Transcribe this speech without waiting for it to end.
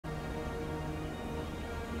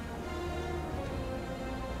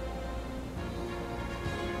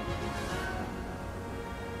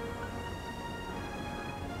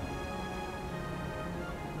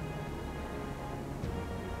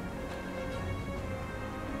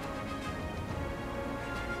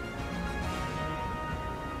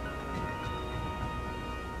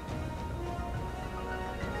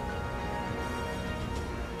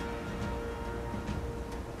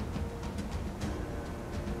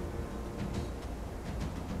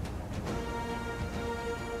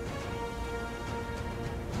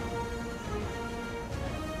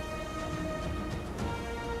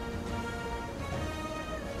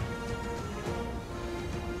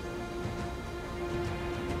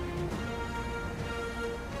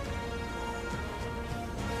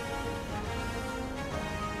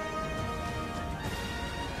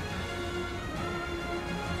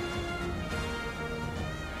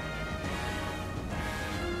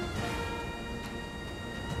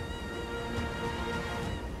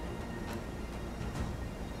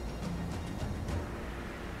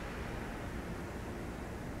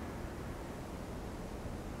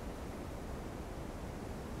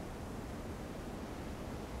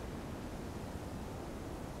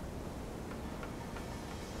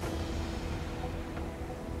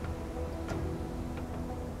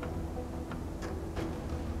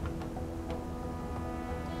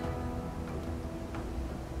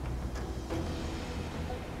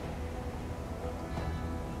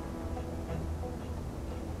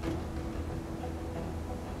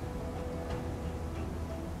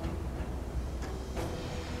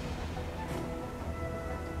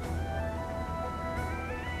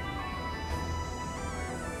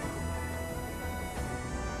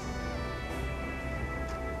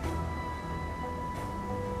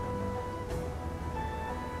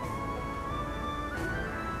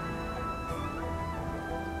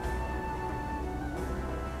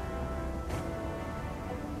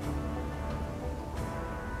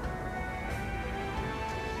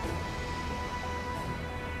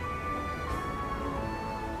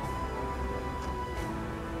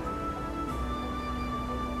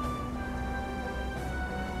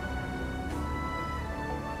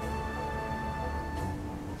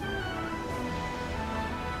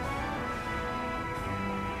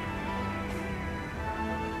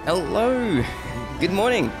Hello, good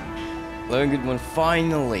morning. Hello, good morning.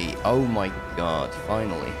 Finally, oh my god,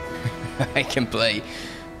 finally, I can play.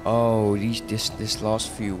 Oh, this last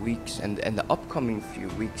few weeks and the upcoming few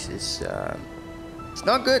weeks is it's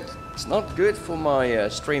not good. It's not good for my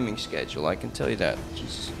streaming schedule. I can tell you that.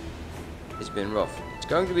 Jesus, it's been rough. It's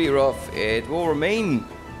going to be rough. It will remain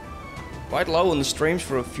quite low on the streams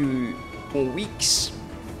for a few more weeks.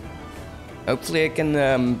 Hopefully I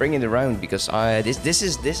can bring it around, because this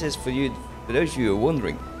is for you, for those of you who are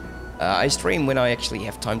wondering. I stream when I actually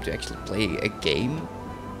have time to actually play a game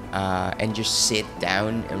and just sit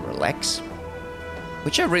down and relax,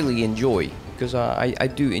 which I really enjoy, because I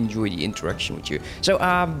do enjoy the interaction with you. So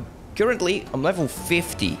currently I'm level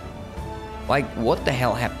 50. Like, what the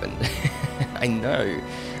hell happened? I know.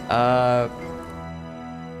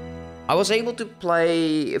 I was able to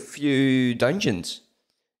play a few dungeons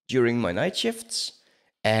during my night shifts,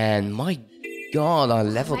 and my god, I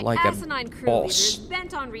leveled like a boss.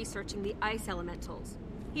 Bent on researching the ice elementals.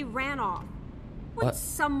 He ran off. What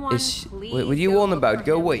someone please what are you on about?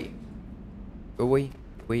 Go away. Go away.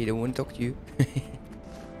 We don't want to talk to you.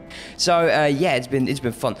 So yeah, it's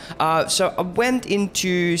been fun. So I went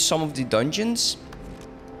into some of the dungeons,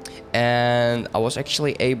 and I was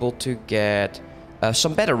actually able to get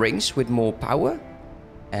some better rings with more power.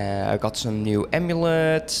 I got some new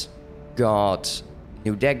amulet, got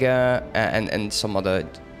new dagger, and some other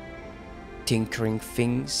tinkering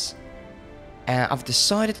things. I've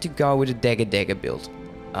decided to go with a dagger build.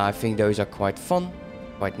 I think those are quite fun,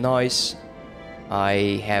 quite nice.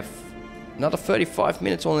 I have another 35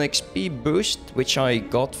 minutes on XP boost, which I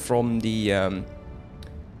got from the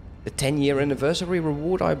 10-year anniversary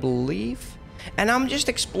reward, I believe. And I'm just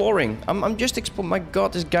exploring. I'm just exploring. My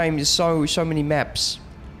god, this game is so many maps.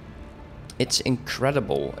 It's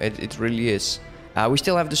incredible. It really is. We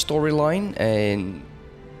still have the storyline,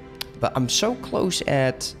 but I'm so close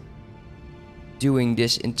at doing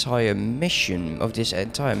this entire mission of this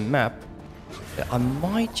entire map that I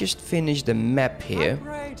might just finish the map here.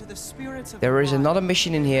 There is another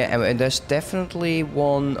mission in here, and there's definitely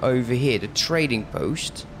one over here, the trading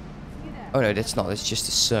post. Oh no, that's not. It's just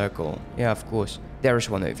a circle. Yeah, of course. There is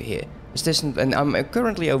one over here. And I'm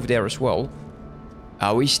currently over there as well.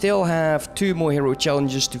 We still have 2 more hero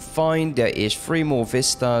challenges to find. There is 3 more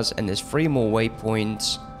vistas, and there's 3 more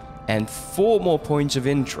waypoints, and 4 more points of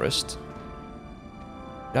interest.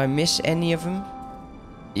 Did I miss any of them?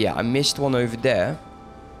 Yeah, I missed one over there.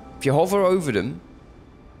 If you hover over them,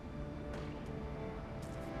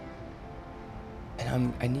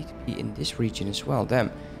 and I need to be in this region as well. Damn.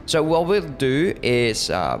 So what we'll do is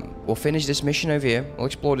we'll finish this mission over here. We'll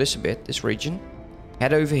explore this a bit, this region.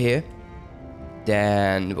 Head over here.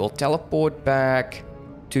 Then we'll teleport back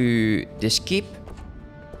to this keep.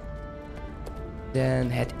 Then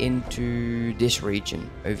head into this region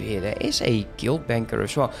over here. There is a guild banker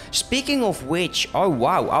as well. Speaking of which, oh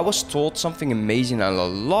wow, I was told something amazing. I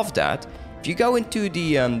love that. If you go into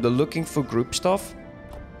the looking for group stuff,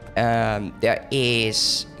 there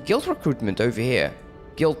is guild recruitment over here,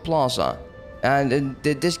 Guild Plaza, and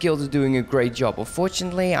this guild is doing a great job.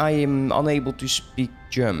 Unfortunately, I am unable to speak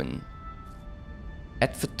German.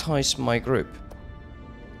 Advertise my group.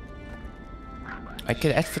 I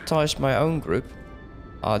can advertise my own group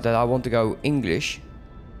that I want to go English,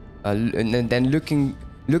 and then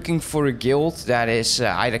looking for a guild that is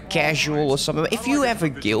either casual or something. If you have a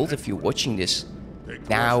guild, if you're watching this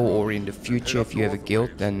now or in the future, if you have a guild,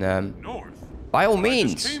 then by all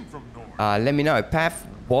means, let me know. Path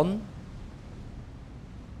 1.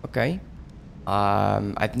 Okay.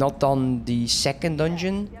 I've not done the 2nd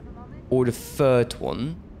dungeon or the 3rd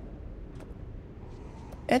one.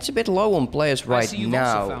 It's a bit low on players right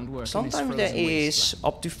now. Sometimes there is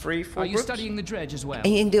up to 3, 4 groups. Studying the dredge as well?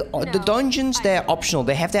 And the dungeons, they're optional.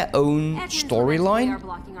 They have their own storyline,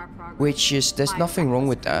 which is, there's nothing wrong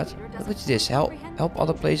with that. What's this? Help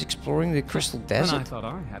other players exploring the Crystal Desert. I thought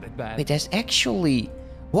I had it bad. Wait, there's actually,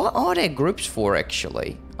 what are there groups for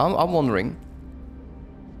actually? I'm wondering.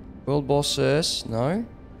 World bosses, no.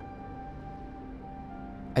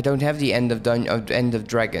 I don't have the end of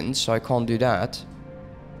dragons, so I can't do that.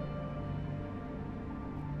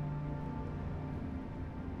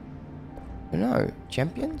 No,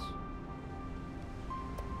 champions?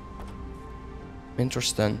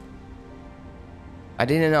 Interesting. I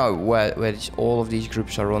didn't know where all of these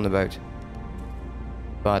groups are on about.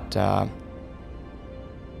 But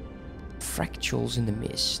fractals in the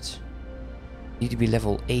mist. Need to be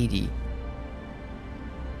level 80.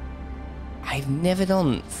 I've never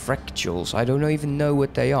done fractals. I don't even know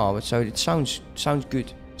what they are, but so it sounds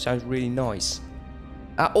good. Sounds really nice.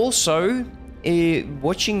 Also,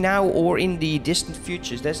 watching now or in the distant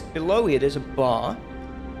futures, there's below here, there's a bar.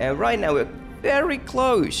 And right now we're very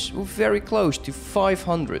close. We're very close to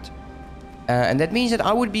 500. And that means that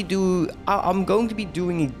I'm going to be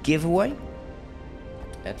doing a giveaway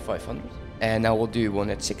at 500. And I will do one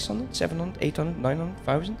at 600, 700, 800, 900,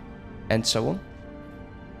 1000, and so on.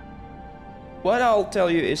 What I'll tell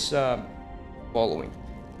you is following.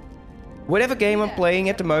 Whatever game I'm playing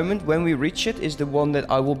at the moment, when we reach it, is the one that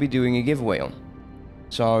I will be doing a giveaway on.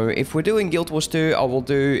 So if we're doing Guild Wars 2, I will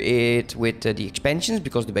do it with the expansions,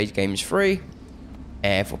 because the base game is free.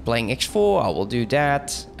 And if we're playing X4, I will do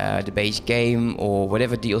that, the base game, or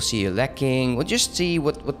whatever DLC you're lacking. We'll just see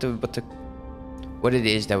what it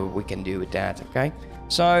is that we can do with that, okay?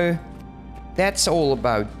 So that's all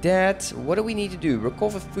about that. What do we need to do?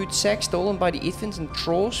 Recover food sacks stolen by the Ithans and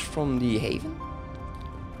Trolls from the Haven?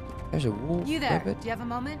 There's a wolf. You there? Rabbit. Do you have a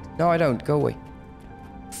moment? No, I don't. Go away.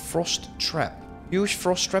 Frost trap. Use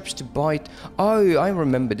frost traps to bite. Oh, I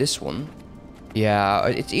remember this one. Yeah,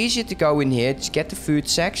 it's easier to go in here, just get the food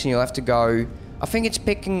sacks, and you'll have to go... I think it's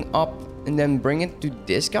picking up and then bring it to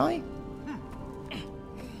this guy?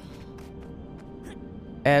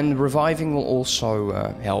 And reviving will also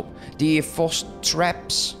help. The frost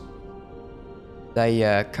traps,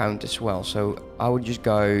 they count as well. So I would just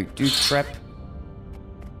go do trap.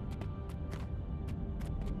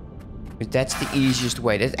 That's the easiest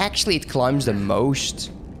way. That actually it climbs the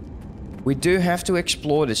most. We do have to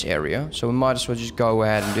explore this area, so we might as well just go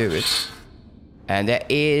ahead and do it. And there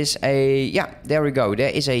is a... yeah, there we go.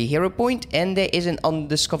 There is a hero point and there is an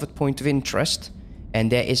undiscovered point of interest.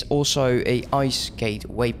 And there is also a ice gate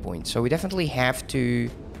waypoint. So we definitely have to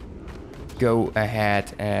go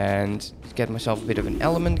ahead and get myself a bit of an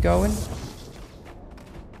element going.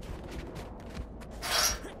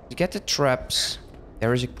 To get the traps,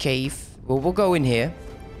 there is a cave. Well, we'll go in here.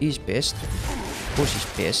 He's pissed. Of course he's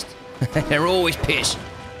pissed. They're always pissed.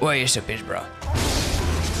 Why are you so pissed, bro?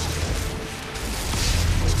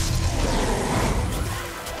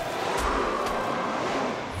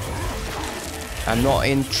 I'm not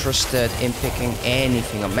interested in picking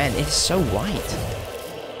anything up. Man, it's so white.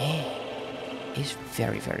 Yeah, it's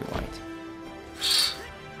very, very white.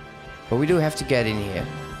 But we do have to get in here.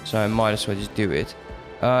 So I might as well just do it.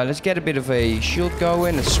 Let's get a bit of a shield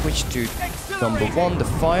going. Let's switch to number 1, the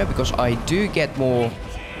fire. Because I do get more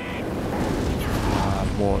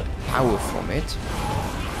power from it.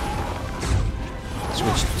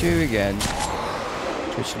 Switch to 2 again.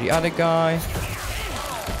 Switch to the other guy.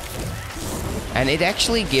 And it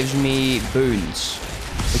actually gives me boons,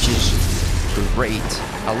 which is great.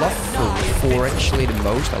 I love 4 actually the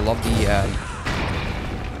most. I love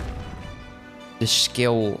the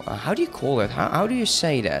skill. How do you call it? How do you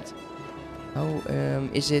say that? Oh,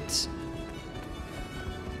 is it?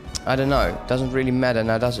 I don't know. Doesn't really matter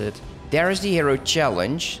now, does it? There is the hero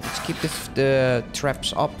challenge. Let's keep the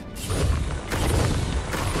traps up.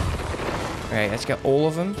 Okay, let's get all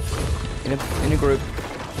of them in a group.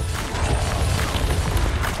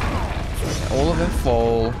 All of them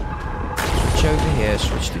fall. Switch over here.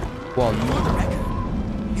 Switch to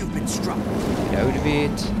 1. You've been struck. Load of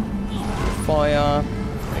it. Fire.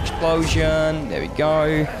 Explosion. There we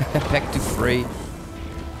go. Back to 3.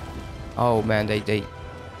 Oh man, they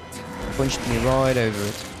punched me right over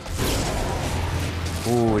it.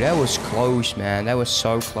 Ooh, that was close, man. That was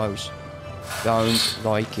so close. Don't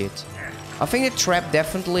like it. I think the trap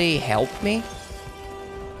definitely helped me.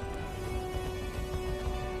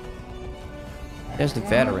 There's the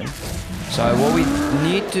veteran. So what we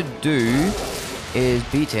need to do is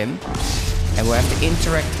beat him. And we'll have to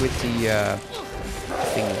interact with the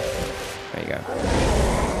thing. There you go.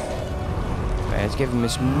 Okay, let's give him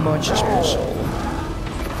as much as possible.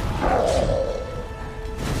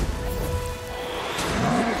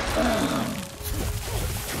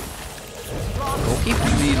 We'll keep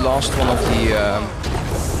the last one of the...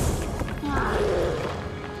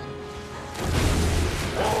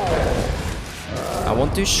 I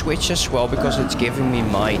want to switch as well because it's giving me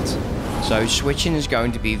might. So switching is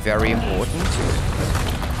going to be very important.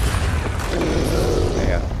 There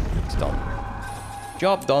you go. It's done.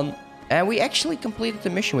 Job done. And we actually completed the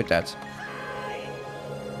mission with that.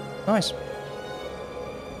 Nice.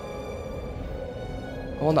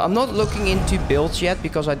 Well, I'm not looking into builds yet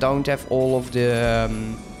because I don't have all of the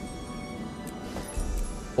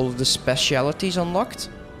specialities unlocked.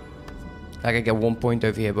 Like I get 1 point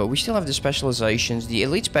over here, but we still have the specializations. The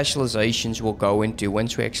elite specializations we'll go into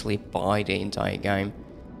once we actually buy the entire game.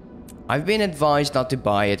 I've been advised not to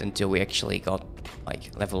buy it until we actually got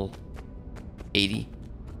like level 80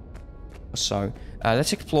 or so.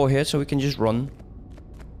 Let's explore here so we can just run.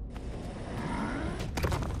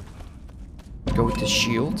 go with the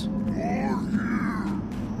shield.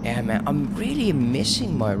 Yeah, man, I'm really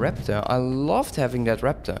missing my raptor. I loved having that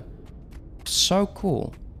raptor. So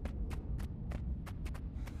cool.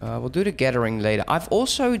 We'll do the gathering later. I've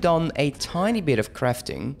also done a tiny bit of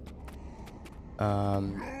crafting.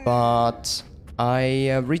 But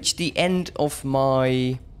I reached the end of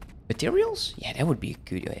my materials? Yeah, that would be a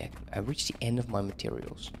good idea. I reached the end of my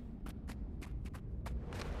materials.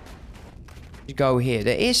 Let's go here.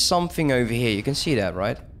 There is something over here. You can see that,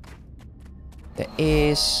 right? There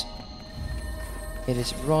is... It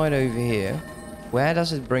is right over here. Where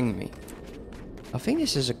does it bring me? I think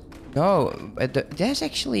this is a... No, there's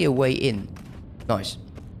actually a way in. Nice.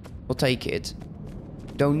 We'll take it.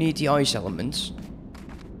 Don't need the ice elements.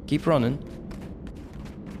 Keep running.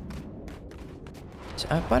 So,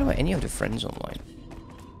 by the way, any of the friends online?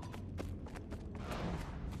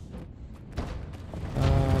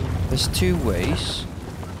 There's two ways.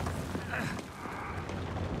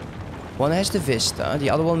 One has the vista. The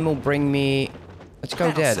other one will bring me... Let's go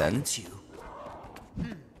there then.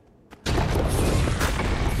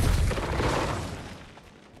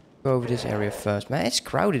 Go over this area first. Man, it's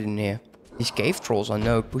crowded in here. These cave trolls are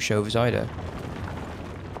no pushovers either.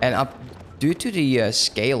 And due to the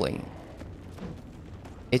scaling,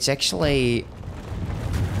 it's actually...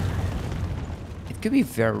 It could be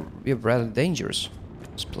rather dangerous,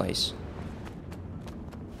 this place.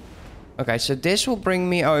 Okay, so this will bring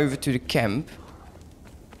me over to the camp.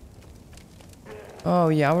 Oh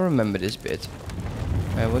yeah, I remember this bit.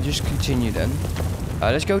 We'll just continue then.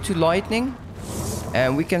 Let's go to lightning.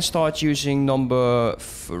 And we can start using number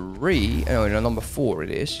 3. No, number 4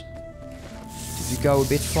 it is. To go a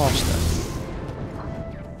bit faster.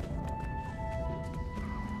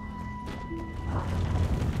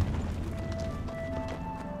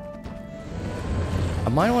 I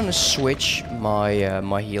might want to switch my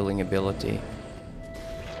my healing ability.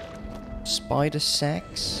 Spider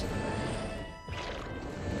sacks.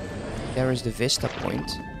 There is the vista point.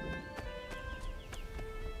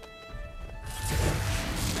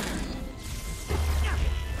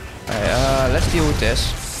 Let's deal with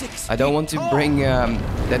this. I don't want to bring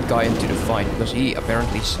that guy into the fight because he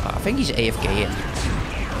apparently, I think he's AFK in.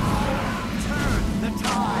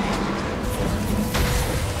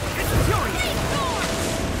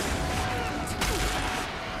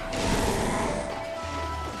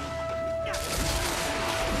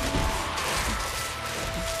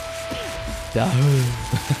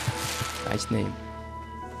 Nice name.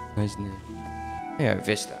 Nice name. Yeah,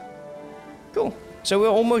 Vista. Cool. So we're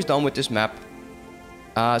almost done with this map.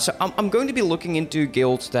 So I'm going to be looking into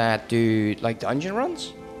guilds that do like dungeon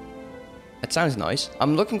runs. That sounds nice.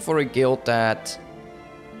 I'm looking for a guild that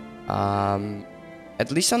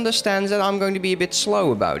at least understands that I'm going to be a bit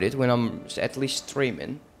slow about it when I'm at least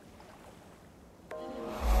streaming.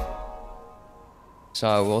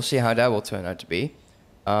 So we'll see how that will turn out to be.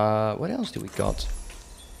 What else do we got?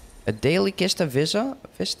 A Dailyfix Vista?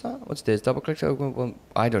 What's this? Double click to open one.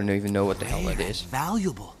 I don't even know what the hell that is.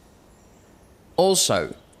 Valuable.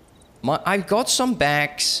 Also, I've got some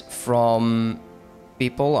bags from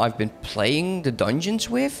people I've been playing the dungeons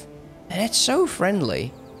with, and it's so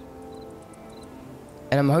friendly.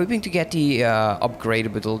 And I'm hoping to get the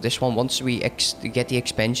upgradable this one. Once we get the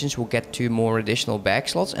expansions, we'll get 2 more additional bag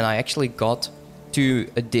slots, and I actually got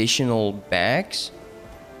 2 additional bags.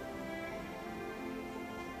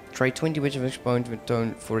 Trade 20 bits of exponent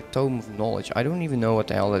for a tome of knowledge. I don't even know what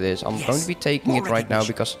the hell it is. I'm going to be taking it right now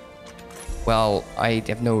because, well, I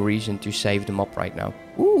have no reason to save them up right now.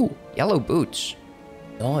 Ooh, yellow boots.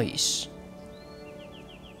 Nice.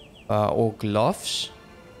 Or gloves.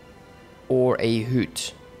 Or a hood.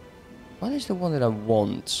 What is the one that I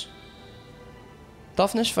want?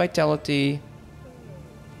 Toughness, vitality.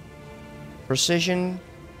 Precision.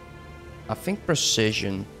 I think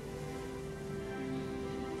precision.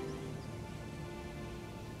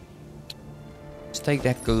 Let's take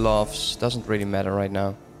that gloves. Doesn't really matter right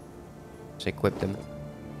now. Let's equip them.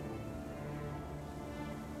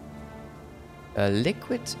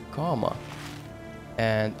 Liquid karma.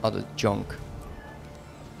 And other junk.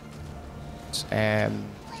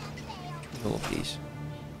 All of these.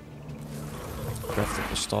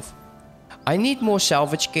 Craftable stuff. I need more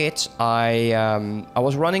salvage kits. I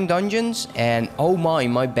was running dungeons and oh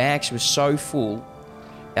my bags were so full.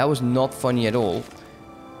 That was not funny at all.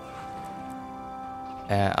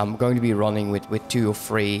 I'm going to be running with 2 or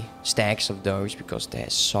 3 stacks of those because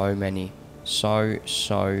there's so many, so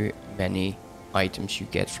many items you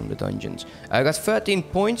get from the dungeons. I got 13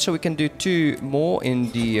 points, so we can do 2 more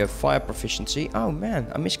in the fire proficiency. Oh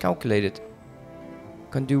man, I miscalculated.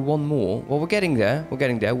 Can do one more. Well, we're getting there. We're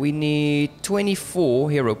getting there. We need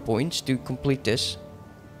 24 hero points to complete this.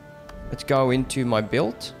 Let's go into my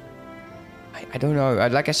build. I don't know.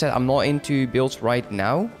 Like I said, I'm not into builds right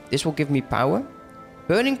now. This will give me power.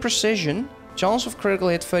 Burning precision. Chance of critical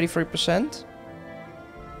hit 33%.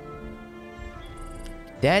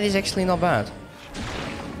 That is actually not bad.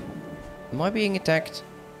 Am I being attacked?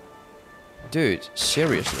 Dude,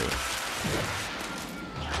 seriously.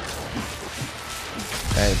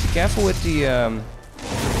 Be careful with the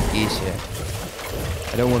ease here.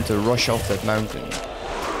 I don't want to rush off that mountain.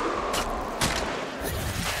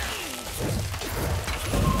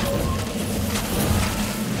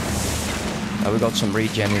 Oh, we got some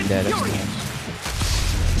regen in there. That's nice.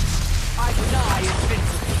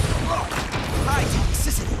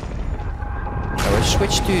 So I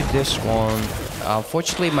switched to this one.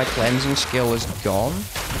 Unfortunately, my cleansing skill is gone.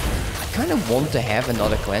 I kind of want to have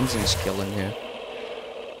another cleansing skill in here.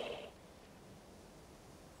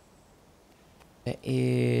 There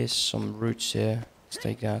is some roots here. Let's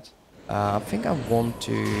take that. I think I want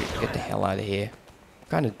to get the hell out of here. I'm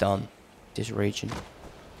kind of done with this region.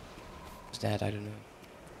 What's that? I don't know.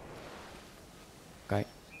 Okay.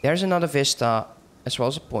 There's another vista as well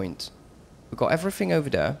as a point. We've got everything over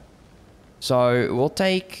there. So we'll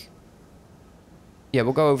take... Yeah,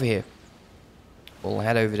 we'll go over here. We'll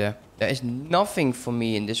head over there. There is nothing for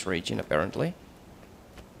me in this region, apparently.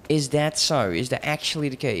 Is that so? Is that actually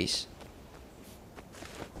the case?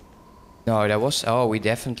 No, there was... Oh, we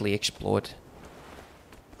definitely explored.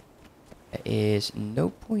 There is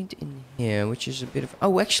no point in here, which is a bit of...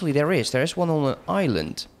 Oh, actually, there is. There is one on an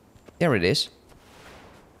island. There it is.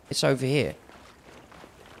 It's over here.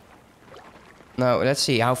 Now, let's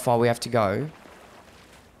see how far we have to go.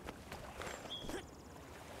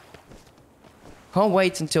 Can't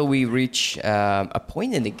wait until we reach a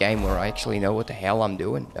point in the game where I actually know what the hell I'm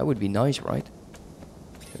doing. That would be nice, right?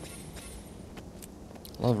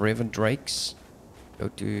 A lot of river drakes. Go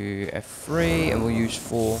to F3 and we'll use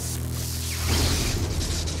 4.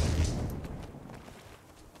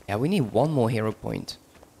 Yeah, we need one more hero point.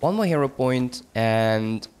 One more hero point,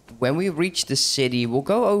 and when we reach the city, we'll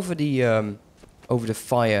go over the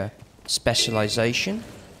fire specialization.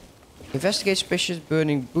 Investigate suspicious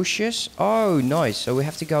burning bushes. Oh, nice. So we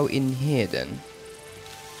have to go in here then.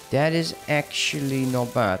 That is actually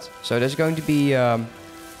not bad. So there's going to be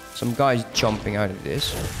some guys jumping out of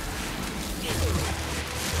this.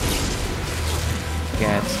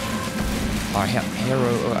 Get our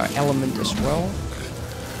hero element as well.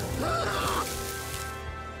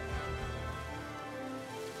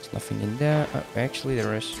 There's nothing in there. Oh, actually,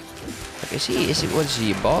 there is. Okay, was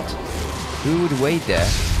he a bot? Who would wait there?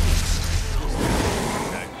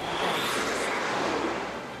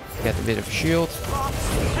 Get a bit of a shield.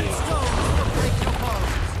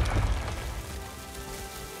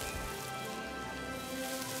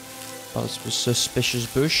 Oh, this was suspicious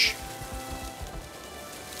bush.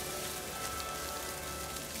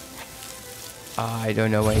 I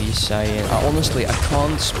don't know what he's saying. Honestly, I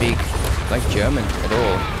can't speak like German at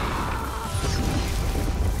all.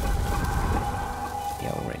 He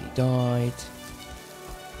already died.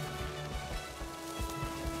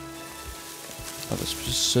 Oh, this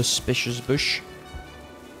was suspicious bush.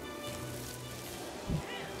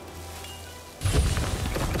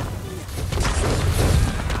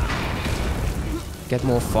 Get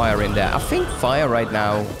more fire in there. I think fire right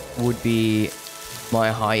now would be my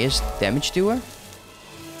highest damage doer.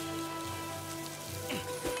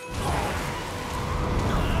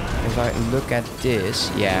 If I look at this,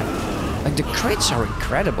 yeah. Like the crits are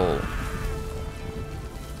incredible.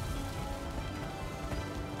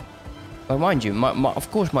 But mind you, of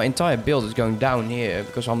course my entire build is going down here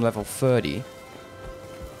because I'm level 30.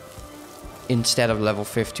 Instead of level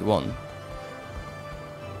 51.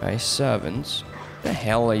 Okay, servants. What the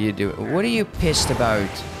hell are you doing? What are you pissed about?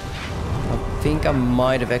 I think I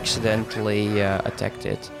might have accidentally attacked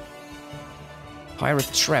it. Pirate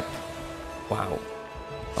trap. Wow.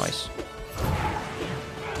 Nice.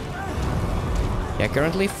 Yeah,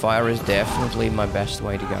 currently fire is definitely my best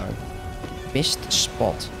way to go. Missed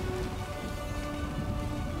spot.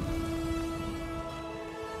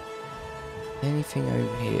 Anything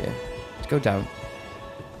over here? Let's go down.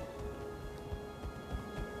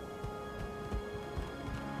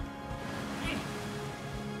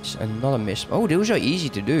 It's another miss. Oh, those are easy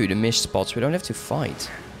to do, the missed spots. We don't have to fight.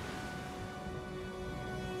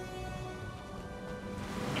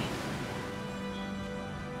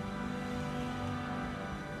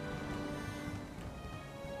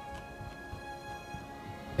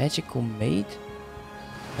 Magical maid?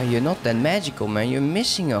 Oh, you're not that magical, man. You're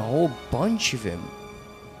missing a whole bunch of him.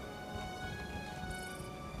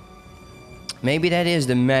 Maybe that is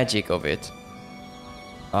the magic of it.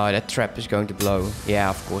 Oh, that trap is going to blow. Yeah,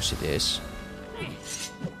 of course it is.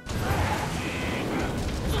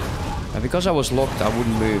 And because I was locked, I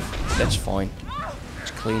wouldn't move. That's fine.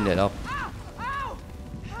 Let's clean that up.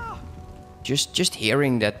 Just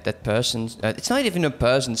hearing that person's... it's not even a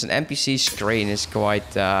person, it's an NPC screen. Is quite...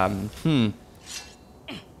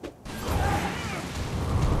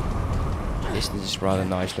 Distance is rather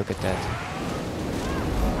nice, look at that.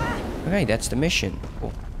 Okay, that's the mission.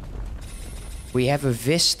 Cool. We have a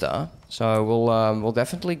vista, so we'll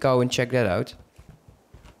definitely go and check that out.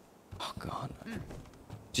 Oh god.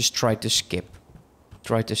 Just try to skip.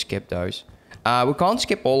 Try to skip those. We can't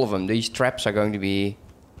skip all of them. These traps are going to be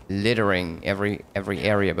littering every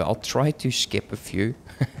area, but I'll try to skip a few.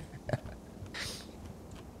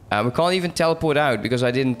 We can't even teleport out because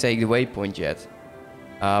I didn't take the waypoint yet.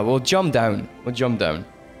 We'll jump down. We'll jump down.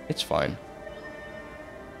 It's fine.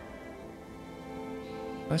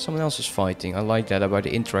 Oh, someone else is fighting. I like that about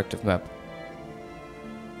the interactive map.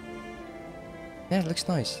 Yeah, it looks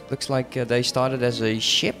nice. Looks like they started as a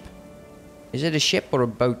ship. Is it a ship or a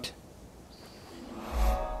boat?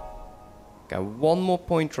 Okay, one more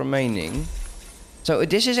point remaining. So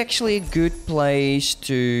this is actually a good place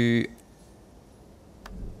to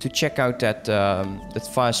check out that that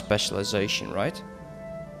fire specialization, right?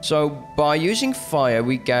 So by using fire,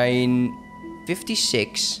 we gain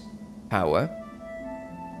 56 power.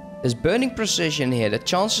 There's burning precision here. The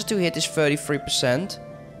chances to hit is 33%.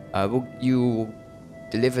 You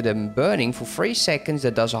deliver them burning for 3 seconds.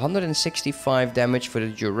 That does 165 damage for the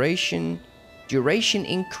duration. Duration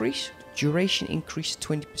increase? Duration increase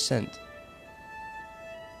 20%.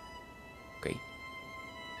 Okay.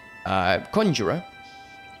 Conjurer.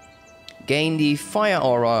 Gain the fire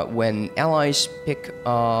aura when allies pick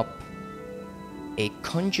up a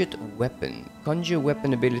conjured weapon. Conjure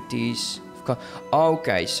weapon abilities.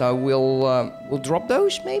 Okay, so we'll drop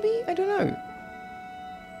those maybe? I don't know.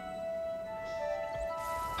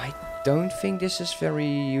 I don't think this is very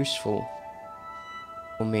useful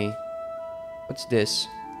for me. What's this?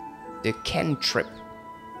 The cantrip.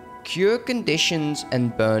 Cure conditions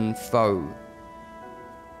and burn foe.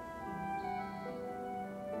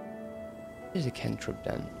 What is a cantrip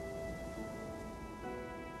then?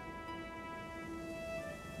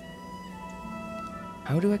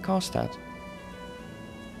 How do I cast that?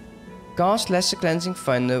 Cast lesser cleansing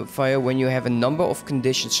fire when you have a number of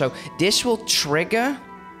conditions. So this will trigger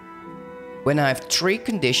when I have 3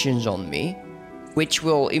 conditions on me, which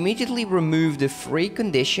will immediately remove the 3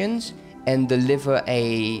 conditions and deliver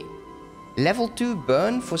a level 2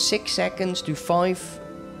 burn for 6 seconds to 5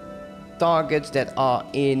 targets that are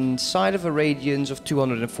inside of a radius of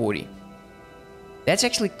 240. That's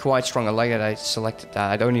actually quite strong. I like that I selected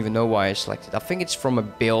that. I don't even know why I selected it. I think it's from a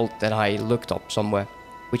build that I looked up somewhere,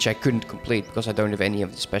 which I couldn't complete because I don't have any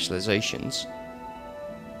of the specializations.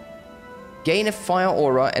 Gain a fire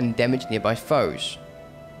aura and damage nearby foes.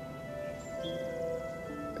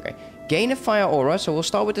 Okay. Gain a fire aura, so we'll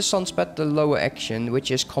start with the sunspot, the lower action,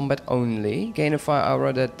 which is combat only. Gain a fire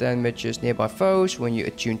aura that damages nearby foes when you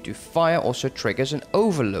attune to fire, also triggers an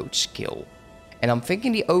overload skill. And I'm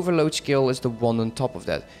thinking the overload skill is the one on top of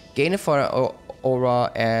that. Gain a fire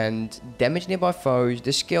aura and damage nearby foes.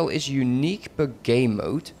 The skill is unique per game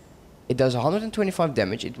mode. It does 125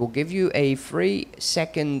 damage. It will give you a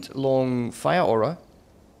 3-second long fire aura.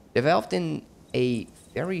 Developed in a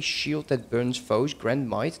very shield that burns foes. Grant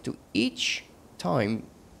might to each time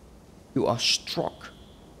you are struck.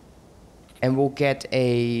 And will get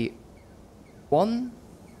a 1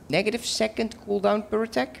 -second cooldown per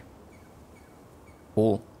attack.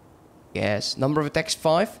 Cool. Yes. Number of attacks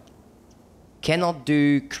 5. Cannot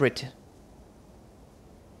do crit.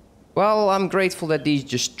 Well, I'm grateful that these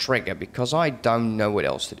just trigger because I don't know what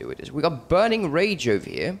else to do with this. We got Burning Rage over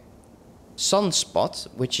here. Sunspot,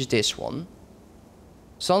 which is this one.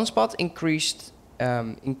 Sunspot increased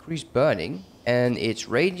burning and its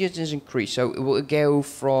radius is increased. So it will go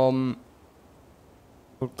from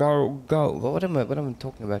What am I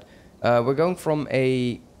talking about? We're going from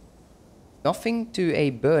a nothing to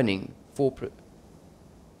a burning.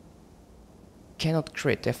 Cannot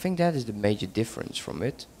crit. I think that is the major difference from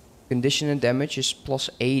it. Condition and damage is plus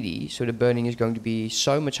 80, so the burning is going to be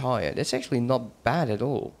so much higher. That's actually not bad at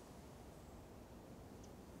all.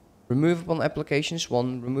 Remove upon applications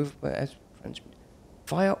 1. Remove as transmit.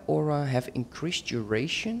 Fire aura have increased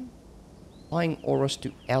duration. Applying auras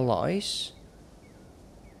to allies.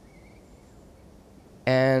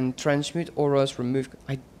 And transmute auras remove.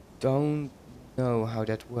 I don't know how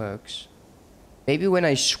that works. Maybe when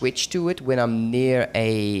I switch to it when I'm near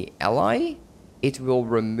a ally, it will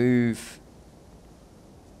remove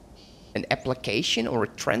An application or a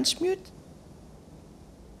transmute?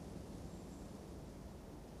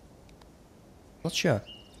 Not sure.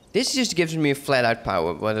 This just gives me a flat out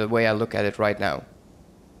power, by the way I look at it right now.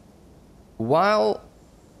 While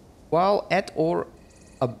at or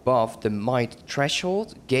above the might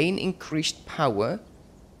threshold, gain increased power.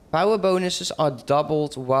 Power bonuses are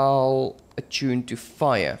doubled while attuned to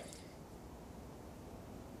fire.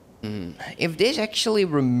 If this actually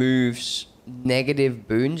removes negative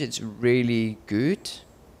boons, it's really good.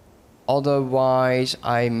 Otherwise,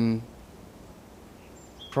 I'm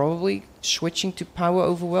probably switching to power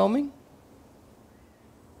overwhelming.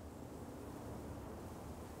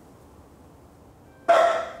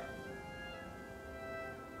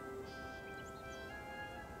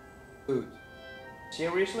 Dude,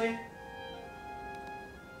 seriously?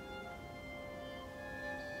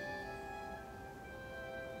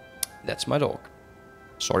 That's my dog.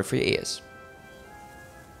 Sorry for your ears.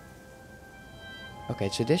 Okay,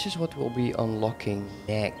 so this is what we'll be unlocking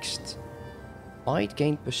next. Might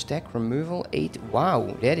gain per stack removal 8.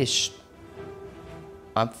 Wow, that is...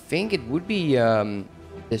 I think it would be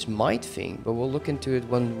this might thing, but we'll look into it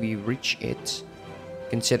when we reach it.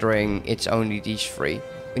 Considering it's only these 3.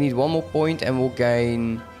 We need 1 more point and we'll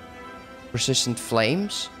gain persistent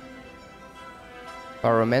flames.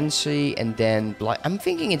 Pyromancy and then blight. I'm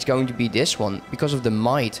thinking it's going to be this one because of the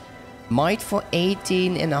might. Might for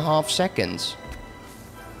 18.5 seconds.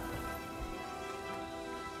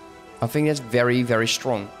 I think that's very, very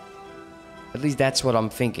strong. At least that's what I'm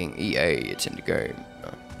thinking. EA, it's in the game.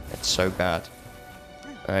 Oh, that's so bad.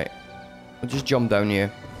 Alright. We'll just jump down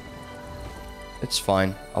here. It's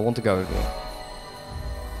fine. I want to go over here.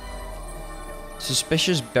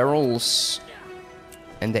 Suspicious barrels.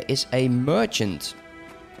 And there is a merchant.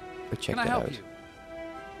 Go check that out.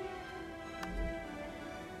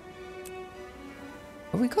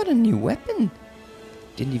 Oh, we got a new weapon.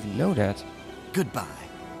 Didn't even know that. Goodbye.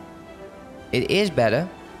 It is better.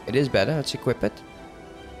 It is better. Let's equip it.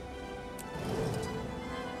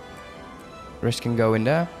 Rest can go in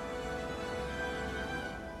there.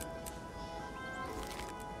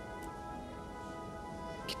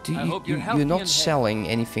 You're not selling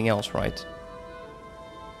anything else, right?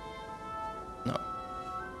 No.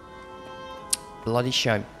 Bloody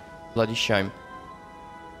shame. Bloody shame.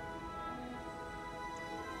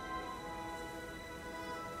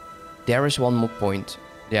 There is 1 more point.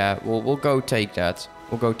 Yeah, we'll go take that.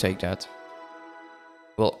 We'll go take that.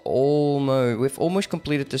 We've almost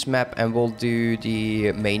completed this map and we'll do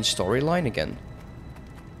the main storyline again.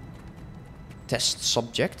 Test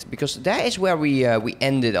subject, because that is where we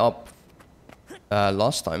ended up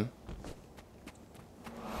last time.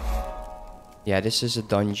 Yeah, this is a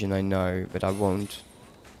dungeon, I know, but I won't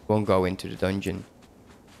go into the dungeon.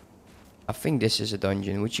 I think this is a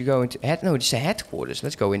dungeon. Would you go into... No, this is a headquarters.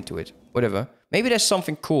 Let's go into it. Whatever. Maybe there's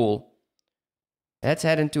something cool. Let's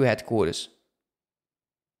head into headquarters.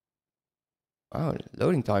 Oh,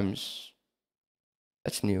 loading times.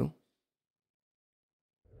 That's new.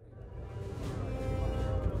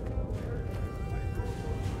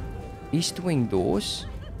 East wing doors.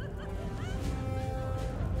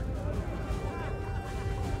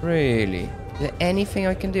 Really? Is there anything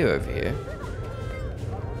I can do over here?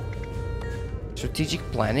 Strategic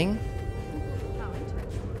planning.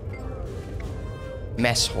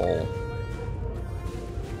 Mess hall.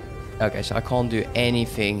 Okay, so I can't do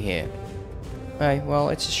anything here. Hey, well,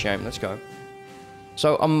 it's a shame. Let's go.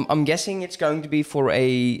 So I'm guessing it's going to be for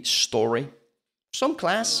a story. Some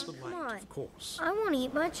class. Come on. Of course. I won't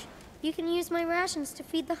eat much. You can use my rations to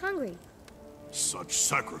feed the hungry. Such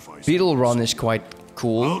sacrifice. Beetle Run is quite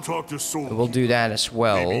cool. I'll talk to Saul. We'll do that as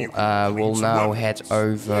well. We'll now head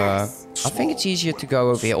over. Yes. I think it's easier to go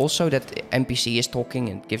over here. Also, that NPC is talking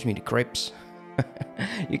and gives me the creeps.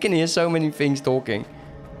 You can hear so many things talking.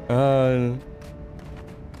 Oh,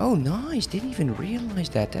 nice. Didn't even realize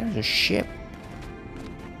that. There's a ship.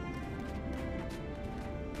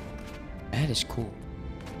 That is cool.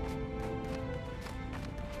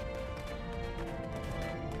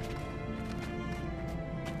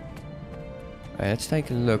 Let's take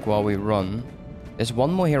a look while we run. There's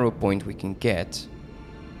 1 more hero point we can get.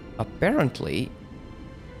 Apparently,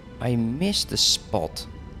 I missed the spot.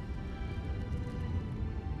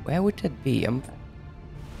 Where would that be? I don't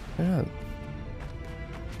know.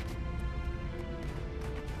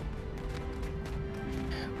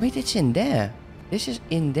 Wait, it's in there. This is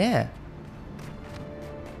in there.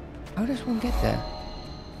 How does one get there?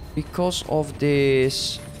 Because of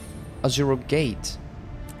this Azure Gate.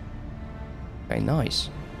 Okay, nice.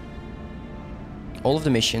 All of the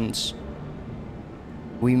missions.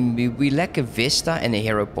 We lack a Vista and a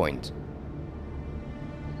hero point.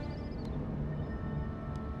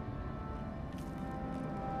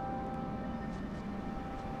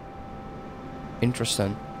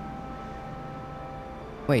 Interesting.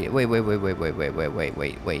 Wait.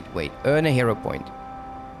 Earn a hero point.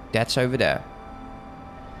 That's over there.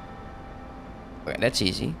 Okay, that's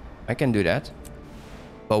easy. I can do that.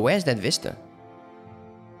 But where's that vista?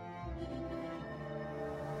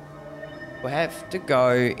 We have to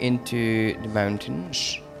go into the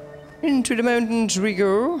mountains. Into the mountains we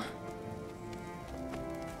go.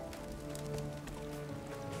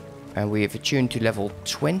 And we have attuned to level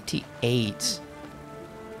 28.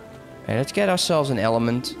 And let's get ourselves an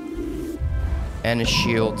element. And a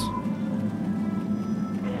shield.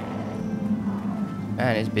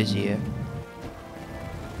 And it's busy here.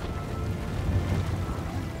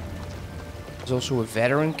 There's also a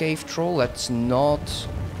veteran cave troll. Let's not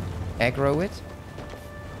aggro it.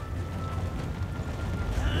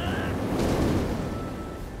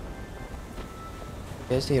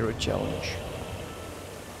 There's the hero challenge.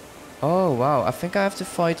 Oh wow, I think I have to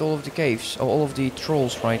fight all of the caves, or all of the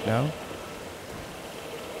trolls right now.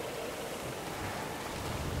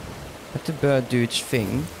 Let the bird do its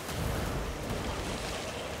thing.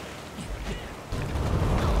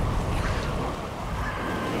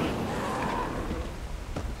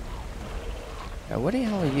 Now, what the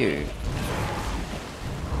hell are you?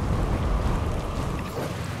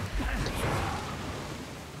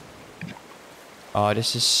 Oh,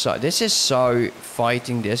 this is so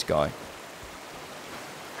fighting this guy.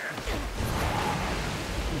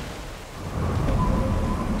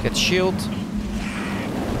 Get shield.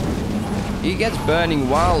 He gets burning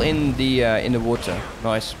while in the water.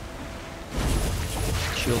 Nice.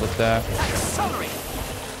 Shield up there.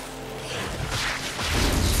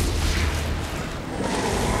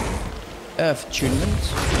 Earth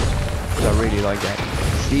attunement. I really like that.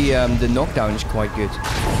 The knockdown is quite good.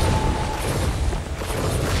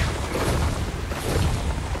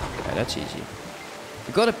 Yeah, that's easy.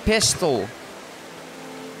 We got a pistol.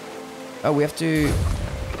 Oh, we have to...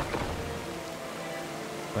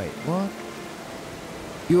 Wait, what?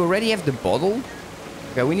 You already have the bottle?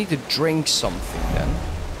 Okay, we need to drink something then.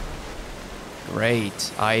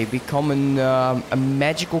 Great. I become a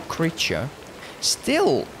magical creature.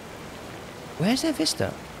 Still... Where's that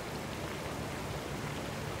vista?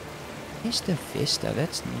 Where's the vista?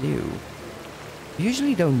 That's new.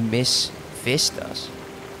 Usually don't miss vistas.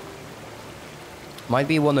 Might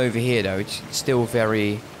be one over here though. It's still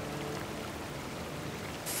very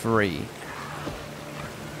free.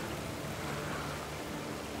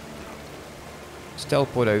 Let's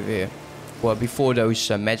teleport over here. Well, before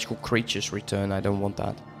those magical creatures return, I don't want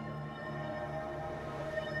that.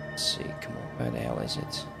 Let's see, come on, where the hell is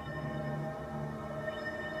it?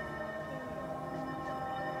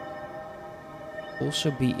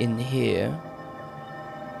 Also be in here.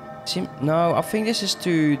 No, I think this is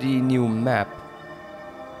to the new map.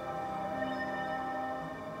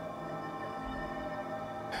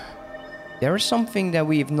 There is something that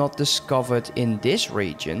we have not discovered in this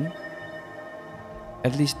region.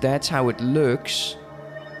 At least that's how it looks.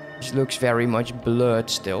 It looks very much blurred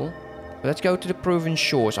still. But let's go to the proven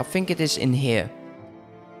shores. I think it is in here.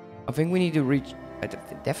 I think we need to reach... I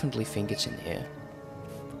definitely think it's in here.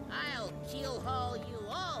 I'll keelhaul you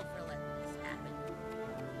all for letting this happen.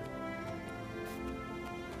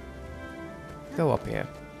 Go up here.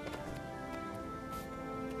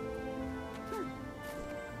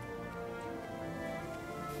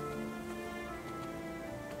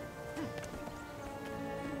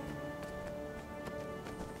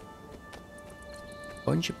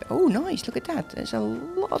 Bunch of... Oh, nice. Look at that. There's a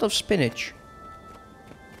lot of spinach.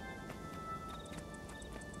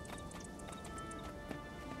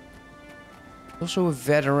 Also a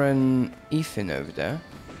veteran Ethan over there.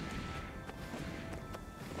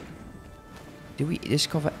 Did we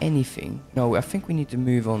discover anything? No, I think we need to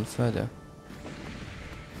move on further.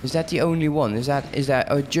 Is that the only one? Is that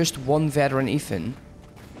just one veteran Ethan?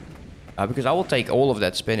 Because I will take all of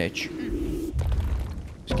that spinach.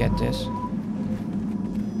 Let's get this.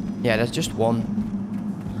 Yeah, that's just one.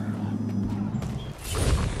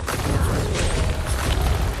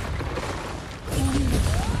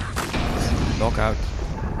 Knockout.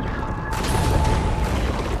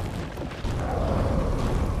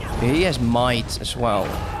 He has might as well.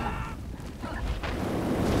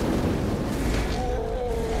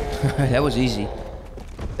 That was easy.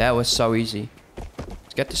 That was so easy.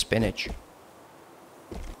 Let's get the spinach.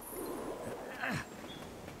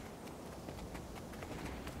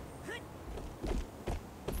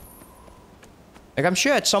 Like, I'm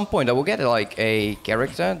sure at some point I will get like a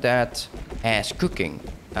character that has cooking.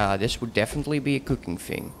 This would definitely be a cooking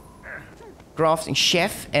thing. Crafting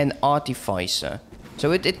chef and artificer.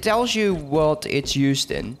 So it tells you what it's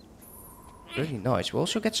used in. Really nice. We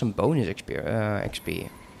also get some bonus XP.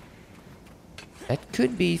 That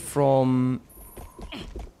could be from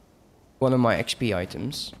one of my XP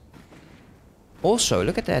items. Also,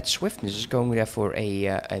 look at that. Swiftness is going there for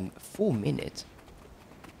a full minute.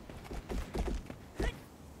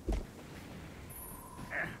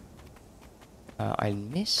 I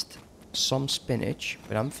missed some spinach,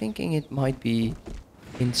 but I'm thinking it might be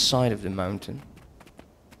inside of the mountain.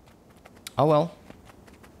 Oh well.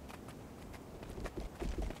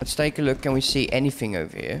 Let's take a look. Can we see anything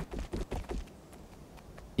over here?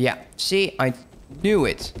 Yeah, see, I knew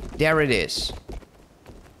it. There it is.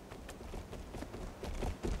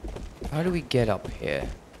 How do we get up here?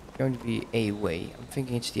 Going to be a way. I'm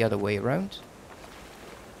thinking it's the other way around.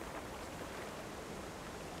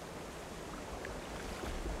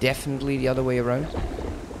 Definitely the other way around.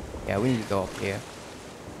 Yeah, we need to go up here.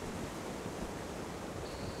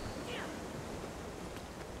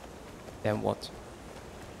 Then what?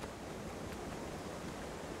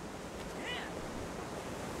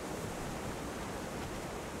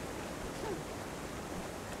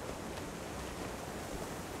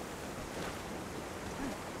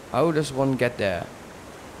 How does one get there?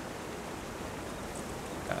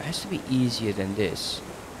 It has to be easier than this.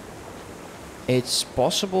 It's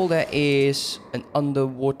possible there is an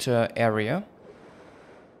underwater area.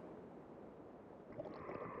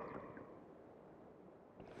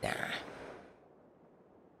 Nah.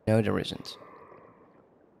 No, there isn't.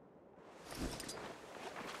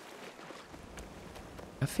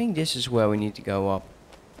 I think this is where we need to go up.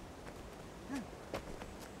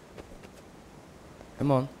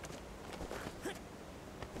 Come on.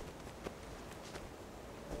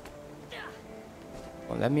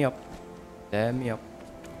 Oh, let me up. Let me up.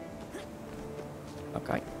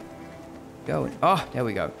 Okay. Going. Ah, there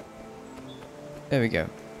we go. There we go.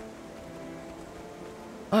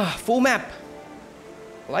 Ah, full map.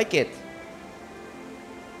 Like it.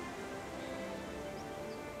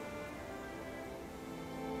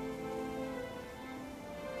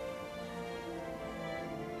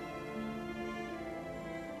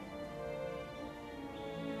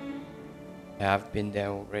 Yeah, I've been there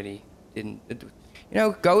already. You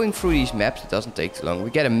know, going through these maps, it doesn't take too long.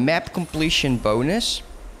 We get a map completion bonus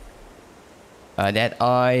that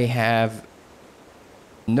I have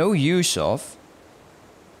no use of.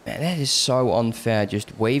 Man, that is so unfair,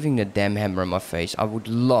 just waving the damn hammer in my face. I would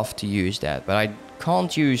love to use that, but I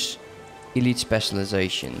can't use elite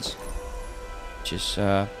specializations, which is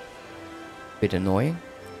a bit annoying.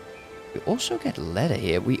 We also get leather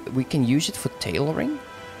here. We can use it for tailoring.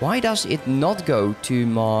 Why does it not go to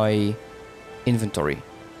my inventory?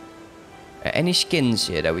 Any skins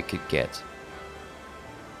here that we could get?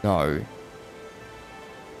 No.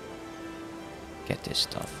 Get this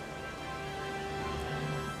stuff.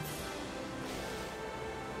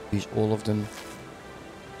 Use all of them.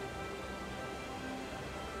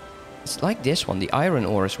 It's like this one. The iron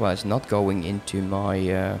ore as well is not going into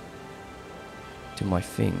my to my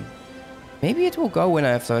thing. Maybe it will go when I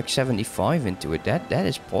have like 75 into it. That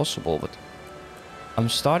is possible, but I'm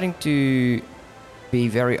starting to be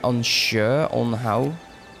very unsure on how to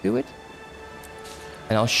do it.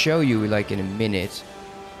 And I'll show you like in a minute.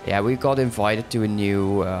 Yeah, we got invited to a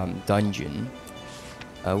new dungeon.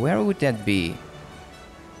 Where would that be?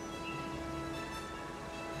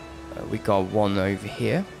 We got one over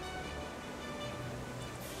here.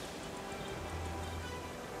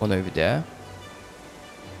 One over there.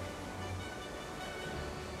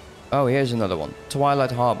 Oh, here's another one.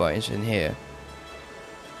 Twilight Harbor is in here.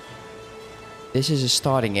 This is a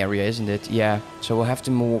starting area, isn't it? Yeah. So we'll have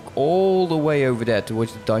to walk all the way over there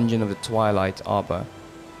towards the dungeon of the Twilight Harbor.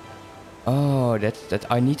 Oh, that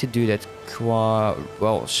I need to do that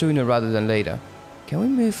well, sooner rather than later. Can we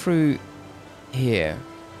move through here?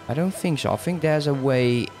 I don't think so. I think there's a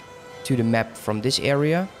way to the map from this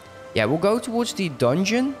area. Yeah, we'll go towards the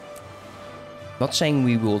dungeon. Not saying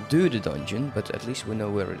we will do the dungeon, but at least we know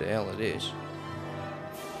where the hell it is.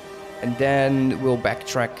 And then we'll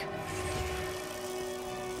backtrack.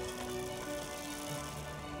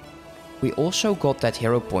 We also got that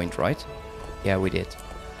hero point, right? Yeah, we did.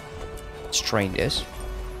 Let's train this.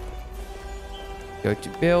 Go to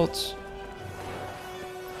build.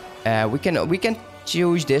 We can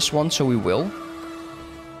choose this one, so we will.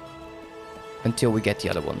 Until we get the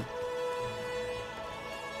other one.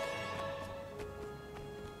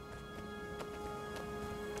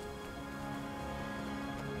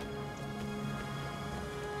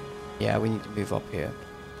 Yeah, we need to move up here.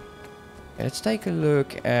 Okay, let's take a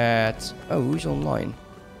look at... Oh, who's online?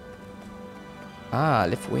 Ah,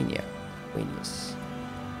 Lithuania.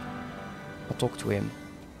 I'll talk to him.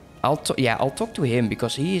 I'll talk to him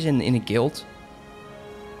because he is in a guild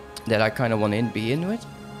that I kind of want to be in with.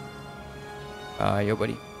 Yo,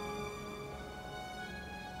 buddy.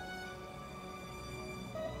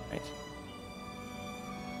 Right.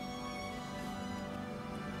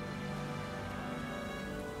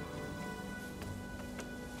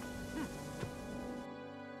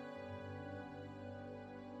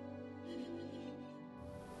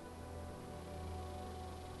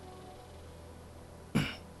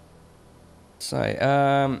 So,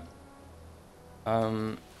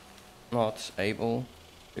 I'm not able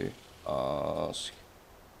to ask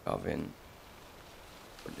Gavin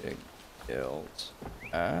for the guild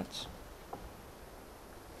at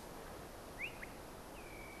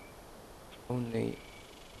only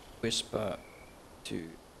whisper to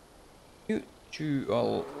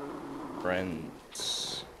mutual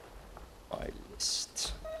friends my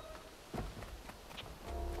list.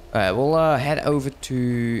 Alright, we'll head over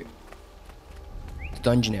to the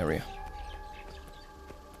dungeon area.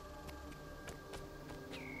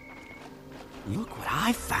 Look what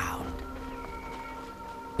I found.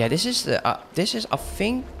 Yeah, this is I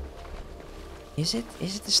think, is it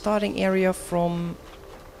the starting area from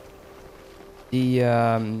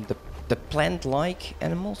the plant-like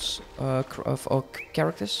animals or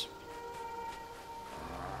characters?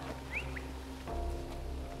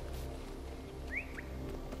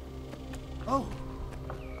 Oh,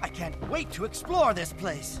 I can't wait to explore this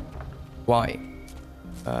place. Why?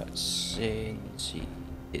 Since he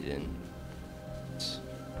didn't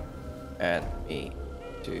add me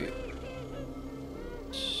to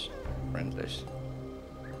friend list.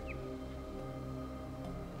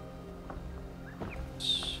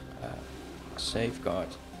 Safeguard.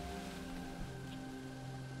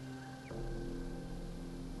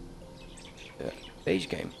 The base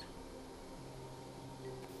game.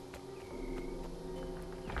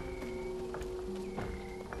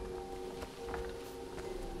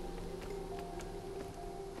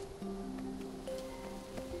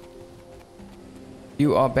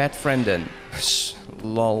 You are bad friend then.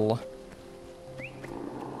 Lol.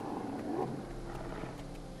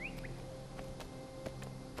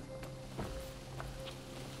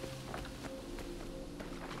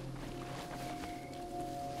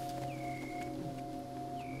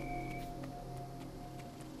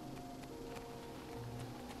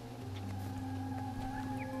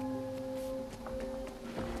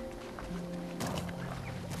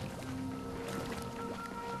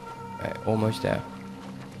 Right, almost there.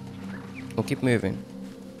 We'll keep moving.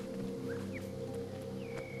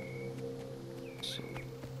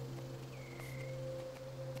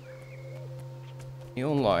 You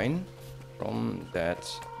online from that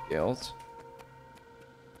guild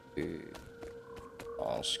to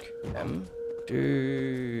ask them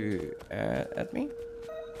to add me.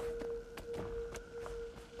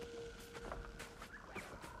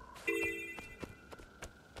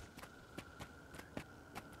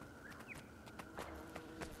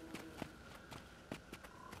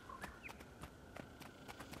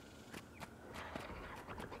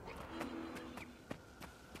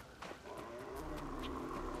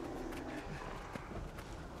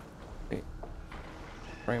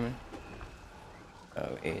 Raymond.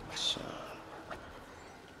 Oh, it's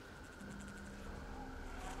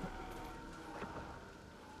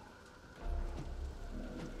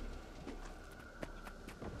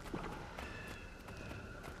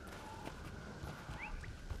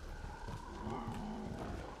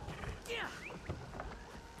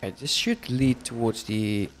okay, this should lead towards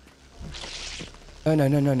the... Oh,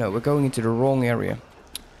 no. We're going into the wrong area.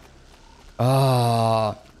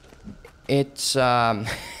 Ah, it's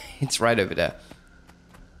it's right over there.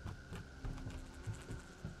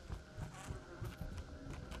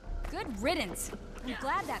 Good riddance. I'm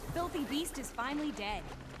glad that filthy beast is finally dead.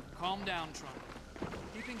 Calm down, Trump.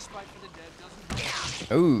 Keeping spite for the dead doesn't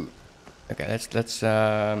hurt. Oh, okay. Let's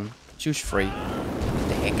choose free. Get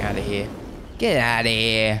the heck out of here. Get out of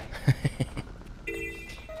here.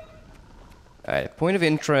 Alright, point of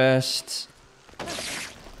interest.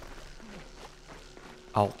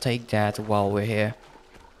 I'll take that while we're here.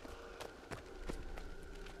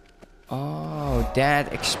 Oh,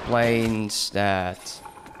 that explains that.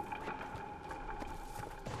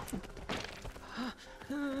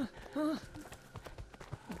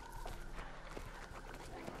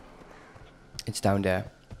 It's down there.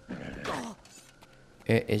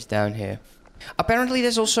 It is down here. Apparently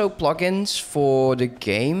there's also plugins for the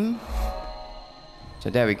game. So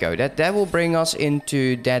there we go. That will bring us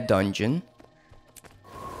into that dungeon.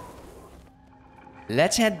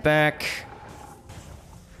 Let's head back.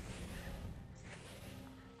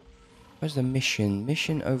 Where's the mission?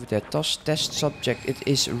 Mission over there. Test subject. It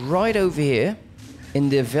is right over here. In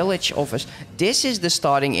the village office. This is the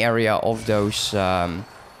starting area of those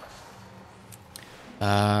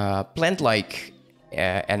plant-like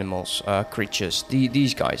animals, creatures.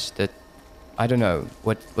 These guys that I don't know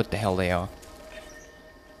what the hell they are.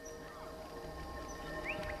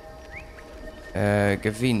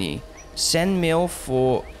 Gavini. Send mail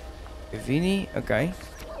for Gavini. Okay.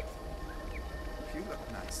 You look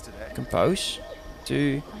nice today. Compose.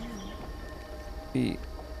 To be.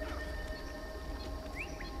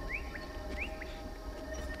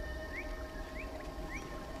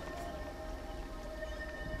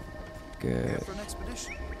 Good. For an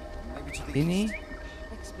expedition. Maybe to the Gavini. east.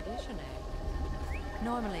 Expedition, eh?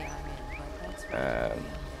 Normally I'm in, but that's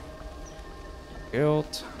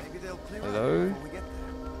Guild. Maybe they'll clear Hello? out before we get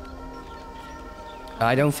there.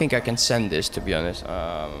 I don't think I can send this, to be honest.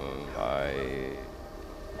 Have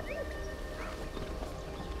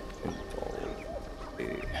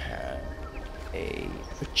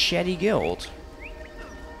a Chatty Guild.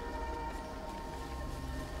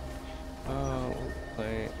 Oh,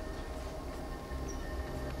 play.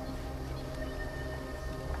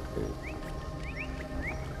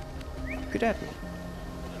 Good at me.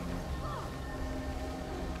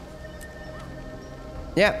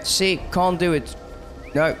 Yeah, see, can't do it.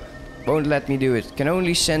 No, won't let me do it. Can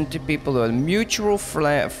only send to people who are mutual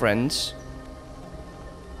friends.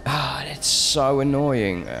 Ah, that's so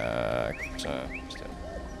annoying. Let's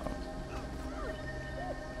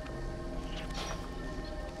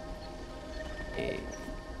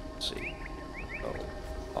see. Oh,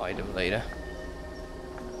 buy them later.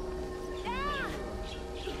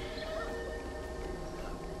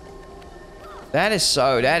 That is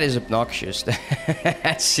obnoxious.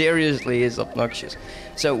 That seriously is obnoxious.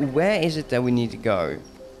 So where is it that we need to go?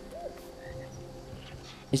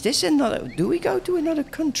 Is this another... Do we go to another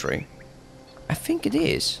country? I think it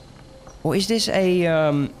is. Or is this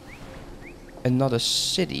a... another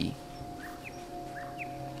city?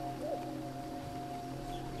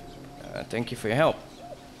 Thank you for your help.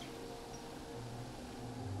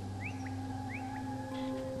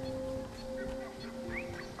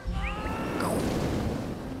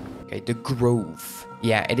 Okay, the Grove.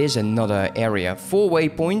 Yeah, it is another area. 4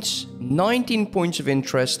 waypoints, 19 points of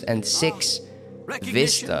interest, and 6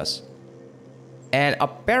 vistas. And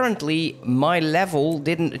apparently my level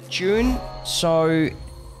didn't attune, so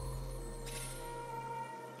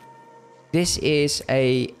this is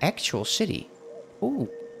a actual city. Ooh.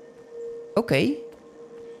 Okay.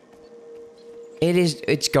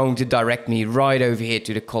 It's going to direct me right over here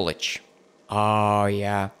to the college. Oh,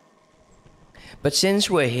 yeah. But since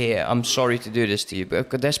we're here, I'm sorry to do this to you, but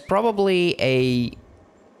there's probably a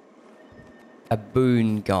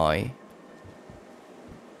boon guy.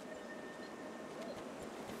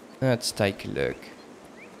 Let's take a look.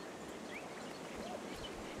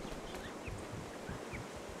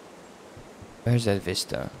 Where's that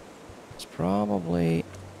vista? It's probably...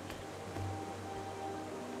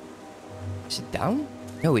 Is it down?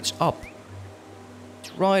 No, it's up.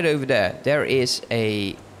 It's right over there. There is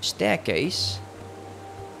a staircase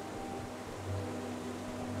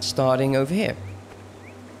starting over here.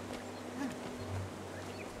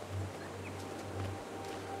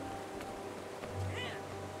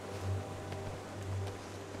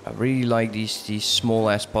 I really like these small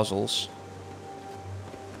ass puzzles.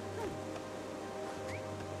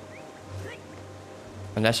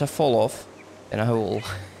 Unless I fall off, then I will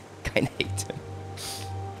kind of hate them.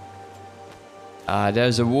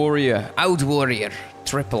 There's a warrior. Out warrior.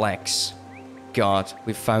 Triple X. God,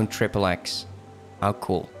 we found Triple X. How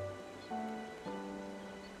cool.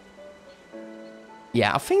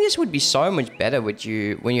 Yeah, I think this would be so much better with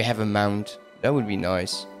you when you have a mount. That would be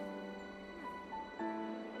nice.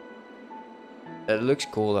 It looks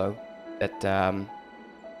cool though. That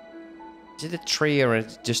is it a tree or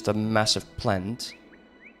is it just a massive plant?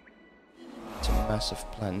 It's a massive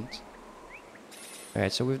plant.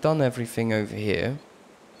 Alright, so we've done everything over here.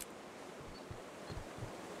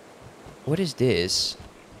 What is this?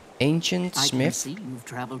 Ancient Smith? I can see you've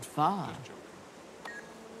traveled far.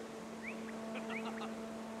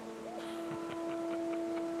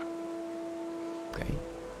 Okay.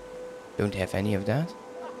 Don't have any of that.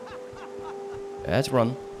 Let's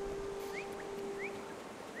run.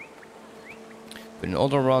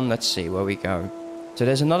 Another run, let's see where we go. So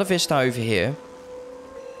there's another vista over here.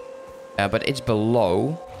 But it's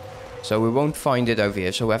below. So we won't find it over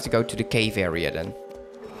here. So we have to go to the cave area then.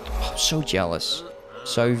 Oh, I'm so jealous.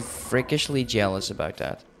 So freakishly jealous about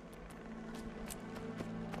that.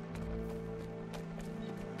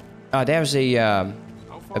 There's a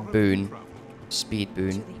a boon. Speed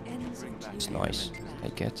boon. It's nice.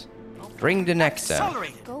 Take it. Drink the nectar.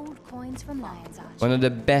 Accelerate. Gold coins from Lion's Arch. One of the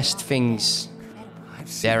best things.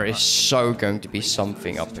 There is so going to be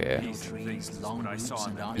something up here.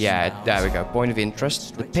 Yeah, there we go. Point of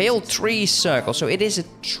interest. The pale tree circle. So it is a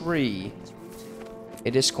tree.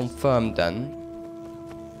 It is confirmed then.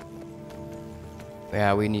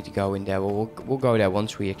 Yeah, we need to go in there. We'll go there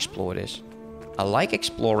once we explore this. I like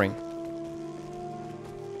exploring.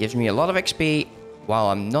 Gives me a lot of XP while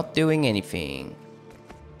I'm not doing anything.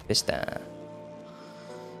 Vista.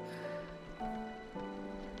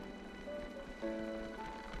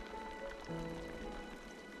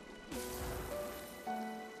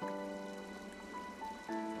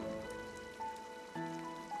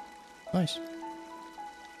 Nice.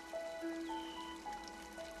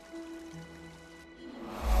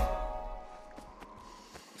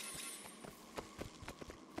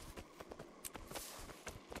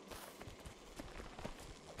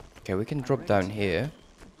 Okay, we can drop down here.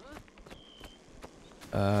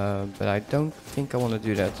 But I don't think I want to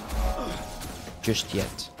do that just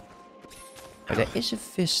yet. But there is a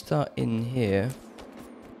vista in here.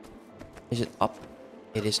 Is it up?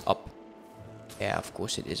 It is up. Yeah, of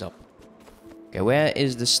course it is up. Okay, where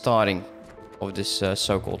is the starting of this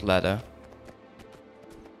so-called ladder?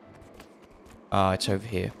 Ah, it's over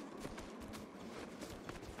here.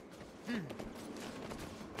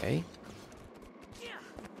 Okay.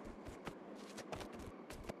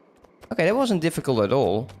 Okay, that wasn't difficult at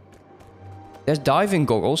all. There's diving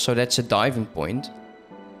goggles, so that's a diving point.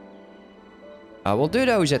 We'll do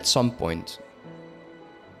those at some point.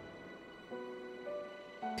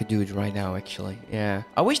 Could do it right now, actually. Yeah.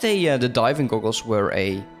 I wish they the diving goggles were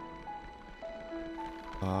a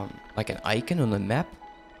like an icon on the map.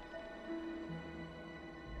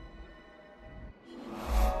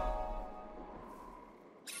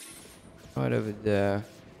 Right over there.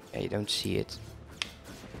 Yeah, you don't see it.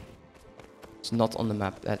 It's not on the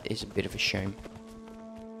map. That is a bit of a shame.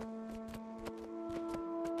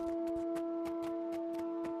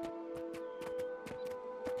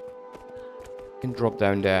 Can drop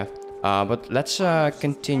down there. But let's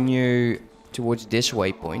continue towards this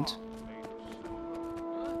waypoint.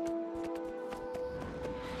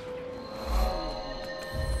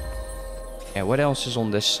 Yeah, what else is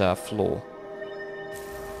on this floor?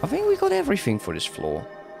 I think we got everything for this floor.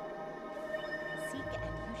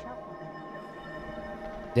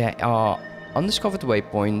 There are undiscovered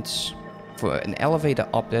waypoints for an elevator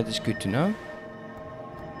up. That is good to know.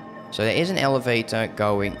 So there is an elevator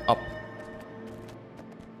going up.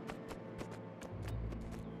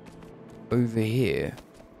 Over here.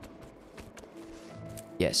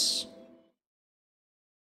 Yes.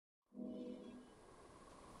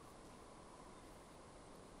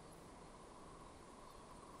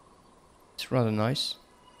 It's rather nice.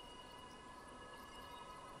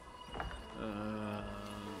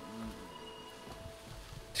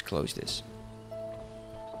 Let's close this.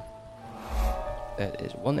 That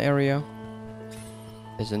is one area.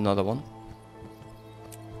 There's another one.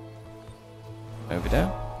 Over there.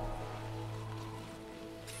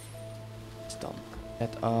 It's done.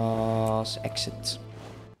 Let us exit.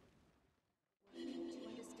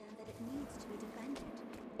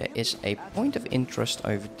 There is a point of interest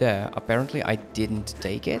over there. Apparently I didn't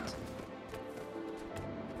take it.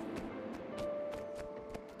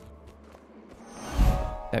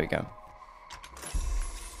 There we go.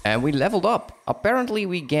 And we leveled up. Apparently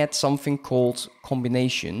we get something called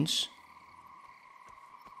combinations.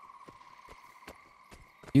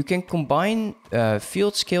 You can combine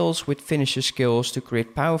field skills with finisher skills to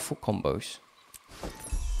create powerful combos.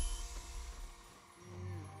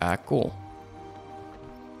 Ah, cool.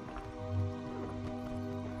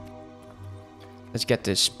 Let's get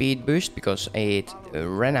the speed boost because it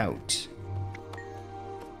ran out.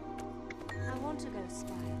 I want to go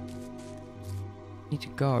spy. Need to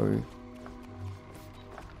go.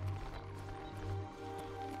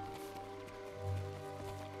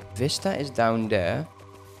 Vista is down there.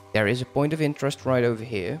 There is a point of interest right over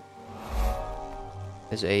here.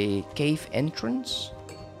 There's a cave entrance.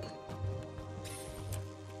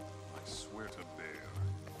 I swear to bear,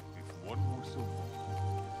 if one more so long,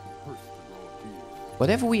 hurt the raw beard.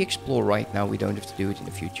 Whatever we explore right now, we don't have to do it in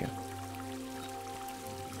the future.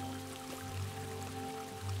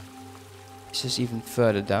 This is even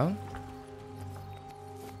further down.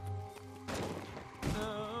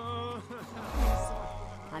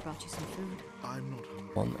 I brought you some food. I'm not hungry.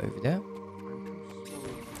 One over there.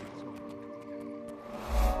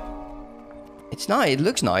 It's nice. It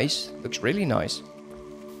looks nice. Looks really nice.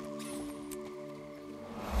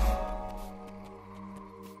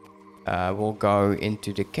 We'll go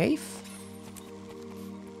into the cave.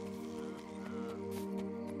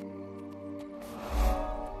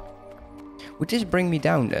 Would this bring me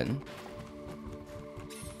down then?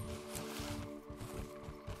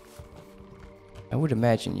 I would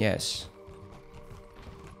imagine yes.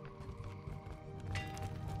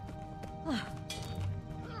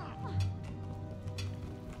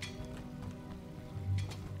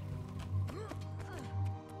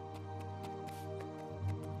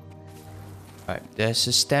 Right, there's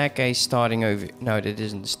a staircase starting over. No, that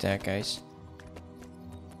isn't the staircase.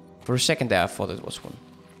 For a second there, I thought it was one.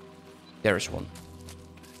 There is one.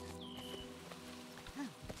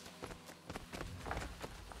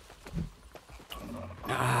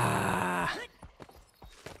 Ah.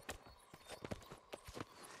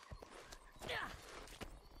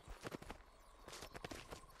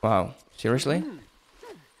 Wow, seriously?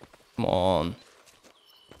 Come on.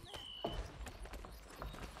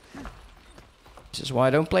 This is why I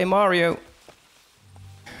don't play Mario.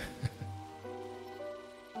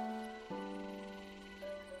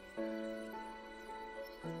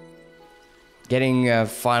 Getting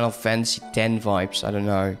Final Fantasy X vibes, I don't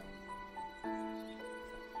know.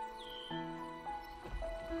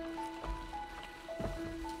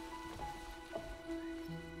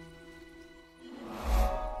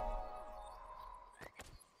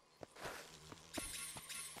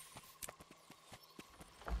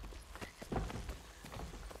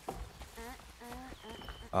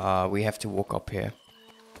 We have to walk up here.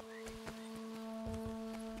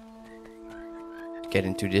 Get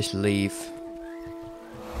into this leaf.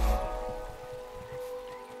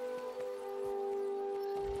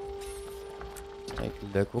 Take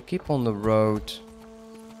a look. We'll keep on the road.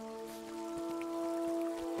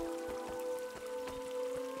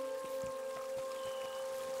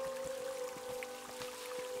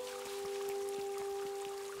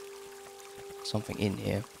 Something in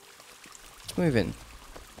here. Let's move in.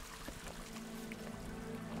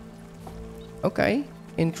 Okay,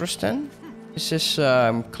 interesting. This is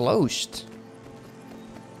closed.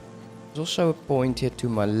 There's also a point here to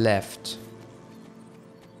my left.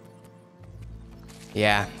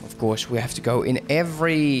 Yeah, of course we have to go in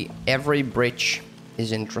every bridge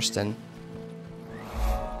is interesting.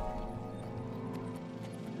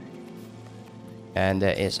 And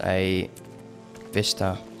there is a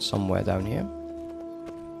vista somewhere down here.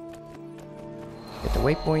 Get the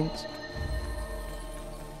waypoint.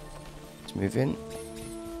 Let's move in.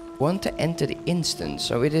 Want to enter the instance,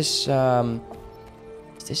 so it is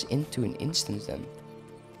this into an instance then?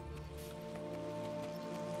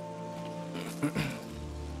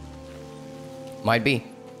 Might be.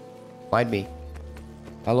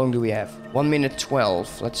 How long do we have? 1 minute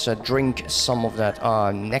 12. Let's drink some of that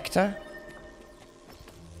nectar.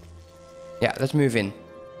 Yeah, let's move in.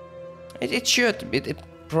 It should. It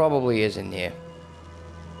probably is in here.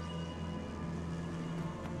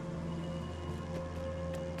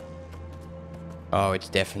 Oh, it's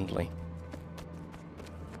definitely.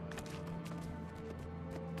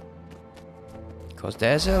 Because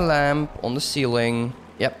there's a lamp on the ceiling.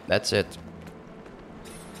 Yep, that's it.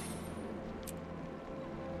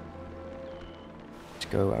 Let's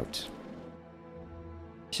go out.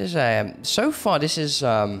 This is so far this is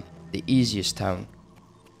the easiest town.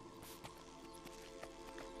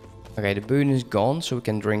 Okay, the boon is gone, so we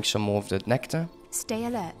can drink some more of the nectar. Stay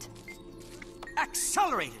alert.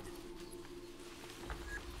 Accelerated!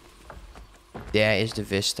 There is the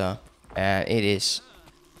vista, and it is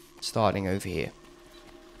starting over here.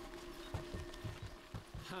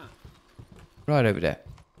 Right over there.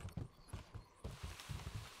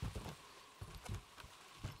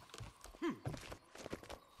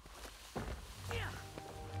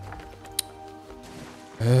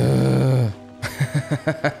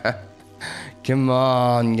 Come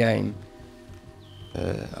on, game.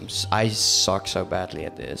 I suck so badly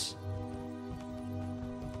at this.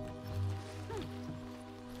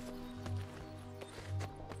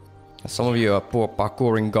 Some of you are poor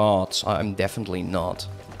parkouring gods. I'm definitely not.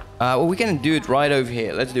 Well, we can do it right over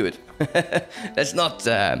here. Let's do it. Let's not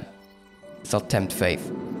tempt fate.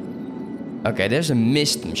 Okay, there's a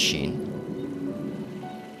mist machine.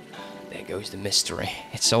 There goes the mystery.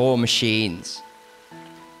 It's all machines.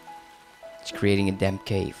 It's creating a damn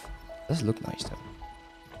cave. Does look nice though.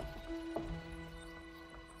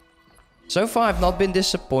 So far, I've not been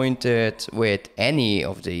disappointed with any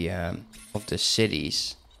of the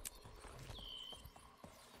cities.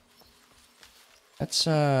 Let's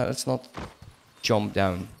not jump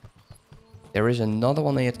down. There is another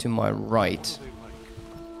one here to my right.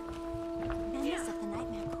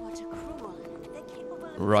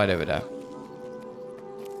 Right over there.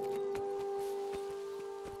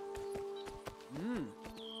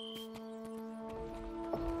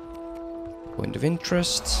 Point of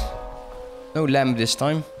interest. No lamp this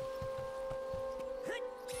time.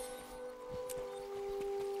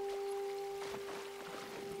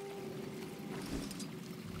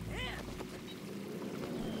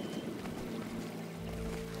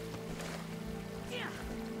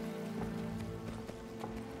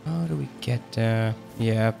 How do we get there?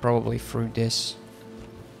 Yeah, probably through this.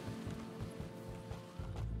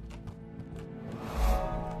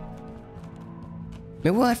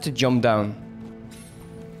 Maybe we'll have to jump down.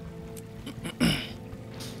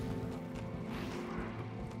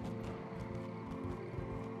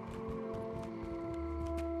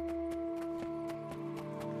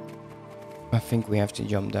 I think we have to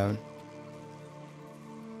jump down.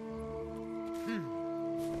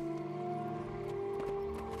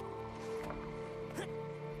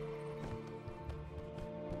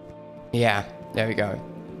 Yeah, there we go.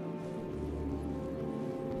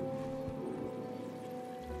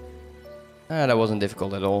 That wasn't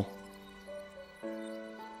difficult at all.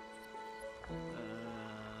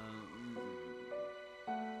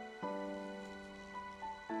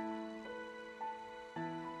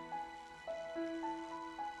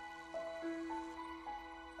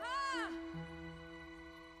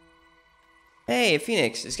 Hey,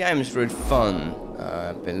 Phoenix, this game is really fun.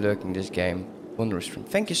 I've been lurking this game. Wondrous friend.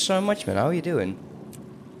 Thank you so much, man. How are you doing?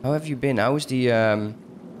 How have you been? How's the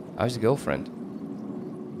girlfriend?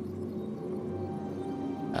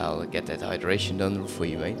 I'll get that hydration done for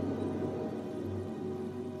you, mate.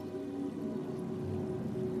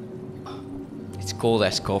 It's cold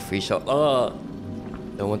as coffee, so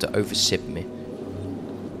don't want to oversip me.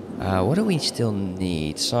 What do we still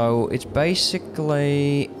need? So it's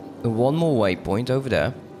basically one more waypoint over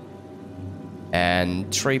there,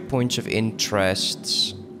 and 3 points of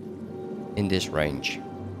interest in this range,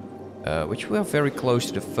 which we are very close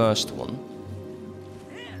to the first one.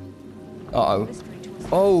 Uh-oh.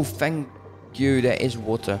 Oh, thank you, there is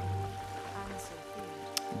water.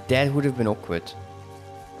 That would have been awkward.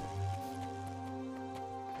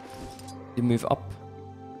 You move up.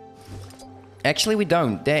 Actually, we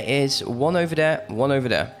don't. There is one over there, one over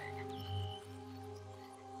there.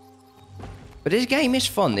 But this game is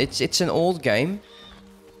fun. It's an old game,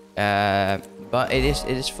 but it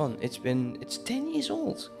is fun. It's 10 years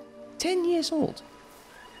old. 10 years old.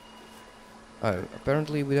 Oh,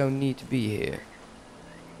 apparently we don't need to be here.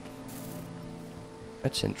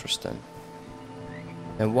 That's interesting.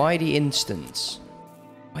 And why the instance?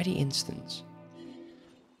 Why the instance?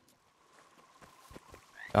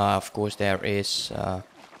 Of course there is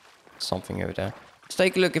something over there. Let's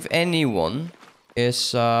take a look if anyone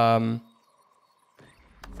is no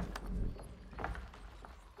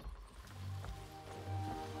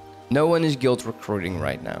one is guild recruiting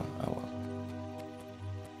right now. Oh well.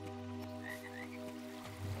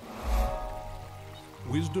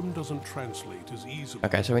 Wisdom doesn't translate as easily.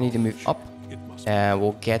 Okay, so we need to move up, and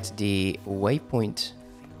we'll get the waypoint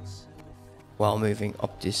while moving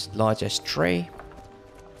up this large-ass tray.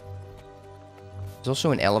 There's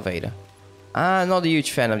also an elevator. Not a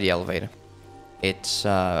huge fan of the elevator. It's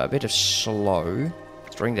a bit of slow.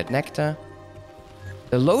 Let's drink that nectar.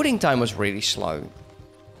 The loading time was really slow.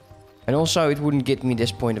 And also it wouldn't get me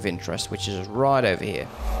this point of interest, which is right over here.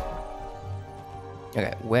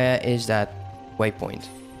 Okay, where is that waypoint?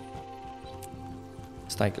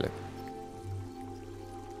 Let's take a look.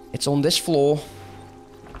 It's on this floor.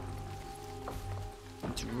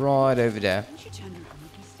 It's right over there. You should turn around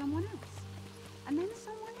and kiss someone else. And then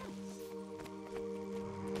someone else.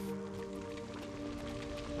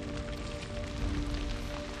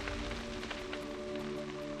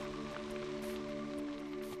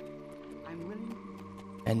 I'm willing.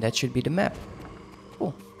 And that should be the map.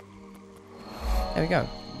 Cool. There we go.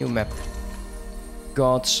 New map.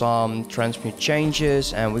 Got some transmute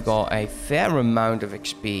changes, and we got a fair amount of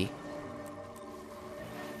XP.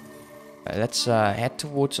 Let's head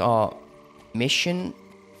towards our mission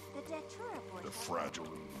The fragile.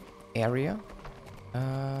 area.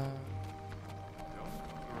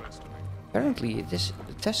 Apparently, the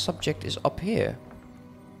test subject is up here.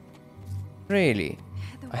 Really?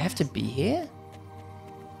 I have to be here?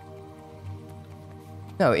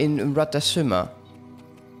 No, in Ratasuma.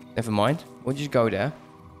 Never mind. We'll just go there.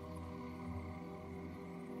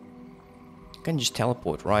 I can just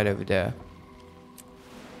teleport right over there.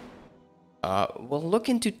 We'll look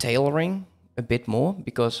into tailoring a bit more,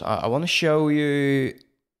 because I want to show you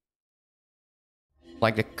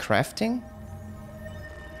like the crafting.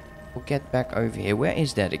 We'll get back over here. Where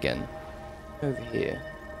is that again? Over here.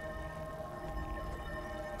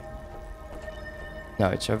 No,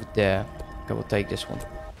 it's over there. Okay, we'll take this one.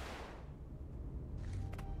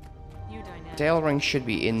 You dynamic Tailoring should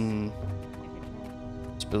be in...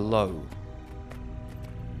 It's below.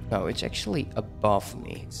 No, it's actually above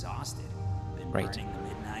me. Exhausted. Been Great. burning the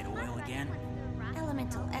midnight oil again?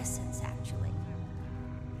 Elemental essence, actually.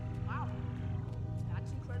 Wow.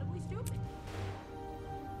 That's incredibly stupid.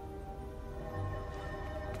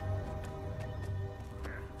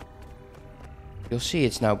 You'll see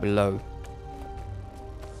it's now below.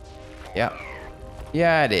 Yeah.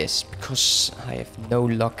 Yeah, it is. Because I have no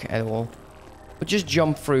luck at all. But just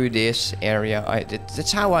jump through this area.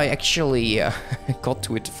 That's how I actually got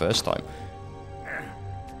to it the first time.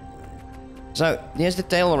 So, here's the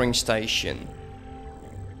tailoring station.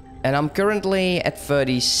 And I'm currently at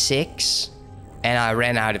 36. And I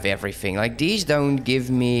ran out of everything. Like, these don't give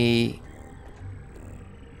me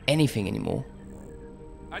anything anymore.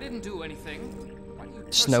 I didn't do anything. Why do you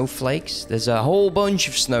Snowflakes. There's a whole bunch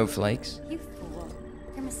of snowflakes. You fool.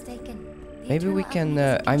 You're mistaken. The Maybe we eternal can...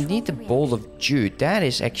 alchemy I is need the control ball of jute. That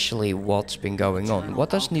is actually what's been going on. What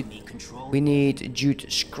does need... We need jute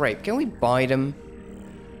scrape. Can we buy them?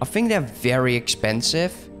 I think they're very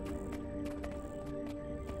expensive.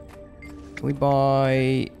 Can we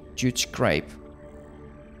buy jute scrape?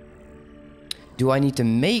 Do I need to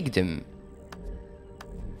make them?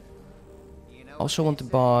 I also want to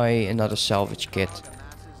buy another salvage kit.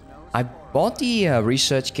 I bought the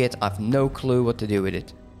research kit. I have no clue what to do with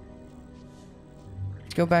it.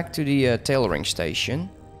 Let's go back to the tailoring station.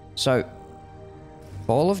 So,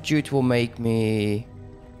 ball of jute will make me...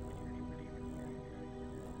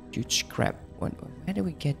 Jute scrap. Where do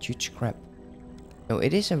we get jute scrap? No,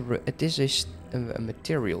 it is a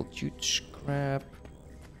material. Jute scrap.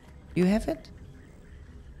 You have it?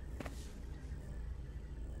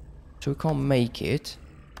 So we can't make it.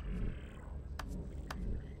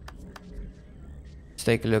 Let's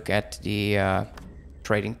take a look at the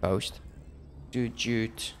trading post. Do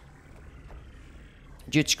jute.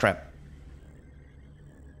 Jute scrap.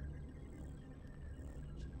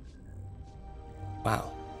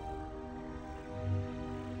 Wow.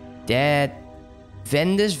 That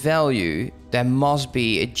vendor's value, there must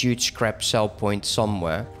be a jute scrap sell point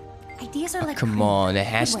somewhere. Ideas are like Come cream. on, there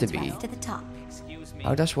has Good to ones be. rise to the top.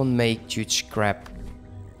 How does one make jute scrap?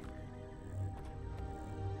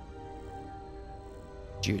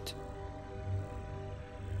 Jute.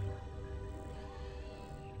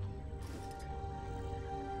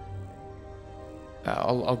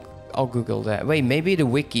 I'll Google that. Wait, maybe the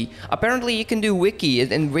wiki. Apparently you can do wiki,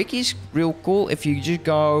 and wiki's real cool if you just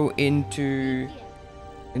go into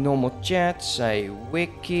the normal chat, say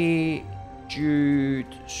wiki jute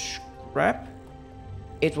scrap.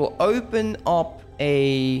 It will open up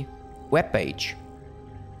a web page.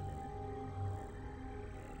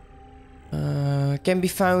 Can be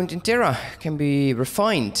found in Terra. Can be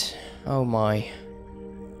refined. Oh my.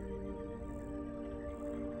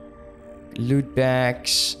 Loot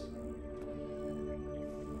bags.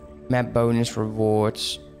 Map bonus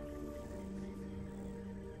rewards.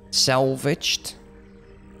 Salvaged.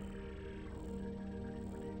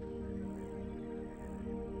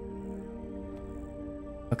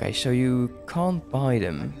 Okay, so you can't buy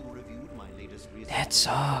them. That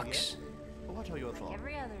sucks. Every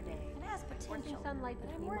other day. It has potential, but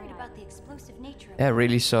I'm worried about the explosive nature of That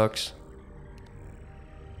really sucks.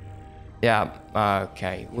 Yeah,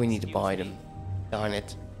 okay, we need to buy them. Darn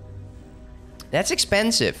it. That's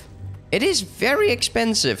expensive. It is very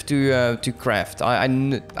expensive to craft.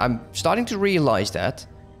 I'm starting to realize that.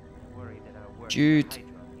 Jute.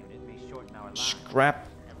 Scrap.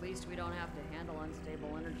 At least we don't have to handle unstable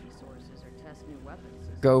energy sources or test new weapons.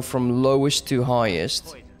 Go from lowest to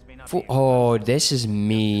highest. Oh, this is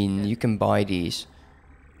mean. You can buy these.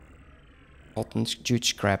 Cotton jute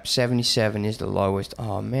scrap. 77 is the lowest.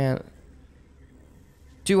 Oh, man.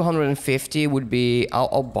 250 would be...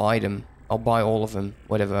 I'll buy them. I'll buy all of them.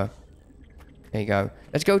 Whatever. There you go.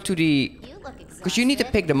 Let's go to the... Because you need to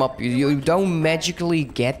pick them up. You don't magically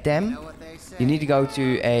get them. You need to go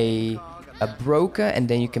to a broker and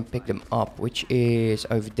then you can pick them up. Which is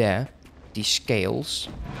over there. These scales.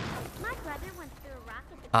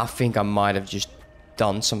 I think I might have just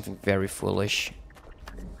done something very foolish.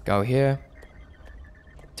 Go here.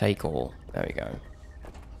 Take all. There we go.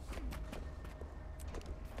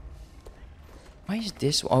 Why is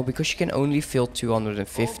this? Oh, because you can only fill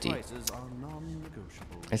 250.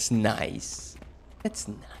 That's nice. That's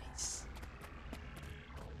nice.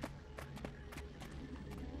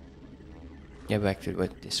 Yeah, back to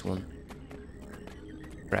this one.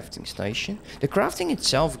 Crafting station. The crafting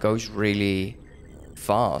itself goes really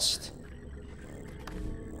fast.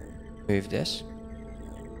 Move this.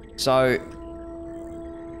 So,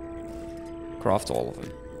 craft all of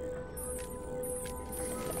them.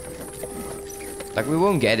 Like, we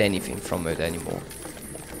won't get anything from it anymore.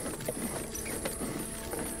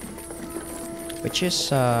 Which is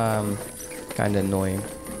kind of annoying.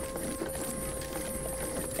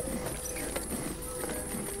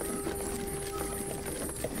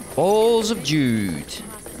 Balls of Jude.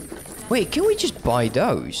 Wait, can we just buy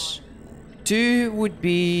those? 2 would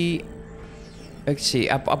be... Let's see,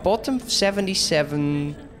 I bought them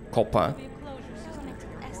 77 copper.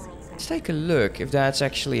 Let's take a look if that's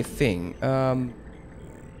actually a thing.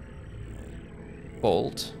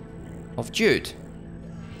 Bolt of Jude.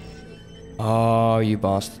 Oh, you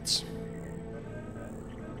bastards.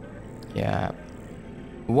 Yeah.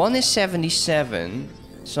 1 is 77,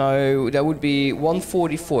 so that would be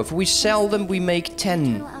 144. If we sell them, we make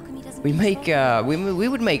 10. We make, we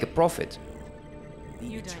would make a profit.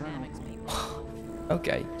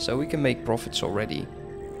 Okay, so we can make profits already.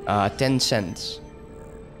 10 cents.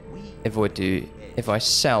 If I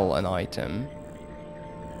sell an item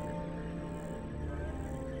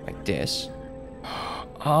like this.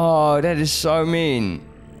 Oh, that is so mean.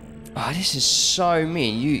 Oh, this is so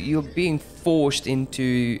mean. You're being forced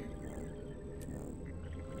into...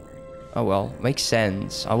 Oh well, makes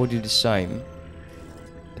sense. I would do the same.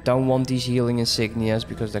 I don't want these healing insignias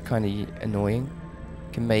because they're kind of annoying.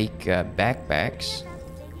 Can make backpacks.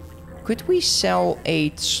 Could we sell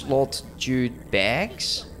 8 slot Jude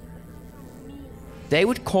bags? They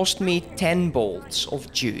would cost me 10 bolts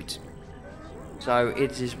of Jude. So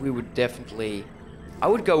it is, we would definitely... I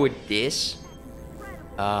would go with this.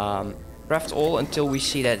 Craft all until we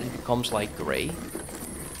see that it becomes like grey.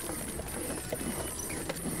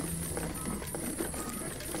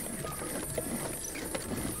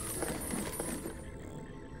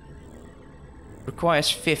 Requires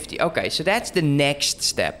 50. Okay, so that's the next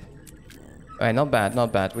step. Alright, not bad,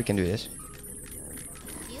 not bad. We can do this.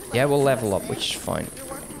 Yeah, we'll level up, which is fine.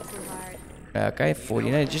 Okay,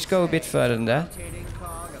 49. Just go a bit further than that.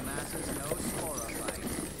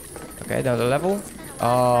 Okay, another level.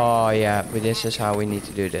 Oh, yeah, but this is how we need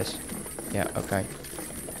to do this. Yeah, okay.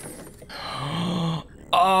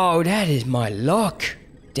 Oh, that is my luck.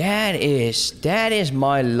 That is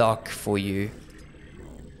my luck for you.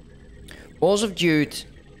 Balls of Jude.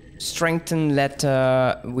 Strengthen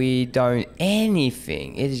letter. We don't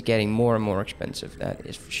anything. It is getting more and more expensive. That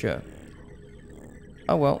is for sure.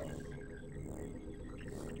 Oh well.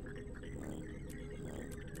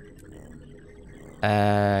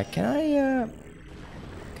 Can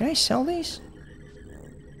I sell these?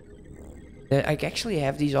 I actually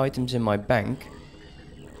have these items in my bank.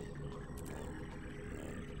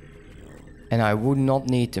 And I would not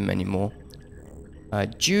need them anymore.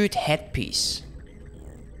 Jude headpiece.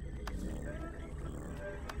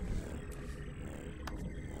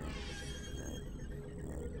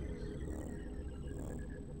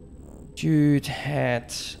 Jude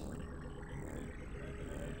headpiece.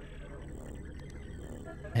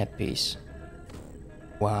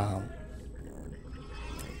 Wow.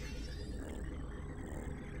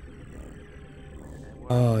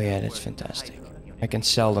 Oh yeah, that's fantastic. I can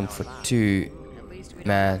sell them for 2.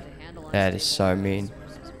 Man, that is so mean.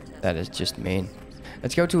 That is just mean.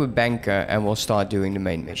 Let's go to a banker and we'll start doing the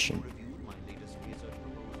main mission.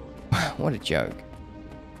 What a joke.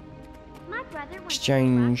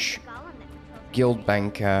 Exchange. Guild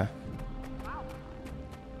banker.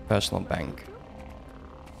 Personal bank.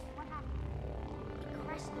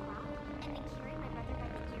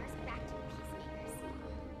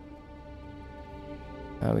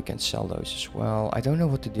 We can sell those as well. I don't know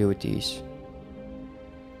what to do with these.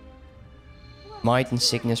 Might and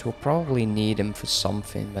Sickness will probably need them for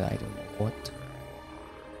something, but I don't know what.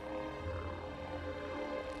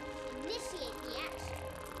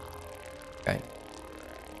 Okay.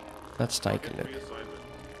 Let's take a look.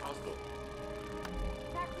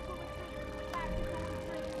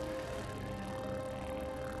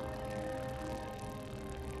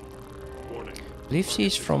 I believe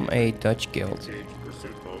she's from a Dutch guild.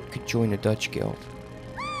 Could join a Dutch guild.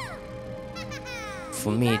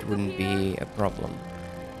 For me, it wouldn't be a problem.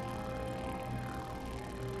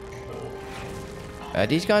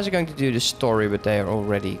 These guys are going to do the story, but they are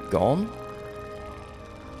already gone.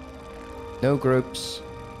 No groups.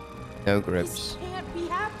 No groups.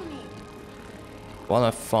 1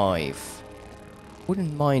 of 5.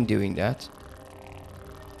 Wouldn't mind doing that.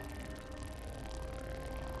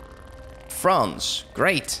 France,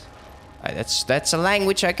 great. That's a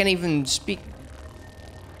language I can even speak.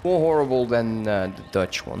 More horrible than the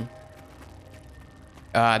Dutch one.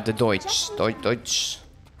 The Deutsch. Deutsch.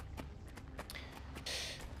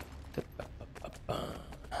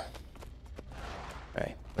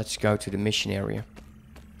 Alright, let's go to the mission area.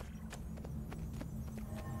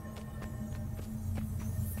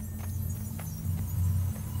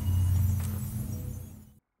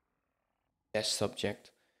 Test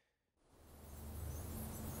subject.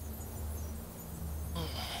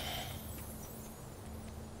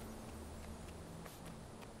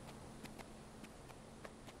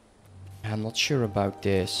 I'm not sure about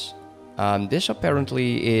this. This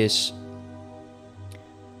apparently is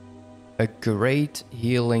a great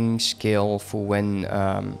healing skill for when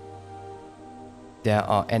there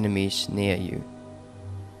are enemies near you.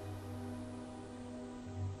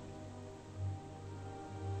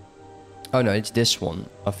 Oh no, it's this one,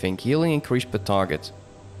 I think. Healing increased per target.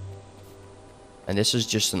 And this is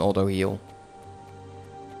just an auto heal.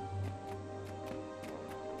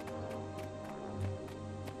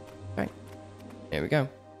 Okay, here we go.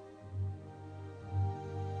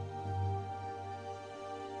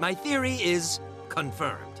 My theory is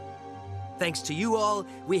confirmed. Thanks to you all,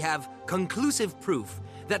 we have conclusive proof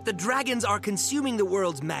that the dragons are consuming the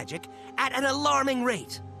world's magic at an alarming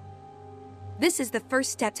rate. This is the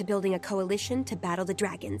first step to building a coalition to battle the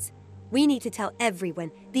dragons. We need to tell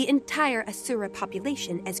everyone, the entire Asura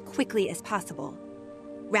population, as quickly as possible.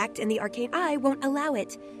 Racked and the Arcane Eye won't allow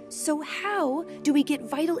it. So how do we get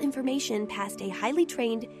vital information past a highly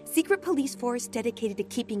trained, secret police force dedicated to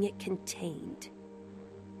keeping it contained?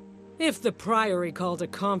 If the Priory called a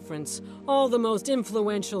conference, all the most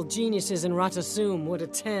influential geniuses in Ratasum would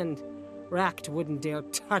attend. Racked wouldn't dare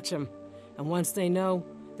touch them. And once they know,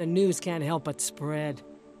 the news can't help but spread.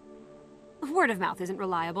 Word of mouth isn't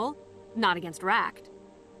reliable. Not against Racked.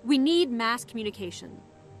 We need mass communication.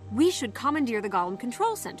 We should commandeer the Golem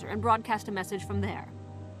Control Center and broadcast a message from there.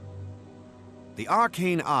 The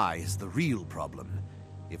Arcane Eye is the real problem.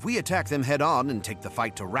 If we attack them head-on and take the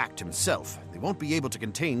fight to Racked himself, they won't be able to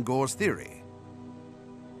contain Gore's theory.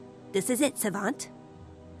 This is it, Savant.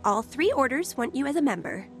 All 3 orders want you as a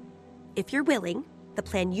member. If you're willing, the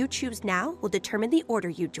plan you choose now will determine the order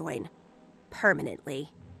you join. Permanently.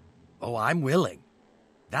 Oh, I'm willing.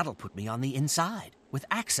 That'll put me on the inside, with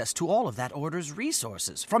access to all of that order's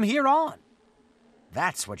resources from here on.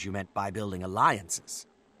 That's what you meant by building alliances.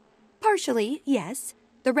 Partially, yes.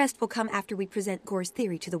 The rest will come after we present Gore's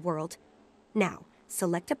theory to the world. Now,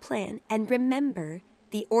 select a plan and remember,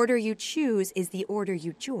 the order you choose is the order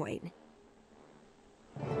you join.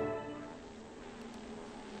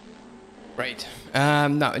 Right.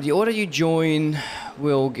 Now, the order you join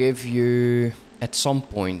will give you, at some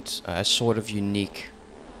point, a sort of unique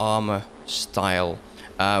armor style,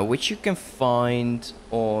 which you can find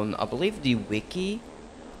on, I believe, the wiki.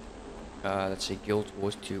 Let's say Guild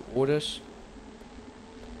Wars 2 orders.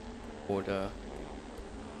 Order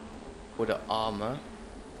armor.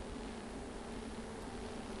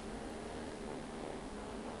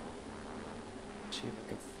 Let's see if I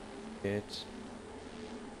can find it.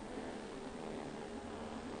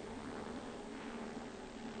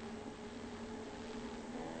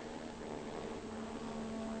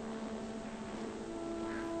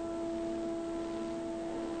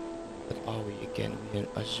 What are we again? We're in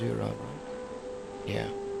Asura, right? Yeah.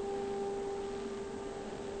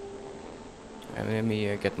 Let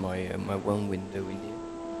me get my my one window in here.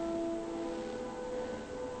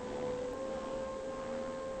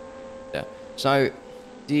 Yeah. So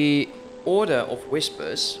the Order of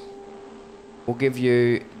Whispers will give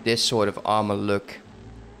you this sort of armor look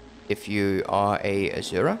if you are a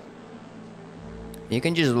Asura. You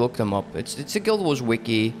can just look them up. It's a Guild Wars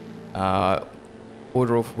wiki.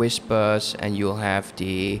 Order of Whispers, and you'll have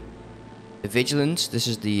the Vigilance. This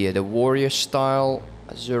is the warrior style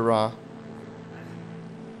Asura.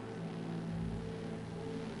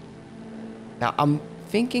 Now I'm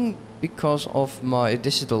thinking, because of my,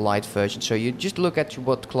 this is the light version, so you just look at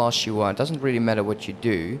what class you are. It doesn't really matter what you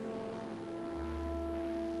do.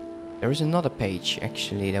 There is another page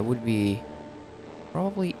actually that would be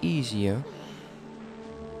probably easier.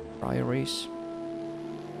 Priories.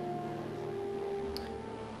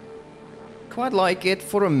 Quite like it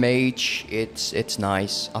for a mage. It's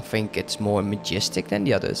nice. I think it's more majestic than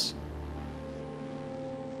the others.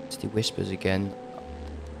 It's the Whispers again.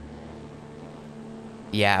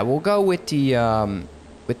 Yeah, we'll go with the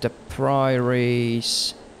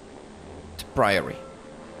Priories. The Priory.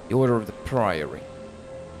 The Order of the Priory.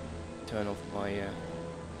 Turn off my there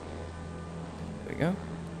we go.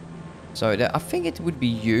 So I think it would be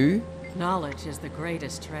you. Knowledge is the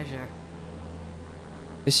greatest treasure.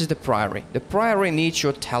 This is the Priory. The Priory needs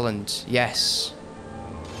your talent. Yes.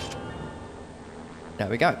 There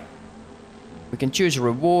we go. We can choose a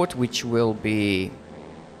reward, which will be...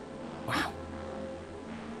 Wow.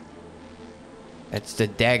 That's the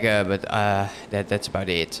dagger, but that's about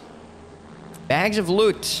it. Bags of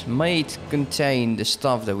loot might contain the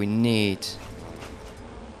stuff that we need.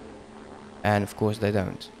 And of course they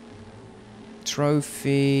don't.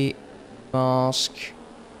 Trophy. Mask.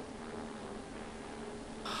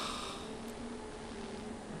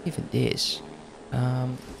 Even this. I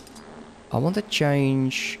want to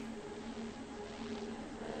change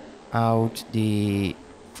out the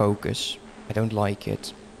focus. I don't like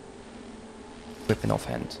it. Weapon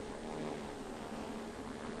offhand.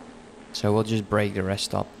 So we'll just break the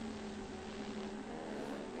rest up.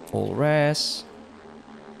 All res.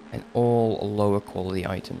 And all lower quality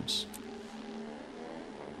items.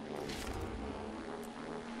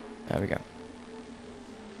 There we go.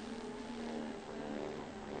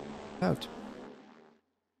 Out.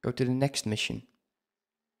 Go to the next mission.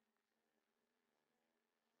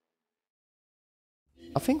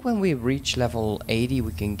 I think when we reach level 80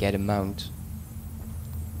 we can get a mount.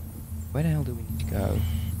 Where the hell do we need to go?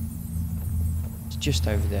 It's just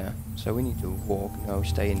over there. So we need to walk. No,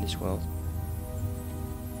 stay in this world.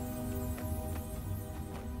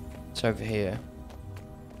 It's over here.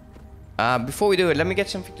 Before we do it, let me get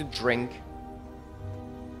something to drink.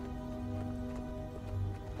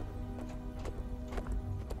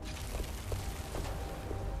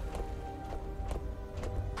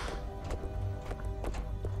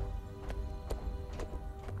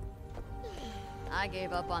 I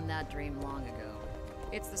gave up on that dream long ago.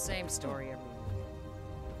 It's the same story every week.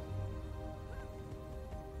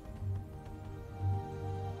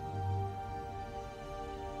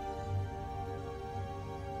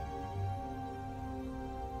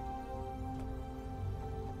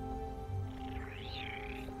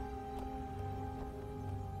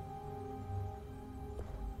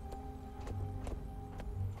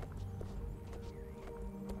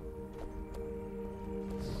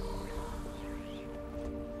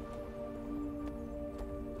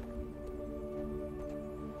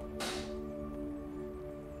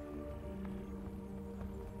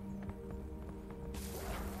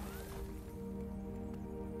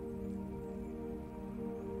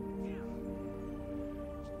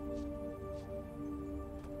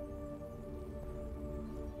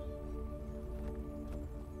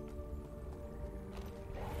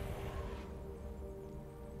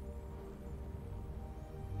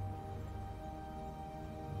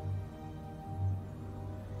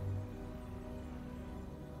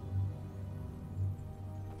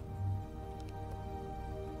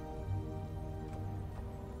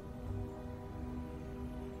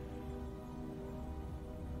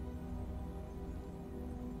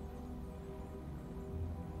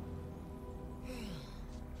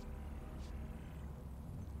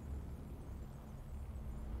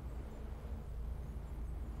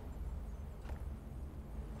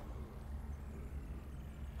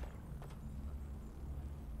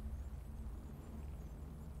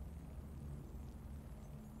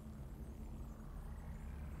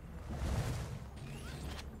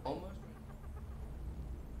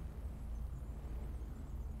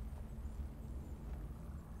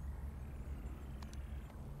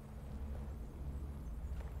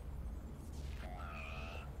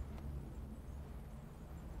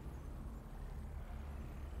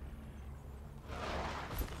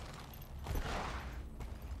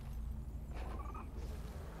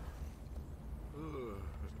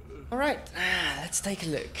 Alright, let's take a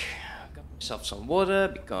look. Got myself some water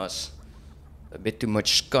because a bit too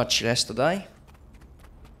much scotch yesterday.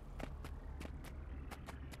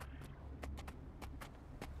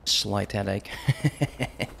 Slight headache.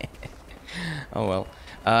 Oh well.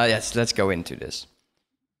 Yes, let's go into this.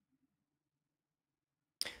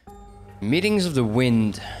 Meetings of the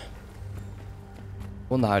Wind.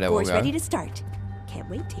 Wonder how that will go. Ready to start. Can't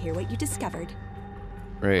wait to hear what you discovered.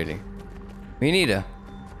 Really? Me neither.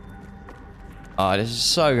 Ah, this is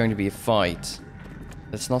so going to be a fight.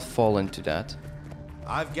 Let's not fall into that.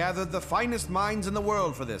 I've gathered the finest minds in the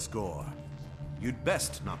world for this, Gore. You'd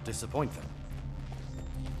best not disappoint them.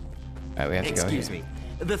 Alright, we have to go here. Excuse me.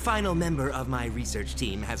 The final member of my research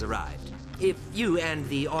team has arrived. If you and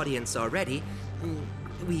the audience are ready,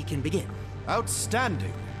 we can begin.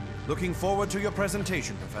 Outstanding. Looking forward to your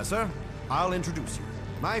presentation, Professor. I'll introduce you.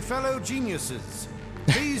 My fellow geniuses,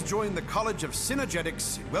 please join the College of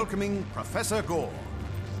Synergetics in welcoming Professor Gore.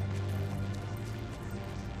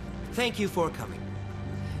 Thank you for coming.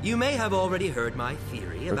 You may have already heard my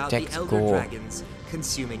theory about the Elder Gore. Dragons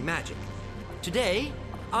consuming magic. Today,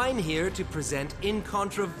 I'm here to present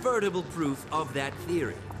incontrovertible proof of that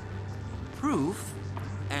theory. Proof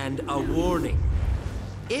and a warning.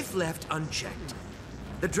 If left unchecked,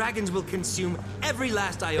 the dragons will consume every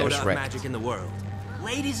last iota of magic in the world.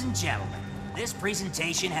 Ladies and gentlemen, this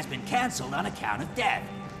presentation has been cancelled on account of death.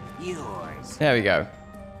 Yours. There we go.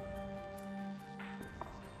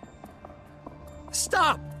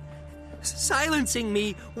 Stop! Silencing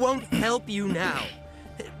me won't help you now.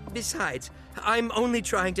 Besides, I'm only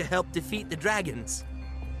trying to help defeat the dragons.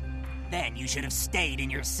 Then you should have stayed in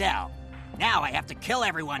your cell. Now I have to kill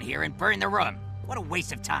everyone here and burn the room. What a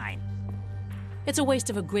waste of time. It's a waste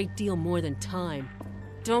of a great deal more than time.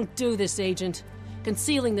 Don't do this, Agent.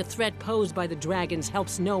 Concealing the threat posed by the dragons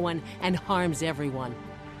helps no one and harms everyone.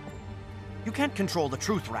 You can't control the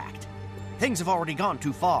truth, Ract. Things have already gone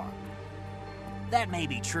too far. That may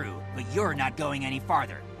be true, but you're not going any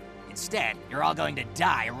farther. Instead, you're all going to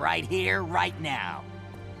die right here, right now.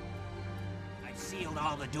 I've sealed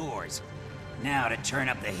all the doors. Now to turn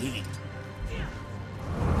up the heat.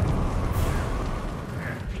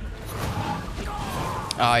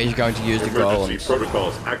 Ah, he's going to use the golems. Emergency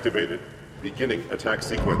protocols activated. Beginning attack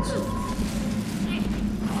sequence.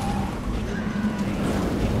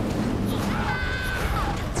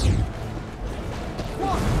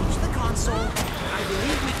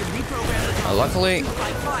 Luckily,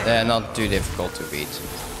 they're not too difficult to beat.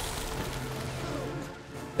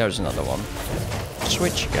 There's another one.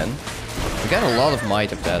 Switch again. We got a lot of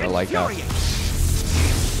might up there, I like that.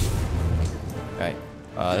 Okay,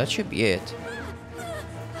 that should be it.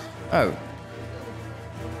 Oh.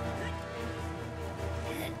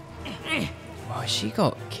 Oh, she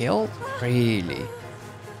got killed? Really?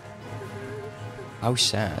 How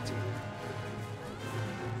sad.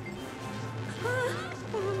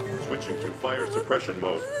 Switching to fire suppression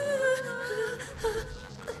mode.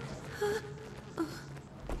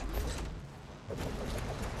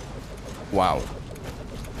 Wow.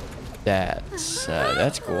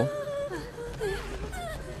 That's cool.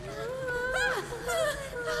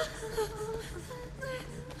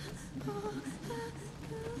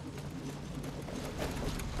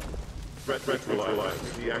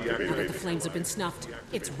 The flames have been snuffed.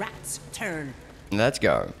 It's Ract's turn. Let's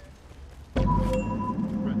go.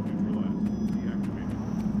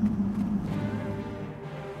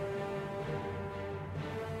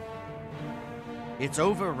 It's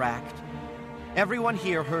over, Ract. Everyone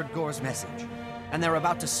here heard Gore's message, and they're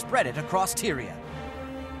about to spread it across Tyria.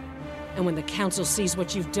 And when the Council sees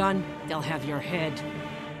what you've done, they'll have your head.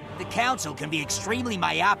 The Council can be extremely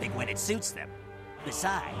myopic when it suits them.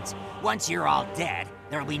 Besides, once you're all dead,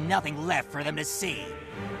 there'll be nothing left for them to see.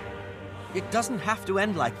 It doesn't have to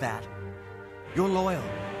end like that. You're loyal,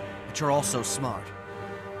 but you're also smart.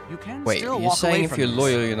 You can Wait, still you're walk saying away if from you're this.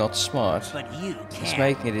 loyal, you're not smart? But you can't. It's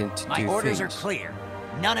making it into My two orders things. are clear.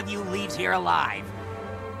 None of you leaves here alive.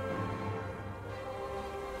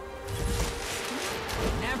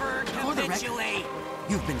 Never capitulate.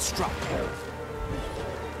 You've been struck.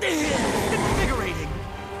 Invigorating.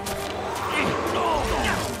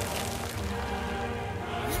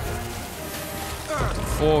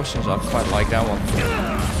 Forces, I quite like that one.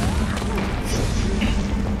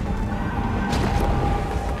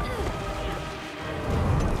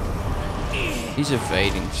 He's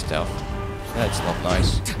evading stuff. That's not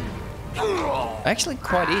nice. Actually,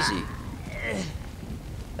 quite easy.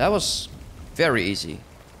 That was very easy.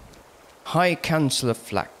 High Councillor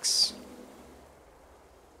Flax.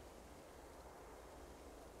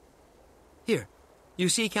 Here, you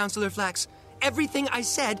see, Councillor Flax? Everything I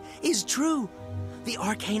said is true. The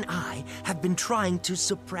Arcane Eye have been trying to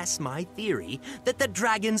suppress my theory that the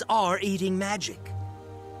dragons are eating magic.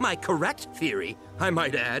 My correct theory, I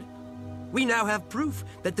might add. We now have proof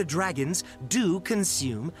that the dragons do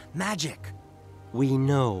consume magic. We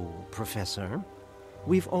know, Professor.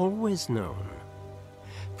 We've always known.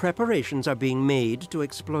 Preparations are being made to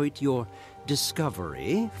exploit your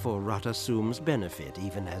discovery for Ratasum's benefit,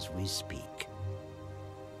 even as we speak.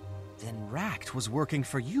 Then Ract was working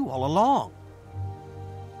for you all along.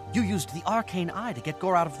 You used the Arcane Eye to get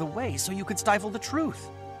Gore out of the way so you could stifle the truth.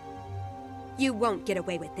 You won't get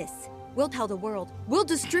away with this. We'll tell the world. We'll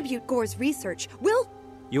distribute Gore's research.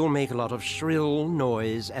 You'll make a lot of shrill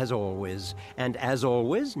noise, as always. And as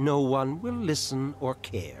always, no one will listen or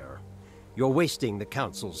care. You're wasting the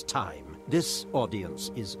Council's time. This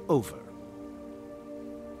audience is over.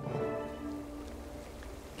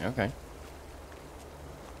 Okay.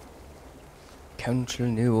 Council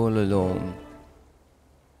knew all along.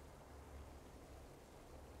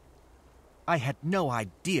 I had no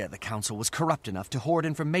idea the Council was corrupt enough to hoard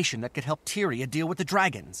information that could help Tyria deal with the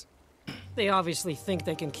dragons. They obviously think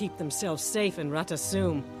they can keep themselves safe in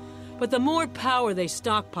Ratasum. But the more power they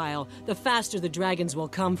stockpile, the faster the dragons will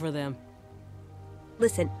come for them.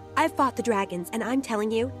 Listen, I've fought the dragons, and I'm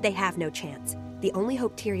telling you, they have no chance. The only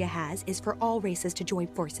hope Tyria has is for all races to join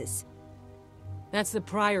forces. That's the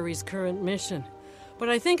Priory's current mission. But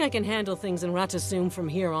I think I can handle things in Ratasum from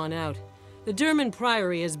here on out. The Durman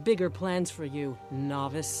Priory has bigger plans for you,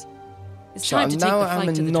 novice. It's So time to take now the I'm fight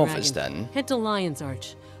a to the novice dragon. then. Head to Lion's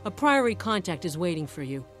Arch. A Priory contact is waiting for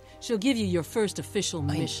you. She'll give you your first official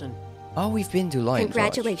mission. Oh, we've been to Lion's Arch.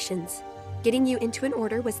 Congratulations. Getting you into an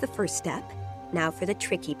order was the first step. Now for the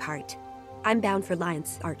tricky part. I'm bound for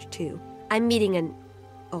Lion's Arch too. I'm meeting an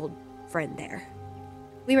old friend there.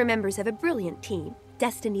 We were members of a brilliant team,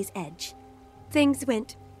 Destiny's Edge. Things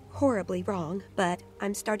went horribly wrong, but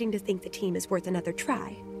I'm starting to think the team is worth another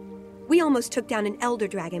try. We almost took down an elder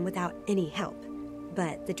dragon without any help,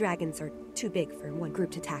 but the dragons are too big for one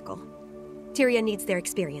group to tackle. Tyria needs their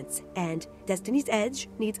experience, and Destiny's Edge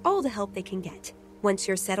needs all the help they can get. Once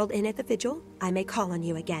you're settled in at the Vigil, I may call on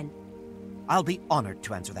you again. I'll be honored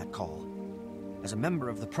to answer that call. As a member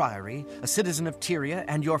of the Priory, a citizen of Tyria,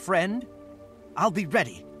 and your friend, I'll be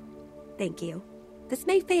ready. Thank you. This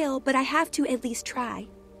may fail, but I have to at least try.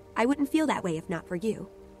 I wouldn't feel that way if not for you.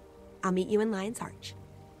 I'll meet you in Lion's Arch.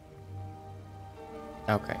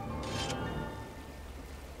 Okay.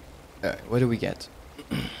 What do we get?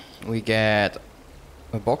 We get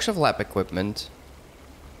a box of lab equipment,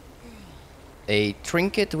 a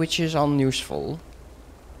trinket which is unuseful,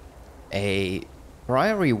 a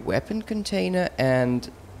Priory weapon container, and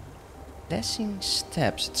blessing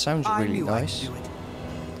steps. It sounds really nice.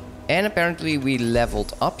 And apparently we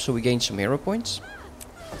leveled up, so we gained some hero points.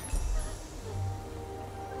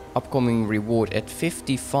 Upcoming reward at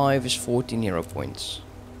 55 is 14 hero points.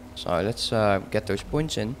 So let's get those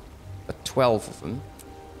points in. Got 12 of them.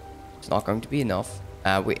 It's not going to be enough.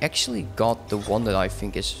 We actually got the one that I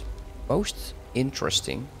think is most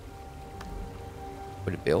interesting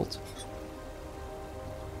for the build.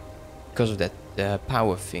 Because of that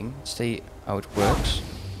power thing. Let's see how it works.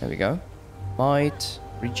 There we go. Might,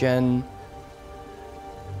 regen,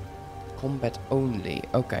 combat only.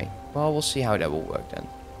 Okay, well, we'll see how that will work then.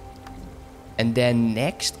 And then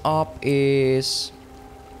next up is...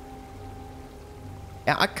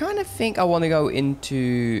 yeah, I kind of think I want to go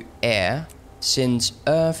into air, since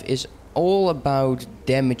Earth is all about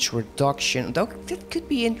damage reduction. Though that could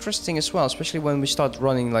be interesting as well, especially when we start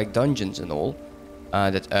running like dungeons and all.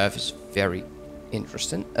 That Earth is very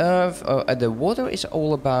interesting. The water is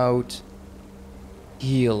all about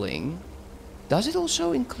healing. Does it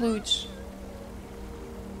also include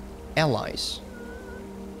allies?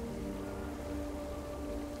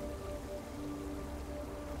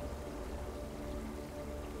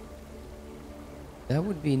 That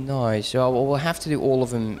would be nice. So we'll have to do all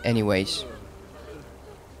of them anyways.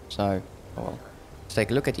 So, oh well. Let's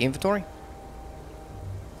take a look at the inventory.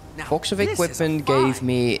 Box of equipment gave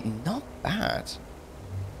me not bad.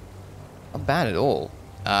 Not bad at all.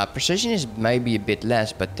 Precision is maybe a bit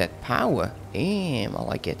less, but that power, damn, I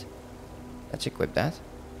like it. Let's equip that.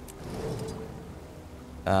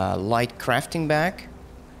 Light crafting bag.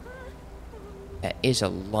 That is a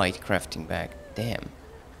light crafting bag. Damn.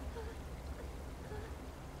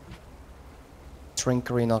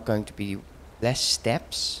 Trinkery not going to be less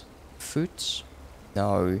steps. Foods.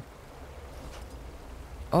 No.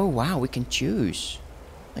 Oh wow, we can choose.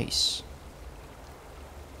 Nice.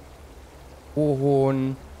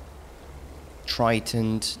 Warhorn.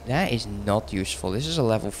 Triton. That is not useful. This is a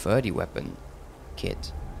level 30 weapon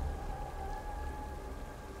kit.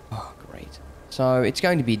 Oh, great. So it's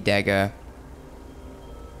going to be dagger.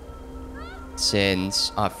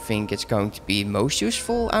 Since I think it's going to be most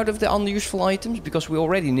useful out of the unuseful items, because we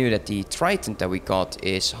already knew that the Triton that we got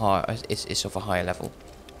is of a higher level.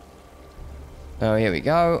 So here we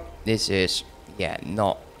go. This is, yeah,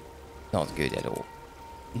 not good at all.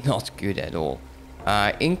 Not good at all.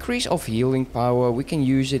 Increase of healing power. We can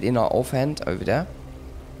use it in our offhand over there.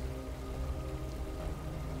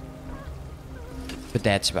 But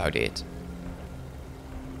that's about it.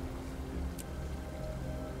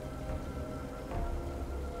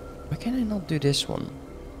 Why can I not do this one?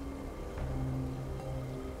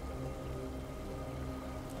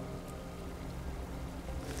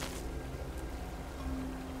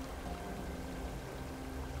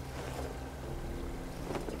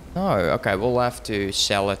 No, okay, we'll have to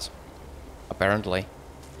sell it. Apparently.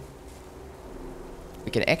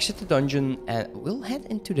 We can exit the dungeon and we'll head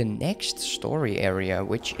into the next story area,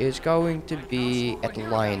 which is going to be at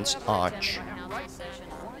Lion's Arch.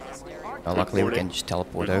 Well, luckily we can just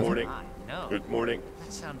teleport over. Good morning.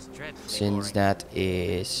 That sounds dreadful. Since that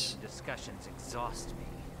is... Discussions exhaust me.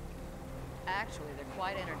 Actually, they're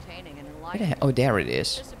quite entertaining and Where the enlightening. heck? Oh, there it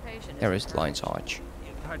is. Participation There is is Lion's Arch.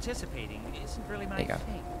 Participating isn't really my There you go.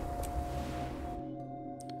 thing.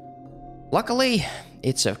 Luckily,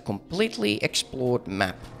 it's a completely explored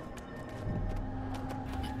map.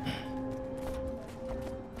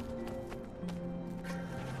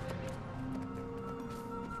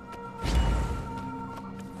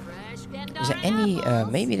 there any...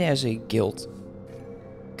 maybe there's a guild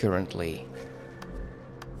currently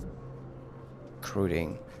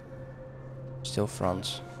recruiting. Still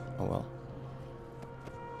France. Oh well.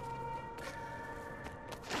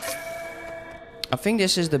 I think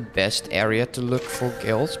this is the best area to look for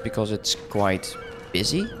guilds because it's quite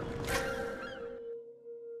busy.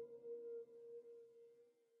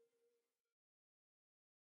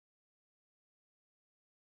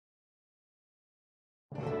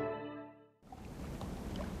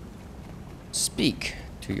 Speak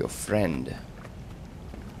to your friend.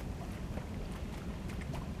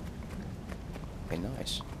 Okay,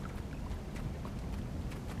 nice.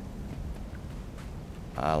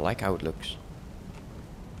 I like how it looks.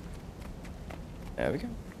 There we go.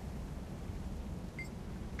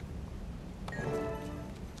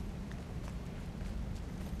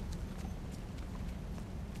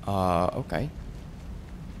 Okay.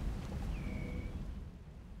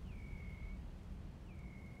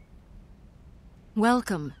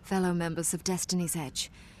 Welcome, fellow members of Destiny's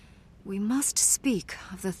Edge. We must speak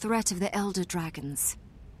of the threat of the Elder Dragons.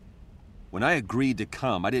 When I agreed to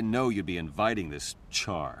come, I didn't know you'd be inviting this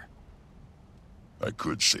char. I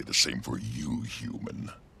could say the same for you,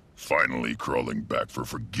 human. Finally crawling back for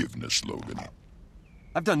forgiveness, Logan.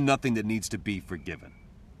 I've done nothing that needs to be forgiven.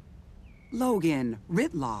 Logan,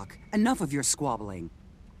 Ritlock, enough of your squabbling.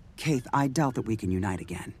 Kaith, I doubt that we can unite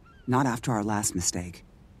again. Not after our last mistake.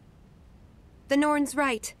 The Norn's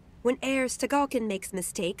right. When heirs to Galkin makes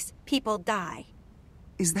mistakes, people die.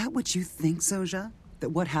 Is that what you think, Soja?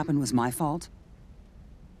 That what happened was my fault?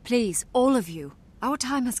 Please, all of you, our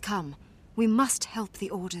time has come. We must help the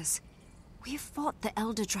Orders. We've fought the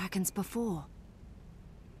Elder Dragons before.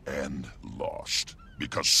 And lost.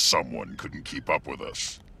 Because someone couldn't keep up with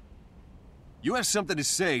us. You have something to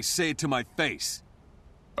say it to my face.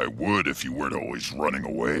 I would if you weren't always running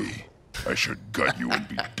away. I should gut you and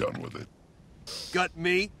be done with it. Gut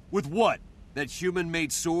me? With what? That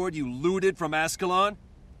human-made sword you looted from Ascalon?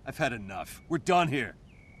 I've had enough. We're done here.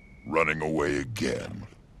 Running away again.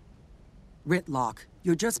 Ritlock,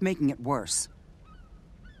 you're just making it worse.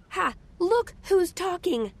 Ha! Look who's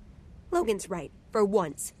talking! Logan's right, for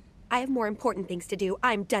once. I have more important things to do.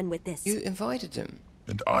 I'm done with this. You invited him.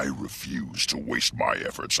 And I refuse to waste my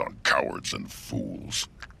efforts on cowards and fools.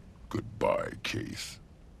 Goodbye, Kaith.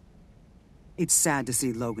 It's sad to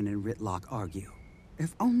see Logan and Ritlock argue.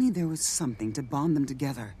 If only there was something to bond them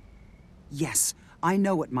together. Yes, I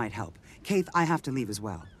know it might help. Kaith, I have to leave as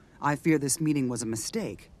well. I fear this meeting was a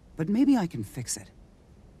mistake, but maybe I can fix it.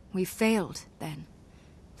 We failed, then.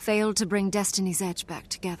 Failed to bring Destiny's Edge back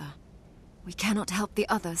together. We cannot help the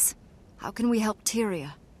others. How can we help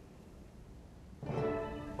Tyria?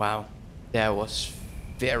 Wow. That was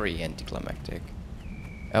very anticlimactic.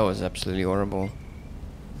 That was absolutely horrible.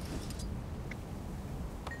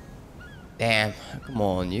 Damn, come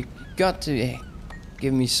on, you got to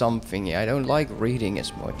give me something. I don't like reading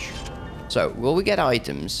as much. So, will we get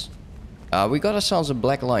items? We got ourselves a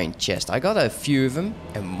Black Lion chest. I got a few of them.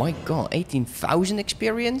 And my god, 18,000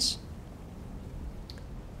 experience?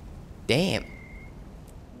 Damn.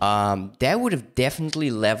 That would have definitely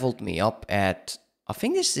leveled me up at... I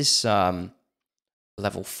think this is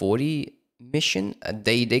level 40 mission.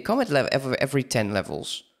 They come at every 10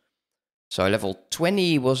 levels. So level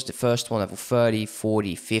 20 was the first one, level 30,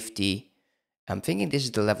 40, 50. I'm thinking this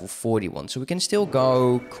is the level 40 one, so we can still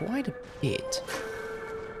go quite a bit.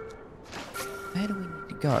 Where do we need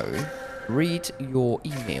to go? Read your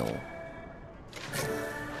email.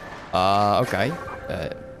 Okay.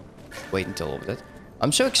 Wait until all of that.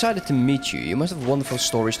 I'm so excited to meet you. You must have wonderful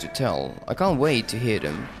stories to tell. I can't wait to hear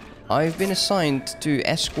them. I've been assigned to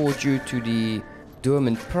escort you to the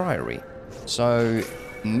Dormant Priory. So...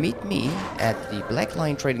 meet me at the Black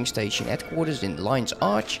Lion Trading Station headquarters in Lion's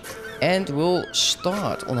Arch, and we'll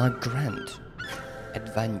start on our grand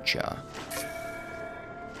adventure.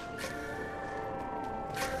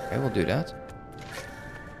 Okay, we'll do that.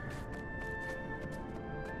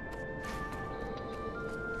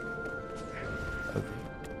 Okay.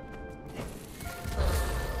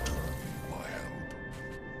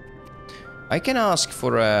 I can ask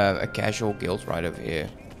for a casual guild right over here.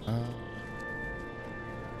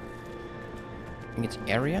 I think it's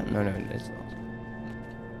area? No, it's not.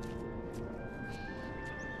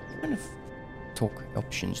 What kind of talk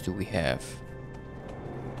options do we have?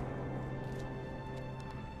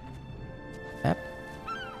 Map?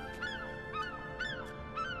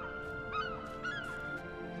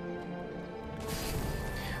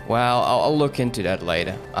 Well, I'll look into that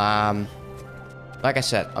later. Like I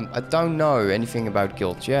said, I don't know anything about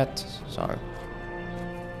guilds yet, so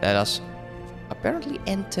let us Apparently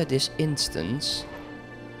enter this instance.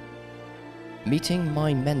 Meeting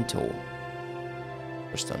my mentor.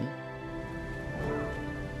 Person.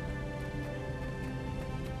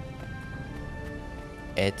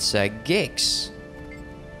 It's Gix.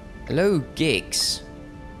 Hello, Gix.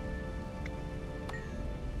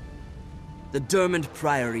 The Dermond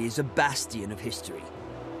Priory is a bastion of history,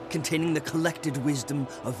 containing the collected wisdom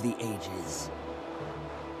of the ages.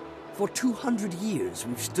 For 200 years,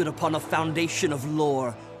 we've stood upon a foundation of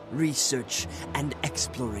lore, research, and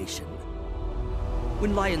exploration.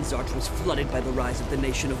 When Lion's Arch was flooded by the rise of the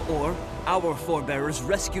nation of Or, our forebearers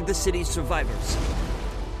rescued the city's survivors.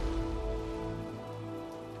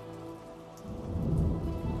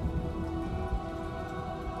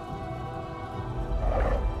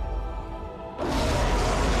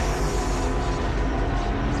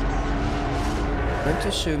 I'm going to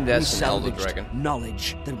assume that's an Elder salvaged Dragon.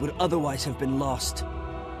 knowledge that would otherwise have been lost.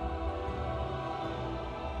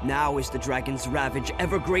 Now, as the dragons ravage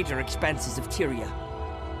ever greater expanses of Tyria,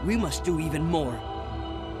 we must do even more.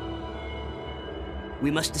 We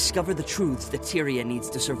must discover the truths that Tyria needs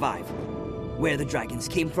to survive. Where the dragons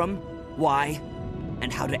came from, why,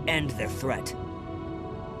 and how to end their threat.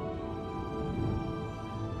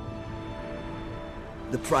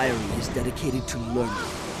 The Priory is dedicated to learning.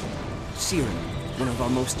 Siren, one of our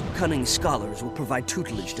most cunning scholars, will provide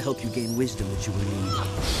tutelage to help you gain wisdom that you will need.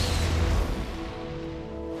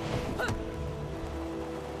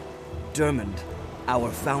 Dermond,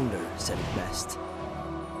 our founder, said it best.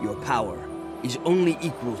 Your power is only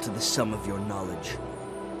equal to the sum of your knowledge.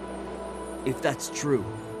 If that's true,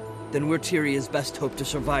 then we're Tyria's best hope to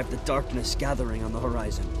survive the darkness gathering on the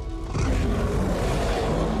horizon.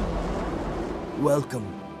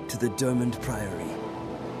 Welcome to the Dermond Priory.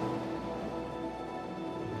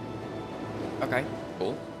 Okay,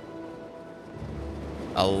 cool.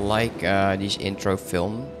 I like these intro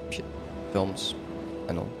films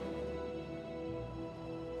and all.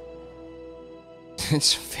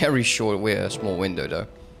 It's very short, we're a small window though.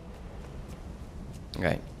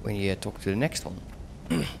 Okay, we talk to the next one.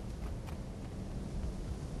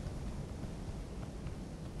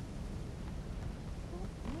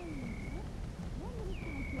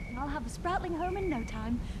 I'll have a sprouting home in no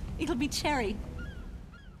time. It'll be cherry.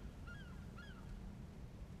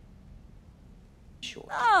 Sure.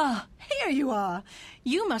 Ah, here you are.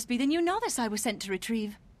 You must be the new novice I was sent to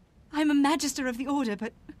retrieve. I'm a Magister of the Order,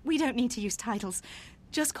 but we don't need to use titles.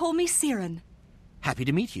 Just call me Siren. Happy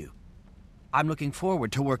to meet you. I'm looking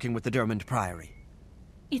forward to working with the Dermond Priory.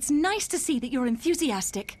 It's nice to see that you're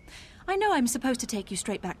enthusiastic. I know I'm supposed to take you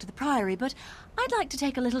straight back to the Priory, but I'd like to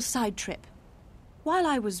take a little side trip. While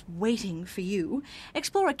I was waiting for you,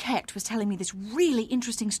 Explorer Kecht was telling me this really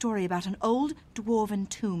interesting story about an old dwarven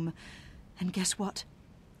tomb. And guess what?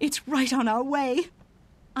 It's right on our way.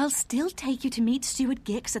 I'll still take you to meet Steward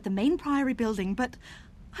Gix at the main Priory building, but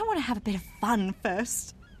I want to have a bit of fun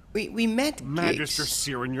first. We met Magister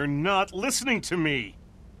Siren, you're not listening to me.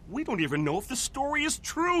 We don't even know if the story is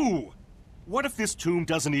true. What if this tomb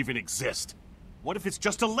doesn't even exist? What if it's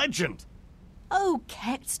just a legend? Oh,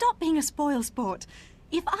 Kecht, stop being a spoilsport.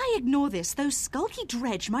 If I ignore this, those skulky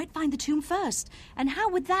dredge might find the tomb first. And how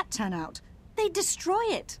would that turn out? They'd destroy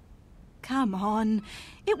it. Come on.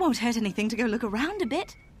 It won't hurt anything to go look around a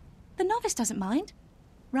bit. The novice doesn't mind,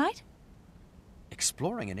 right?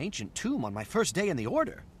 Exploring an ancient tomb on my first day in the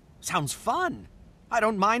Order. Sounds fun. I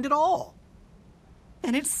don't mind at all.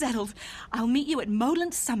 Then it's settled. I'll meet you at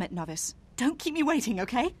Moland Summit, novice. Don't keep me waiting,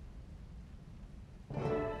 okay?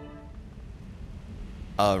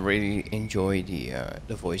 I really enjoy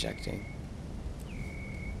the voice acting.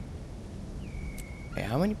 Okay,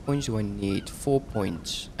 how many points do I need? 4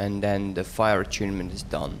 points. And then the fire attunement is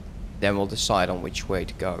done. Then we'll decide on which way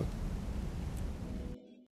to go.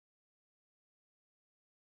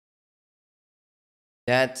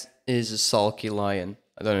 That is a sulky lion.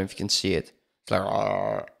 I don't know if you can see it. It's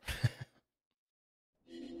like...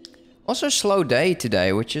 Also slow day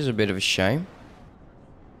today, which is a bit of a shame.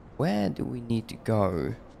 Where do we need to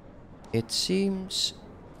go? It seems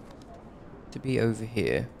to be over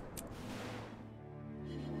here.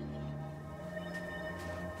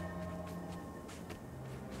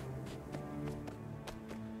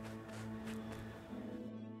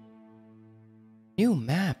 New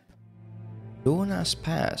map. Luna's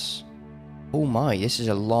Pass. Oh my, this is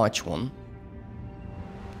a large one.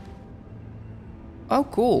 Oh,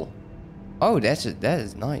 cool. Oh, that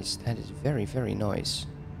is nice. That is very, very nice.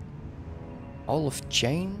 Hall of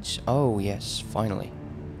Chains? Oh, yes, finally.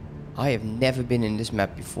 I have never been in this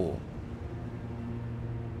map before.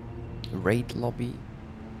 Raid lobby.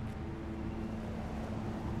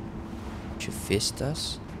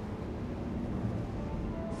 Vistas.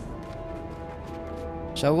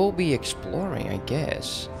 So we'll be exploring, I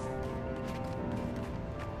guess.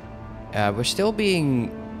 We're still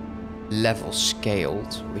being level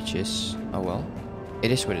scaled, which is, oh well,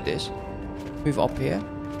 it is what it is. Move up here.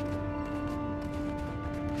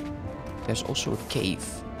 There's also a cave.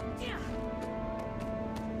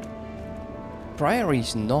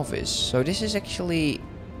 Priory's novice, so this is actually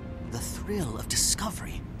the thrill of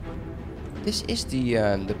discovery. This is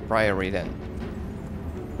the Priory then.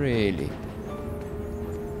 Really.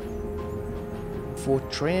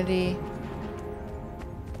 Fort Trinity.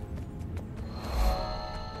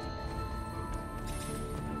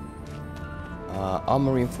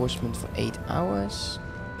 Armor reinforcement for 8 hours.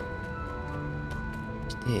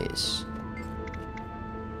 What's this?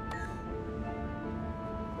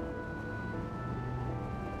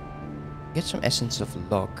 Get some essence of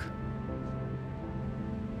luck.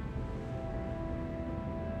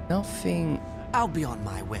 Nothing. I'll be on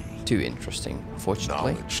my way. Too interesting,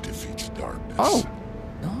 fortunately. Knowledge defeats darkness. Oh,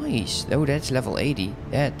 nice. Oh, that's level 80.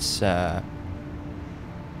 That's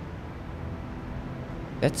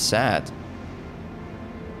sad.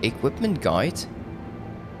 Equipment guide.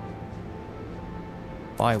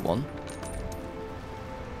 Buy one.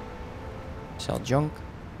 Sell junk.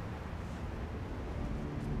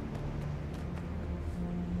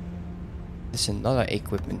 This is another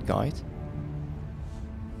equipment guide.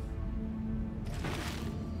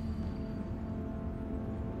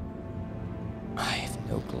 I have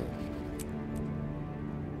no clue.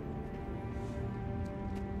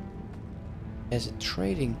 There's a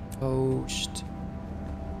trading post.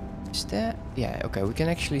 Is there? Yeah, okay, we can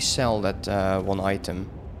actually sell that one item.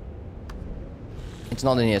 It's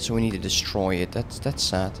not in yet, so we need to destroy it. That's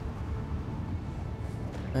sad.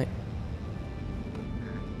 Right.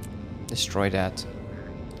 Destroy that.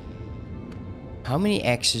 How many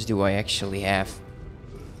axes do I actually have?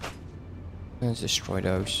 Let's destroy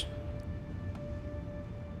those.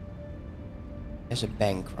 There's a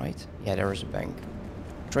bank, right? Yeah, there is a bank.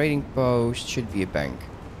 Trading post should be a bank.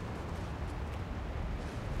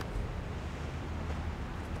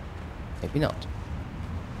 Maybe not.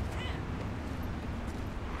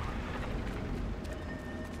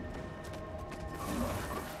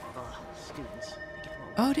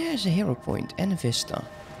 Oh, there's a hero point and a vista.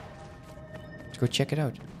 Let's go check it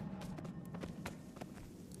out.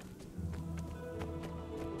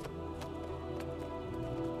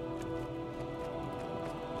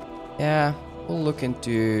 Yeah, we'll look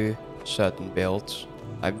into certain builds.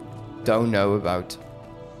 I don't know about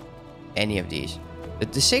any of these.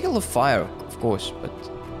 The Signal of Fire, of course, but...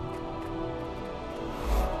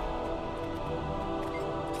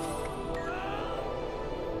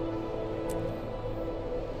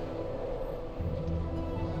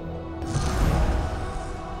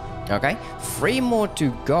 Okay, 3 more to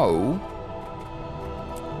go.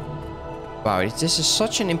 Wow, this is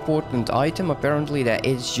such an important item, apparently, that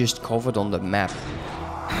it's just covered on the map.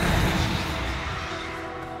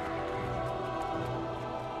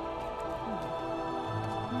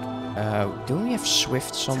 Don't we have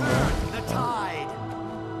Swift somewhere? The tide.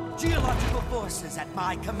 Geological forces at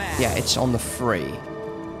my command. Yeah, it's on the 3.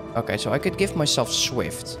 Okay, so I could give myself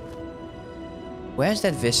Swift. Where's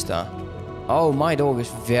that vista? Oh, my dog is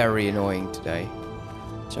very annoying today.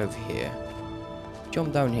 It's over here.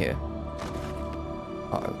 Jump down here.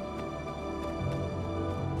 Uh-oh.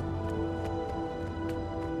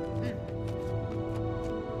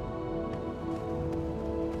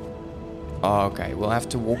 Okay, we'll have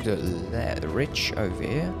to walk the ridge over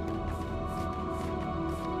here.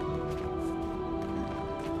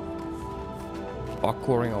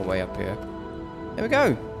 Parkouring our way up here. There we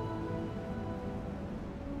go.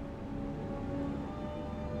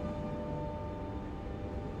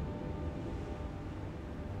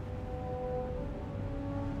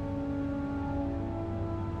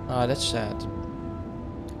 Ah, that's sad.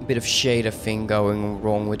 A bit of shader thing going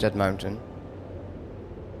wrong with that mountain.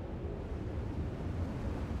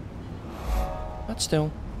 But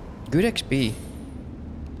still, good XP.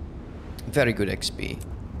 Very good XP.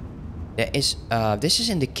 There is, this is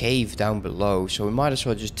in the cave down below, so we might as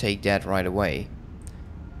well just take that right away.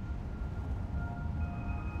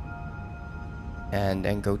 And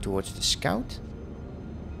then go towards the scout.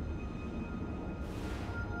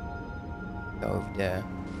 Go over there.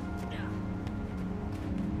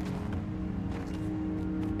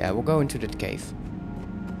 Yeah, we'll go into that cave.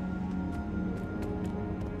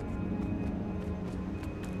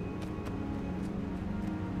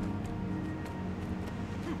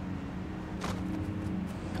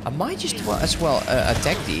 I might just as well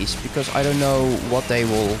attack these, because I don't know what they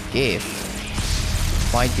will give.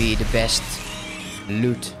 might be the best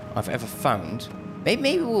loot I've ever found.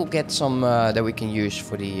 Maybe we'll get some that we can use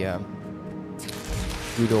for the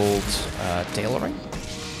good old tailoring.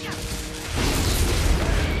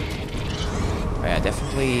 Oh, yeah,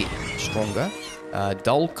 definitely stronger.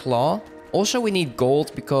 Dull claw. Also, we need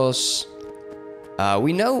gold because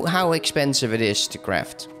we know how expensive it is to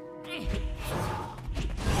craft.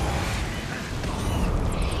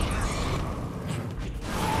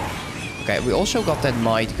 Okay, we also got that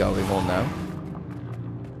might going on now.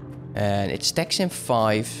 And it stacks in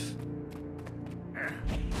 5.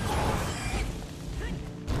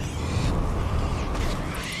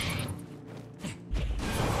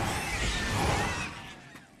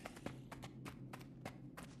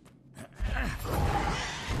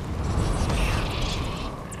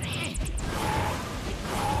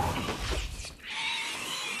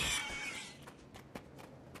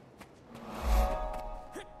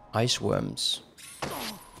 Ice worms.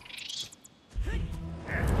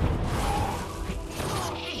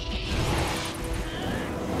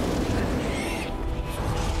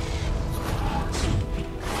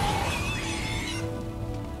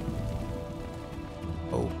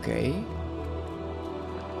 Okay.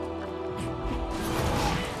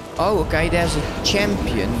 Oh, okay, there's a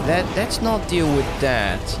champion. Let's not deal with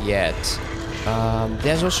that yet.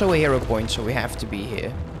 There's also a hero point, so we have to be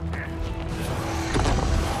here.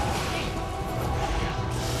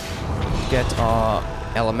 Get our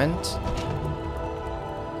element.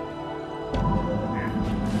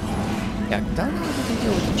 Yeah, I don't think we can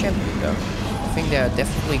deal with the champion though. I think they're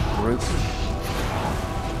definitely grouped.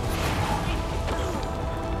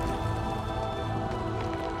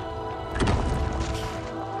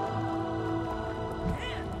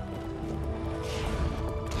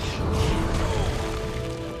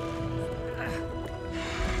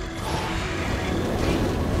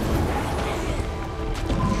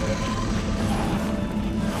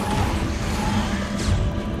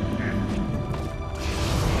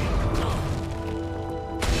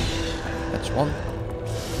 One.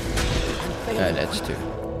 That's 2.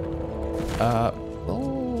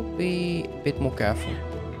 We'll be a bit more careful.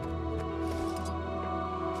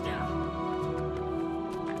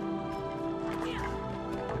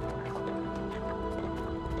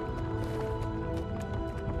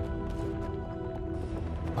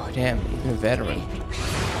 Oh damn, even a veteran.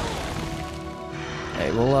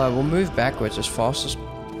 Okay, we'll move backwards as far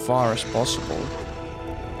as possible.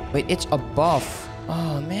 Wait, it's above.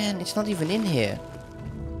 Oh man, it's not even in here.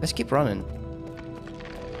 Let's keep running.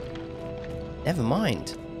 Never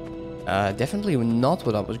mind. Definitely not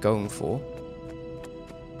what I was going for.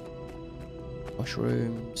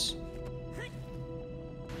 Mushrooms.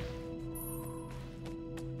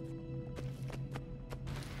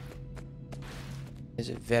 There's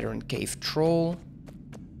a veteran cave troll.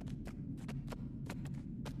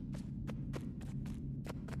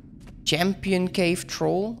 Champion cave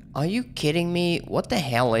troll? Are you kidding me? What the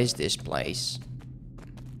hell is this place?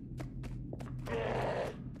 I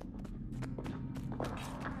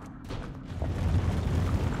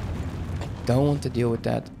don't want to deal with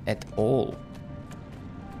that at all.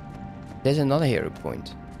 There's another hero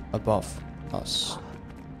point above us.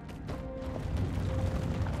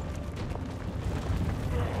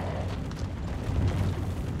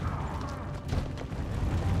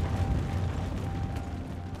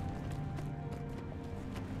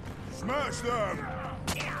 Smash them!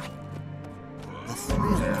 The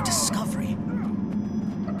thrill of discovery.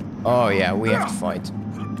 Oh yeah, we have to fight.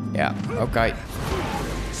 Yeah, okay.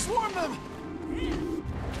 Swarm them!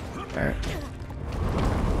 There.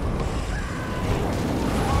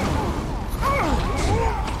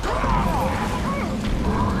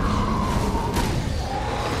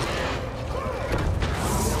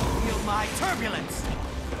 Feel my turbulence.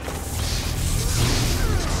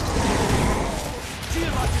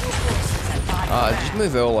 Just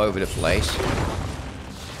move it all over the place.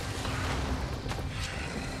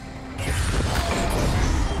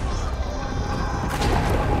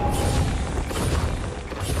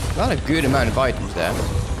 Not a good amount of items there.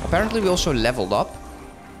 Apparently we also leveled up.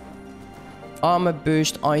 Armor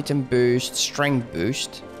boost, item boost, strength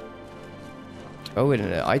boost. Oh, with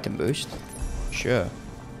an item boost. Sure.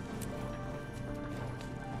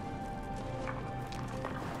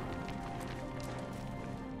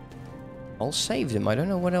 I'll save them. I don't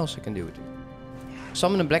know what else I can do with it.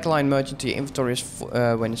 Summon a black line merchant to your inventory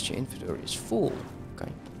when your inventory is full.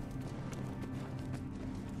 Okay.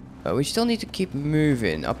 We still need to keep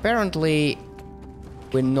moving. Apparently,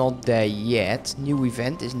 we're not there yet. New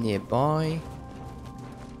event is nearby.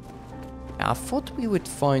 Yeah, I thought we would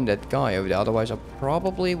find that guy over there. Otherwise, I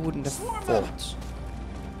probably wouldn't have fought.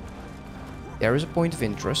 there is a point of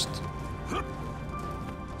interest.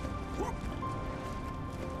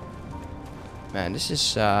 Man, this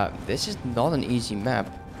is not an easy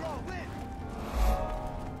map.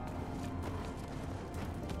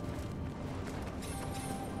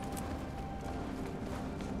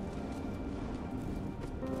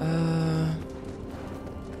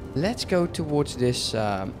 Let's go towards this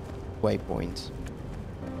waypoint.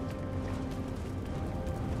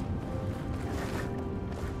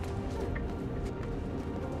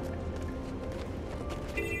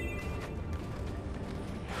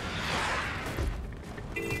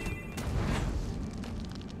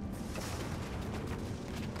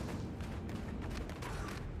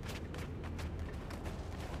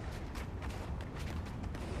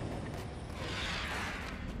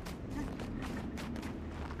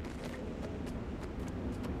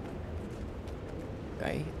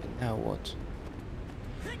 Okay, now what?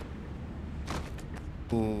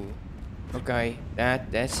 Ooh. Okay,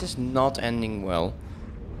 that's just not ending well.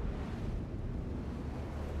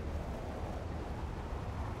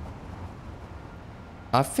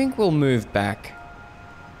 I think we'll move back.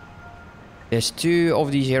 There's 2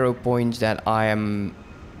 of these hero points that I am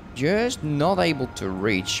just not able to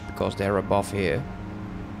reach because they're above here.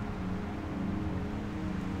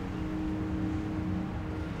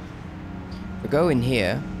 If we go in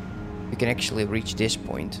here, we can actually reach this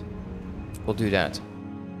point. We'll do that.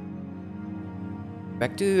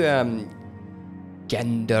 Back to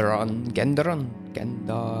Gendaron.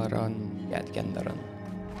 Yeah, Gendaron.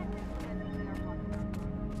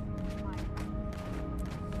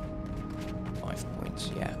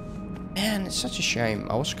 Yeah. Man, it's such a shame.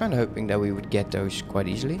 I was kind of hoping that we would get those quite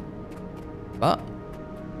easily. But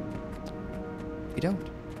we don't.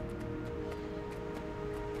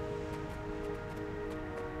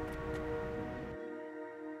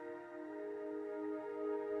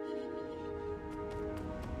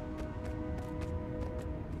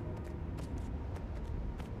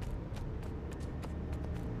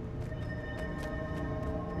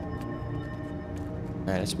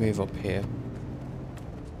 Alright, let's move up here.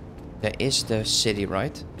 There is the city,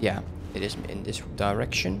 right? Yeah, it is in this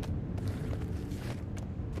direction.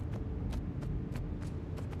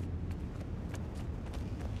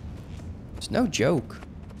 It's no joke.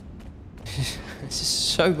 This is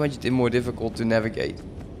so much more difficult to navigate.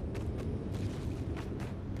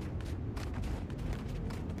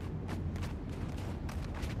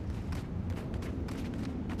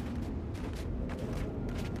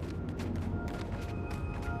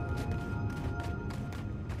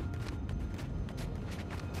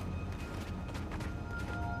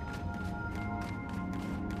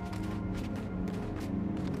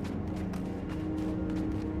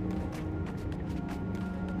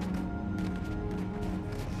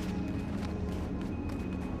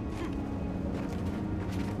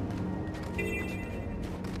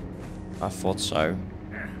 I thought so.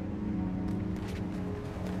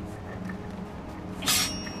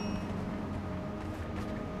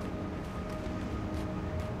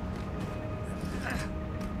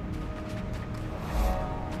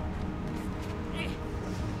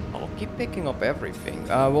 I'll keep picking up everything.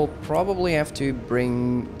 We'll probably have to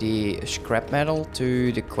bring the scrap metal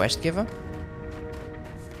to the quest giver.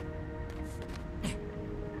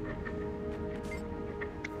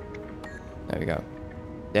 There we go.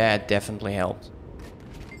 That definitely helped.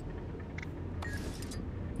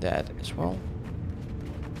 That as well.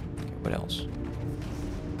 Okay, what else?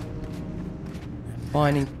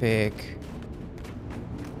 Mining pick.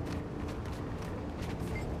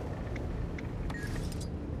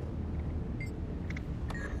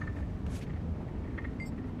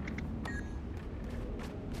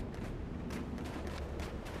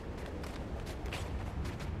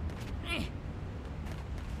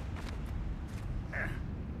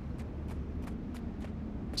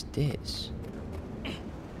 This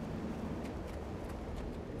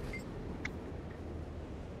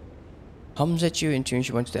hums at you and tunes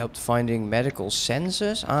you wants to help finding medical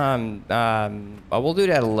sensors. I will do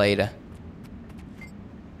that later.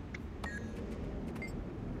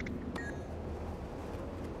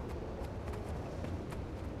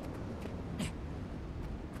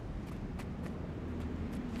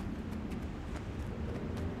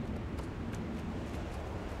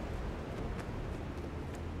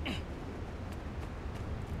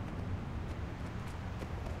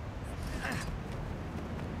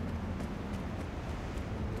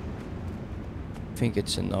 I think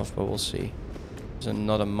it's enough, but we'll see. There's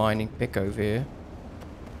another mining pick over here.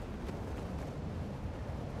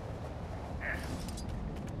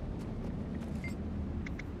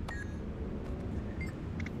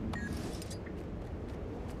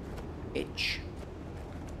 Itch.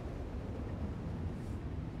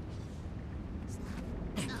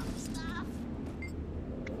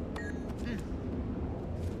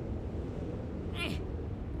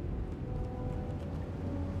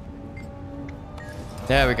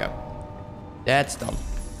 There we go. That's done.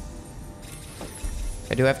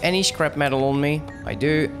 I do have any scrap metal on me. I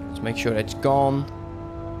do. Let's make sure that's gone.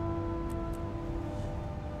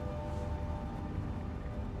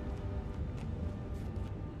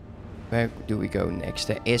 Where do we go next?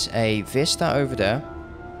 There is a vista over there.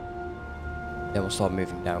 Then we'll start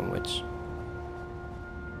moving downwards.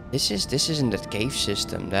 This isn't that cave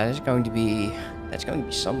system. That's going to be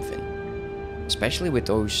something. Especially with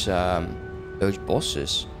those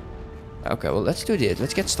bosses. Okay, well let's do this.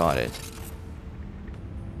 Let's get started.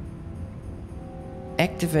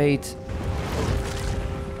 Activate.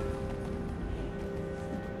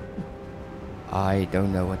 I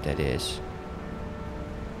don't know what that is.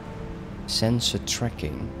 Sensor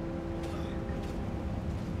tracking.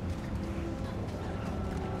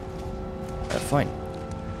 Fine.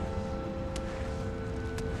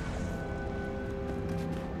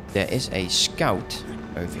 There is a scout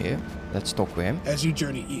over here. Let's talk with him. As you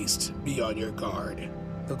journey east, be on your guard.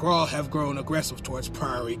 The Grawl have grown aggressive towards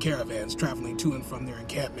Priory caravans traveling to and from their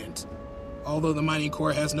encampment. Although the Mining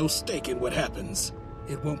Corps has no stake in what happens,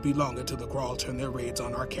 it won't be long until the Grawl turn their raids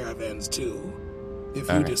on our caravans too.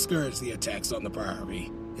 If you discourage the attacks on the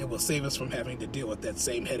Priory, it will save us from having to deal with that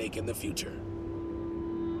same headache in the future.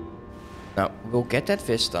 Now, we'll get that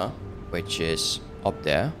vista, which is up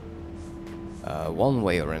there. One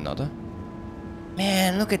way or another.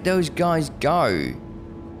 Man, look at those guys go.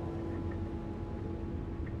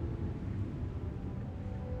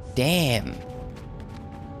 Damn.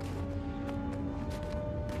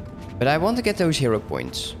 But I want to get those hero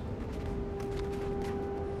points.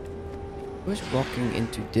 Who's walking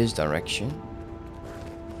into this direction?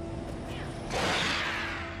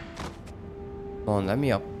 Come on, let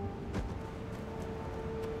me up.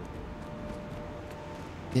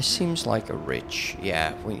 This seems like a ridge.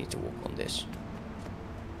 Yeah, we need to walk on this.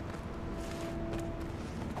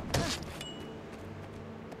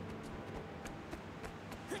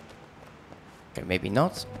 Okay, maybe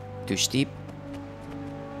not. Too steep.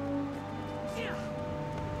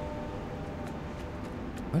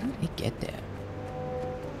 How did I get there?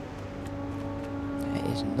 That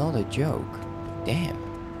is not a joke. Damn.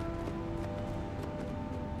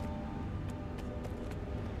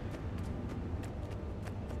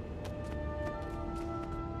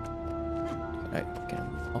 Can I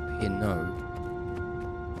move up here? No.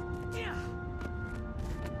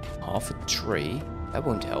 Half a tree? That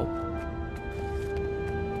won't help.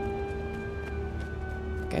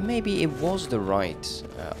 Okay, maybe it was the right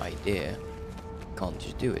idea. Can't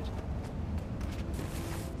just do it.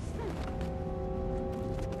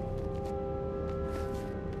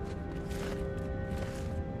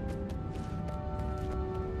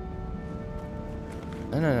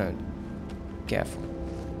 No. Careful.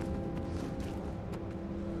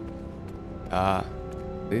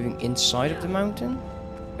 Moving inside of the mountain?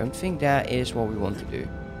 Don't think that is what we want to do.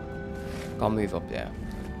 Can't move up there.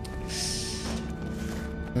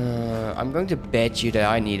 I'm going to bet you that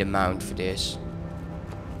I need a mount for this.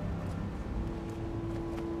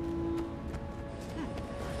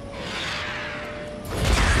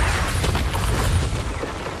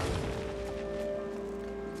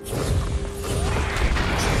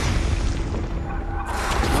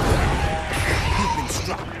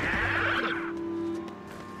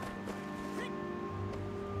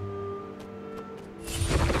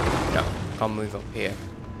 No, can't move up here.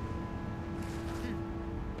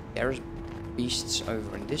 There's beasts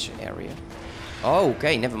over in this area. Oh,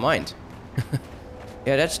 okay, never mind.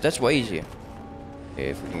 Yeah, that's way easier.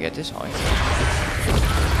 If we can get this high.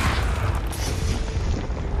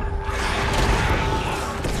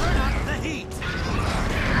 Turn up the heat.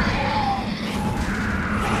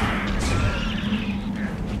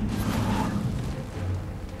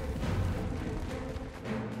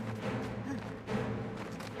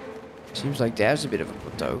 Seems like there's a bit of a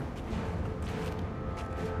plateau.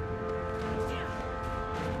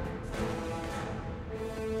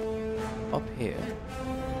 Up here.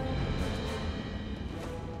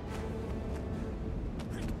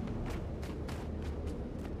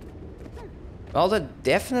 Well, that's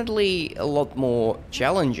definitely a lot more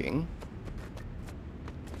challenging.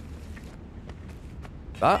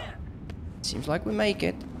 But seems like we make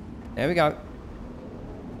it. There we go.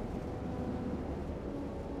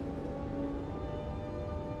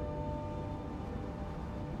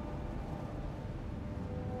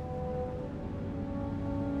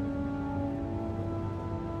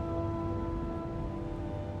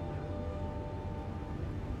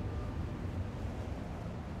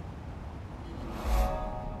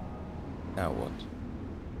 Now what?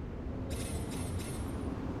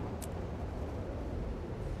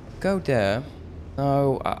 Go there.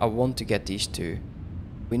 No, I want to get these two.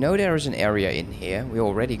 We know there is an area in here. We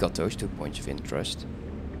already got those 2 points of interest.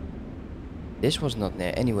 This was not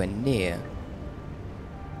anywhere near.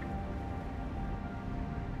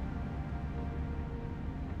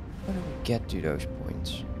 How do we get to those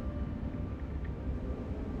points?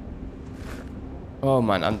 Oh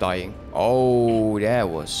man, I'm dying. Oh, there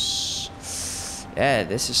was... Yeah,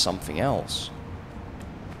 this is something else.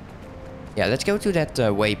 Yeah, let's go to that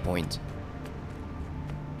waypoint.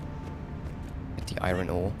 Get the iron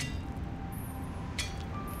ore.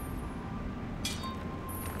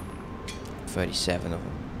 37 of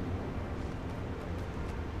them.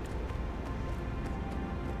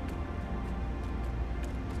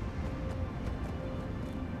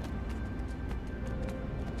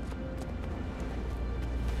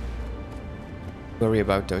 Worry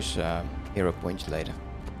about those hero points later.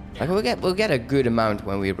 Like we'll get a good amount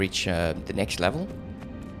when we reach the next level.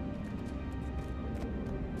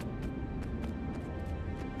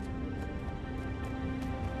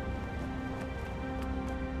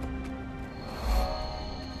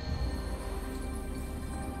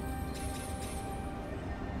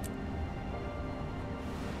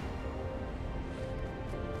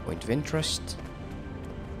 Point of interest.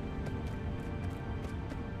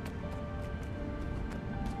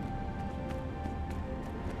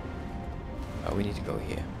 Oh, we need to go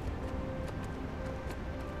here.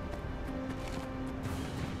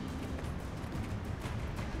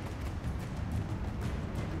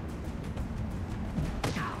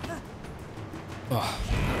 Oh.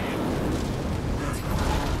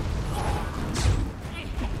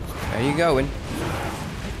 Where are you going?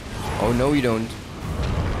 Oh, no you don't.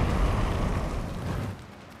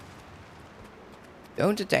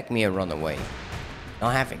 Don't attack me and run away.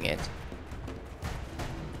 Not having it.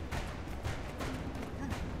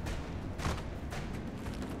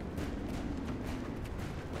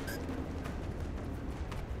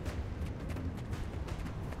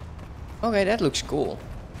 Okay, that looks cool.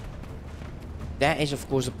 That is, of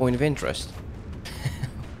course, a point of interest.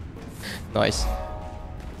 Nice.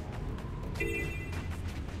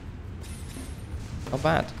 Not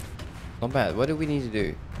bad. Not bad. What do we need to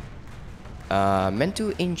do? Meant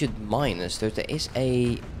to injured miners. So there is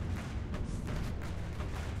a...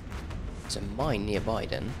 It's a mine nearby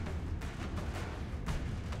then.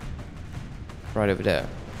 Right over there.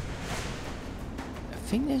 I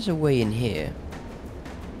think there's a way in here.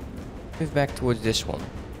 Move back towards this one.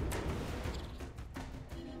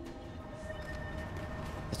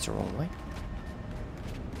 That's the wrong way.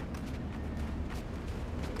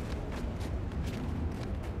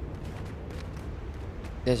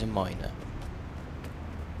 There's a miner.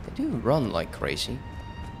 They do run like crazy.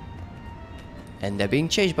 And they're being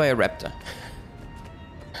chased by a raptor.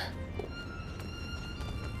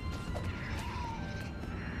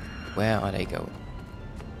 Where are they going?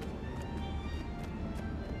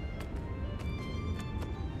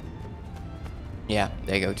 Yeah,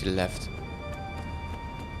 they go to the left.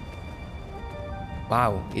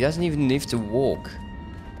 Wow, he doesn't even need to walk.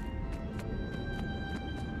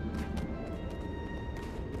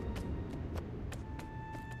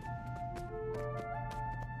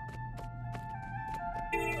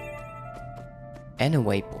 And a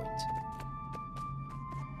waypoint.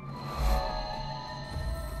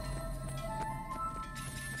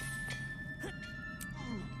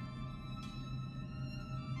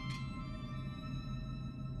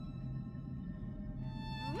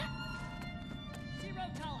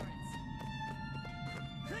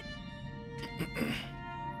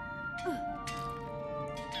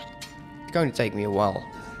 It's going to take me a while.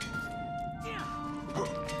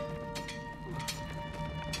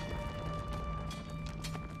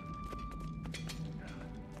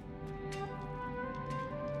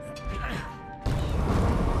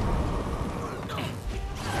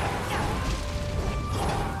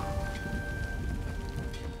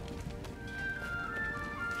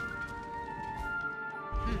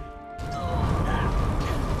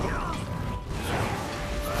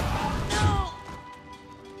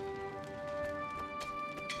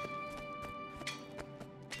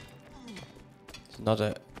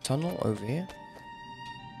 Another tunnel over here.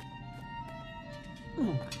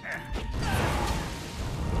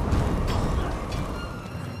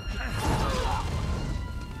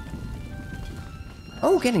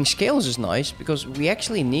 Oh, getting scales is nice because we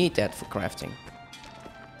actually need that for crafting.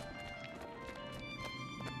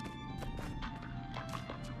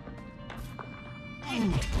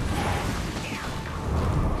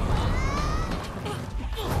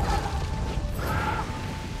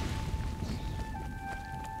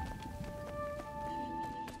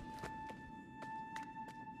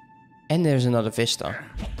 And there's another vista.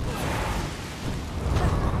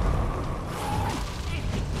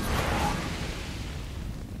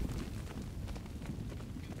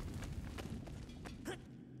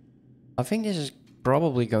 I think this is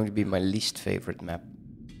probably going to be my least favorite map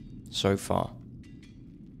so far.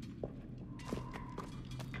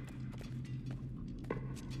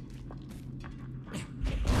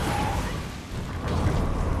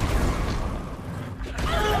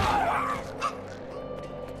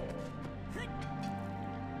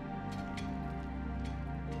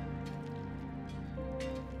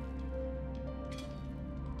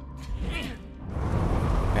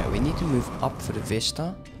 Okay, we need to move up for the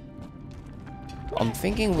vista. I'm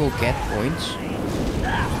thinking we'll get points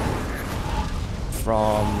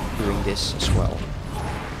from doing this as well.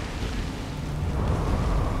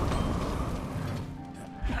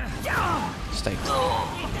 Stay.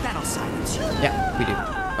 That'll silence you. Yeah, we do.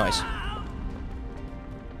 Nice.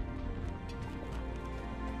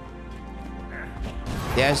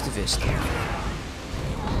 There's the vista.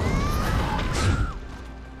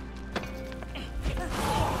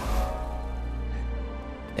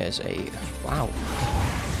 There's a... wow.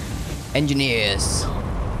 Engineers.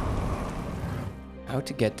 How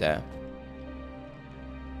to get there?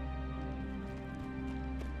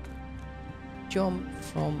 Jump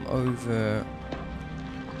from over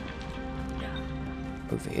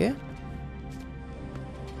here?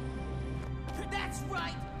 That's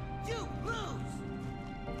right. You lose.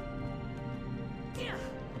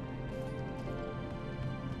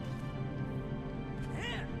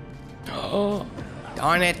 Oh,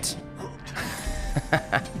 darn it.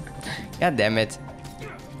 God damn it.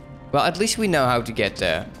 Well, at least we know how to get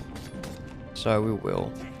there. So we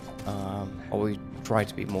will. Or we try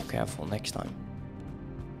to be more careful next time.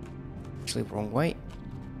 Actually, wrong way.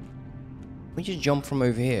 We just jump from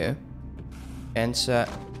over here. Answer,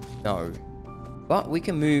 no. But we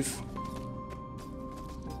can move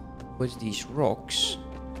with these rocks.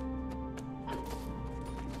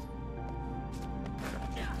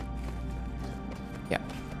 Yeah,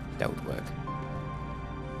 that would work.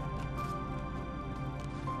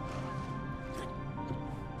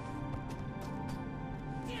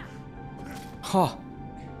 Huh.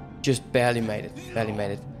 Just barely made it. Barely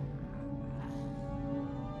made it.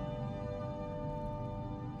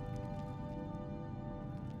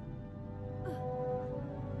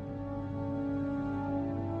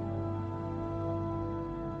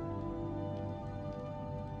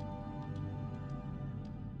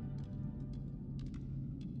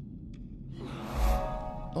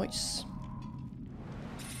 Nice.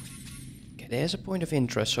 Okay, there's a point of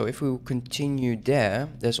interest. So if we will continue there,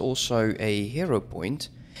 there's also a hero point.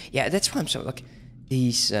 Yeah, that's why I'm so like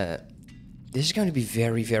these. This is going to be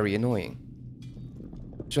very, very annoying.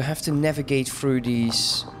 So I have to navigate through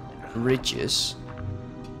these ridges.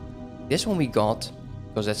 This one we got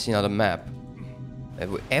because that's another map.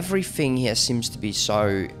 Everything here seems to be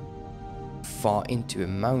so far into a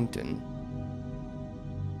mountain.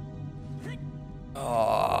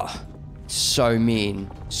 Oh, so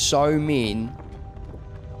mean. So mean.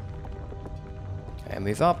 Okay,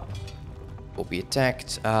 move up. We'll be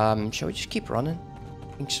attacked. Shall we just keep running?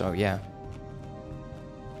 I think so, yeah.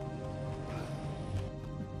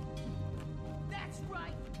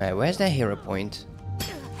 Where's that hero point?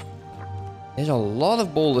 There's a lot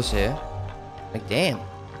of boulders here. Like, damn.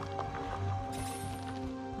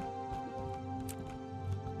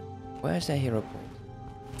 Where's that hero point?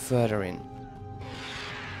 Further in.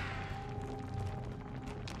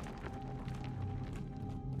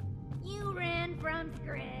 You ran from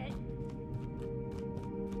Scred.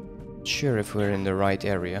 Sure if we're in the right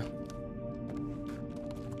area.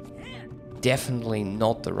 Definitely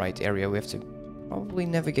not the right area. We have to probably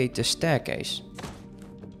navigate the staircase.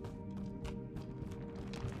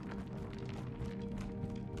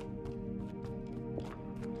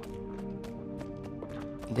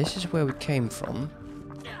 This is where we came from.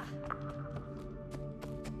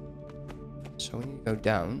 So we need to go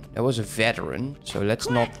down. There was a veteran, so let's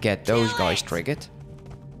not get those guys triggered.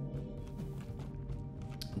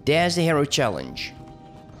 There's the hero challenge.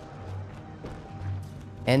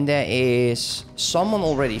 And there is someone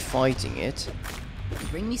already fighting it.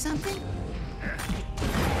 Bring me something?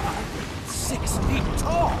 6 feet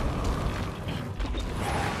tall!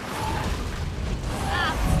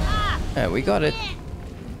 We got it.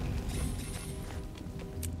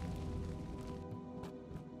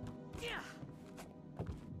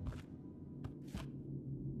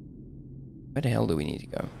 Where the hell do we need to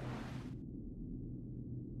go?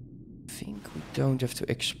 I think we don't have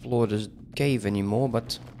to explore this cave anymore,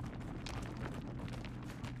 but...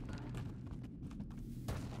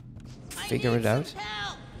 figure it out.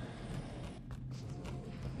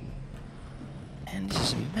 And this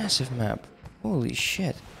is a massive map. Holy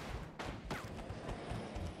shit.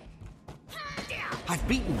 I've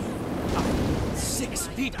beaten you. I'm 6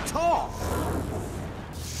 feet tall.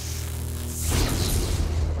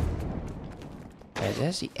 Okay,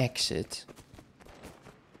 there's the exit.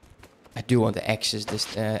 I do want to exit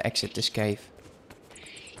this cave.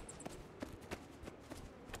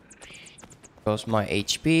 Because my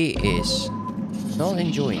HP is not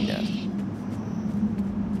enjoying that.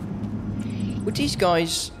 With these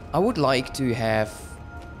guys, I would like to have...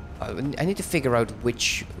 I need to figure out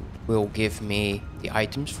which will give me the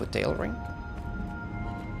items for tailoring.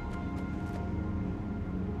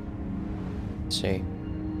 Let's see.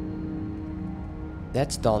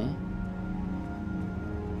 That's done.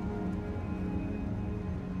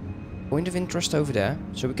 Point of interest over there.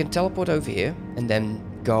 So we can teleport over here and then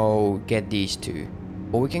go get these two.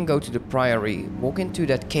 Or we can go to the priory, walk into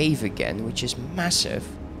that cave again, which is massive.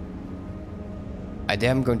 I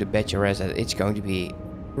am going to bet your ass that it's going to be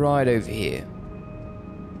right over here.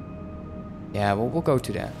 Yeah, well, we'll go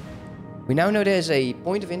to that. We now know there's a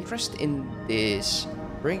point of interest in this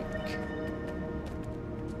brink.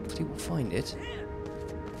 Hopefully we'll find it.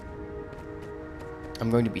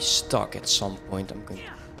 I'm going to be stuck at some point.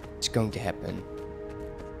 It's going to happen.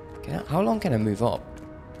 How long can I move up?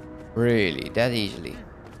 Really, that easily?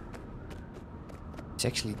 It's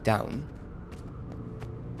actually down.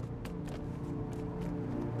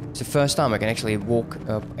 It's the first time I can actually walk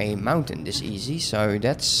up a mountain this easy, so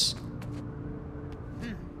that's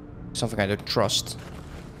something I don't trust.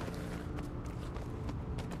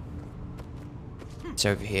 It's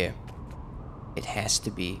over here. It has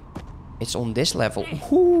to be. It's on this level.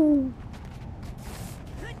 Woohoo!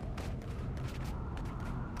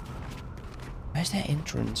 Where's that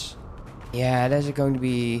entrance? Yeah, there's going to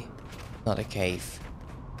be not a cave.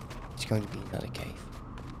 It's going to be another cave.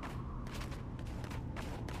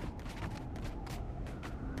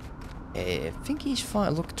 I think he's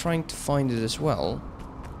trying to find it as well.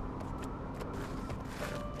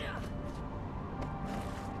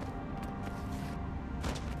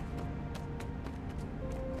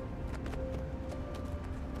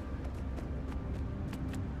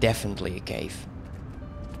 Definitely a cave.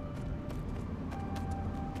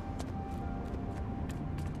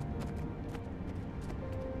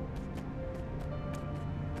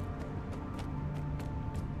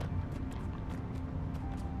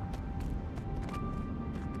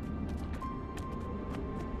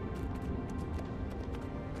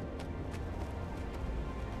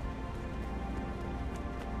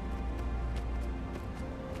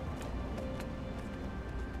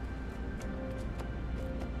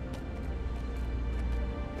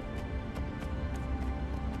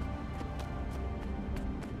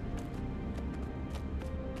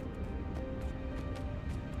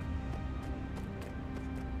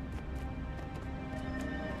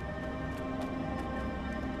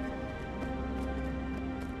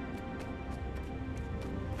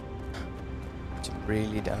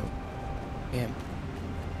 Really down. Yeah.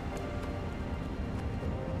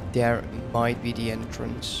 There might be the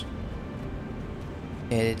entrance.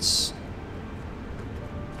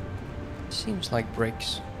 Seems like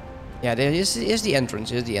bricks. Yeah, there is the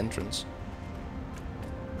entrance. Here's the entrance.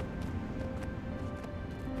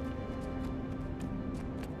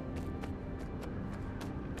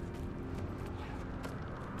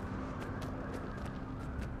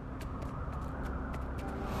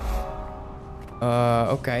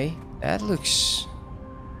 Okay, that looks...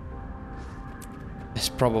 There's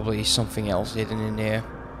probably something else hidden in there.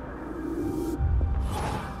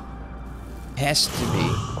 Has to be.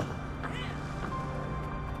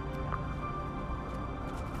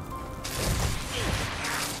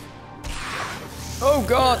 Oh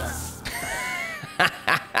god!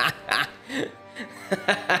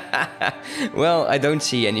 Well, I don't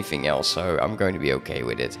see anything else, so I'm going to be okay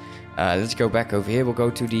with it. Let's go back over here. We'll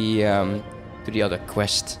go to the other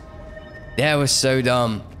quest. That was so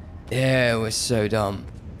dumb. That was so dumb.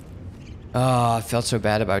 Oh, I felt so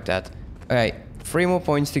bad about that. Alright, 3 more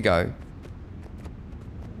points to go.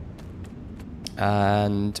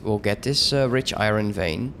 And we'll get this rich iron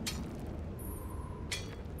vein.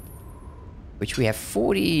 Which we have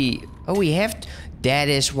 40... Oh, we have... That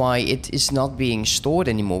is why it is not being stored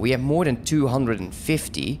anymore. We have more than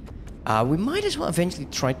 250. We might as well eventually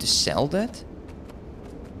try to sell that.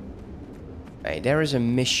 Hey, there is a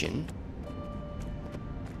mission.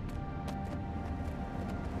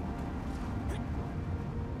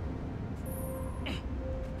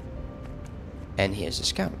 And here's a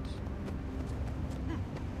scout.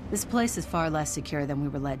 This place is far less secure than we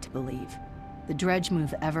were led to believe. The dredge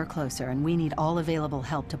move ever closer, and we need all available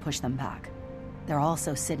help to push them back. They're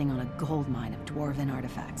also sitting on a gold mine of dwarven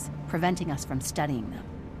artifacts, preventing us from studying them.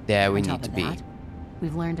 There we On top need to of be. that,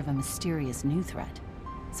 we've learned of a mysterious new threat.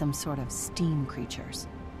 Some sort of steam creatures.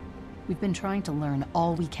 We've been trying to learn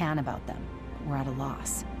all we can about them, but we're at a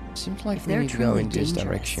loss. Seems like If we they're need to go truly in this dangerous,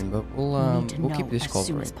 direction, but we we'll need to keep know as soon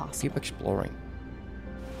discovering, as possible. keep exploring.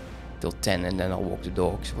 Till 10 and then I'll walk the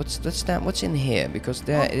dogs. What's in here? Because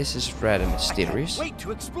this is rather mysterious. Wait to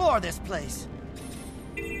explore this place.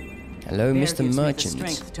 Hello, Bear Mr. gives me the Merchant.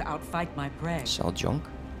 strength to outfight my prey. Sell junk.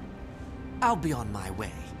 I'll be on my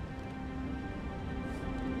way.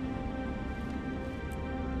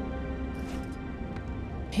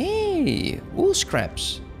 Hey, wool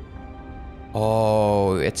scraps.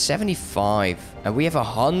 Oh, it's 75. And we have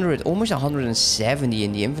 100, almost 170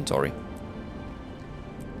 in the inventory.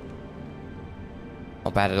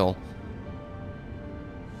 Not bad at all.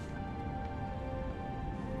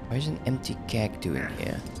 What is an empty keg doing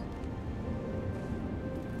here?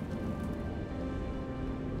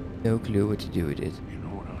 No clue what to do with it.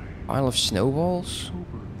 Pile of snowballs?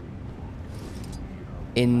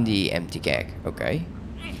 In the empty keg, okay.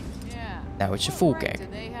 Now it's a full keg,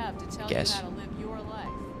 I guess.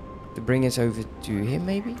 To bring us over to him,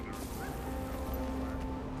 maybe?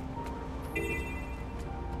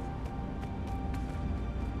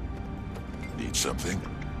 Need something?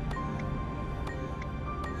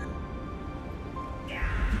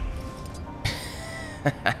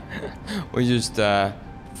 We just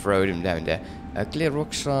throw them down there. Clear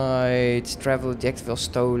rock slide, travel, deactivate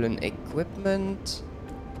stolen equipment.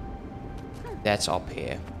 That's up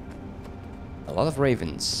here. A lot of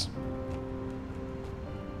ravens.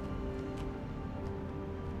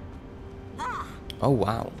 Oh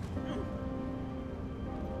wow.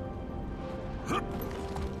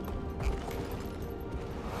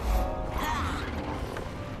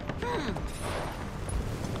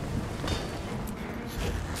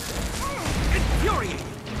 Infuriating.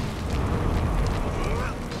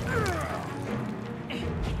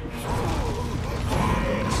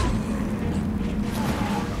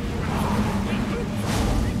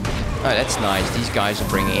 Oh, that's nice. These guys are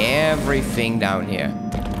bringing everything down here.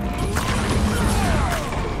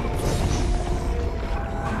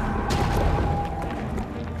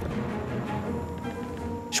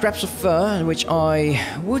 Scraps of fur, which I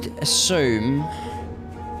would assume...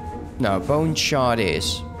 No, bone shard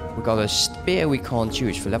is. We got a spear we can't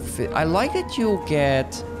use for level 50. I like that you'll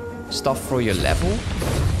get stuff for your level.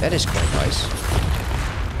 That is quite nice.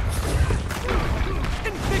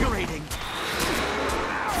 Invigorating.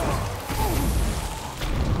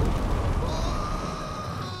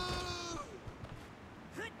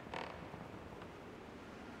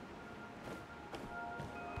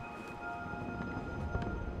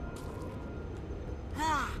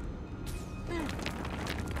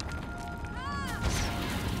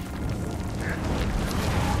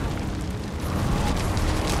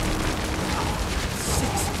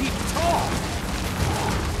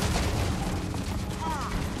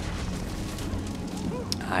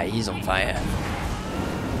 Ah, he's on fire.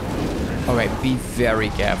 Alright, be very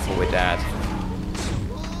careful with that.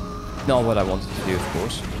 Not what I wanted to do, of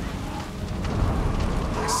course.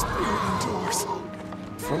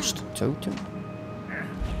 Frost totem?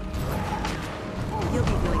 You'll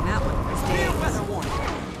be doing that one for days. Weather warning.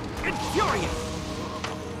 Infuriating.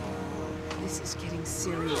 This is getting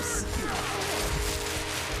serious.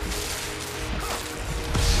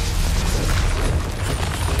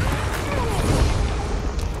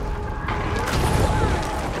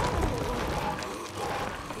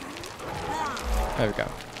 There we go.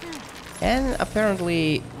 And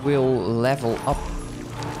apparently we'll level up.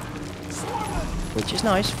 Which is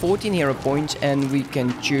nice. 14 hero points, and we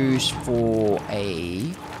can choose for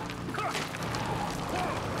a...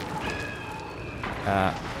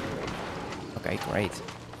 okay, great.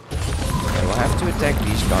 Okay, we'll have to attack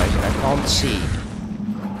these guys, and I can't see.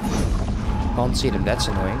 Can't see them, that's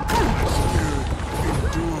annoying.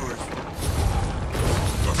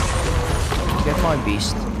 Get my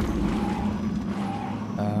beast.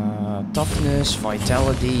 Toughness,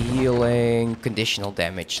 vitality, healing, conditional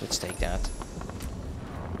damage. Let's take that.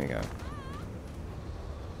 There we go.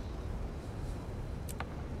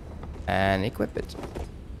 And equip it.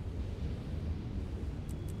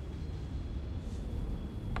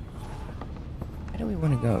 Where do we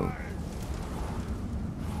want to go?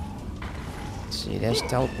 Let's see, there's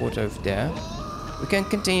teleport over there. We can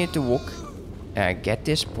continue to walk. Get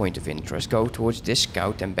this point of interest. Go towards this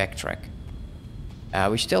scout and backtrack.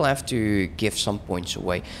 We still have to give some points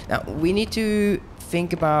away. Now, we need to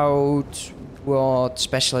think about what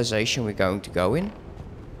specialization we're going to go in.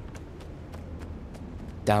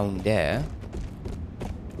 Down there.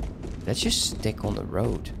 Let's just stick on the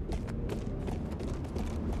road.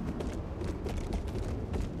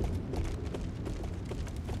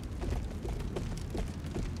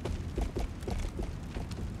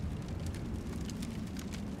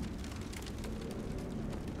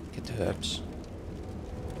 Get the herbs.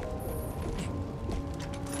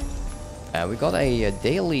 We got a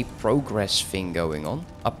daily progress thing going on.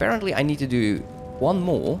 Apparently I need to do one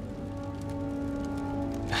more.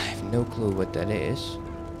 I have no clue what that is.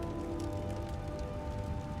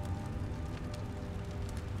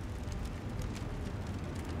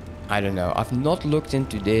 I don't know. I've not looked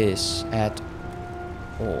into this at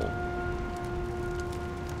all.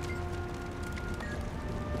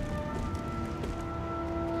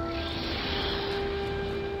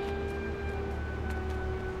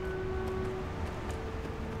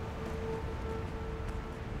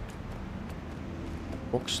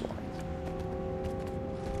 Rock slide.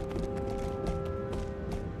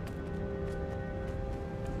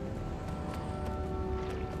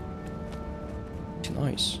 It's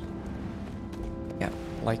nice. Yeah,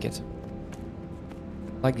 like it.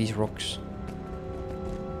 Like these rocks.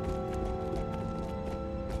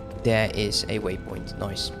 There is a waypoint.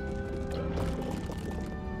 Nice.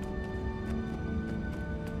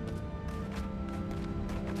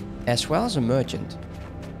 As well as a merchant.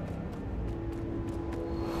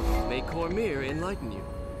 May Cormyr enlighten you.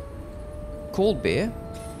 Cold beer?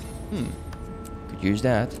 Could use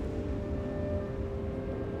that.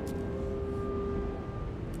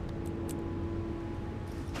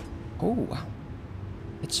 Oh, wow.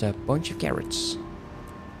 It's a bunch of carrots.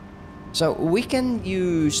 So we can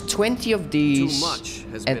use 20 of these Too much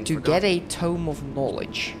has and been to forgotten. get a tome of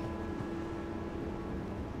knowledge.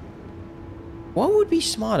 What would be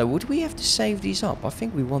smarter? Would we have to save these up? I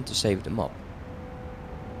think we want to save them up.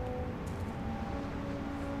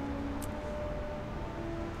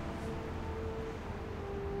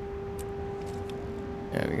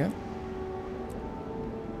 There we go.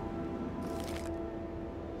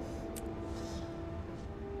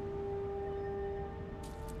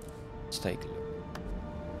 Let's take a look.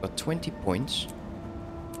 Got 20 points.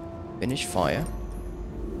 Finish fire.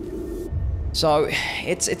 So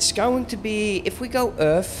it's going to be, if we go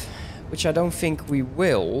earth, which I don't think we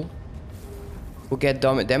will, we'll get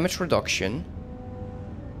damage reduction.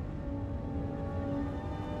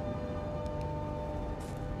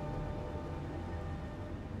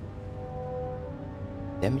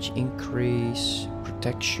 Damage increase,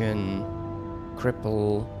 protection,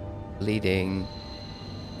 cripple, bleeding,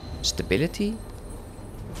 stability.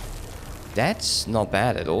 That's not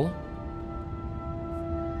bad at all.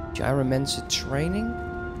 Gyromancer training.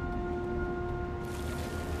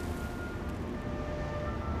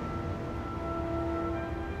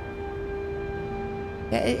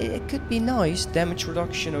 Yeah, it could be nice. Damage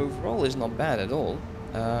reduction overall is not bad at all.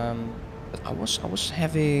 But I was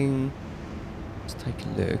having. Let's take a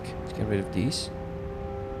look. Let's get rid of these.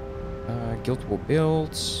 Guild War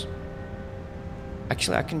builds.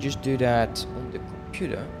 Actually, I can just do that on the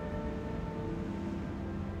computer.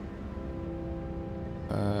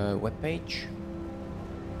 Web page.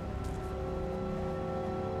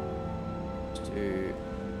 Let's do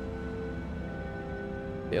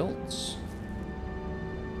builds.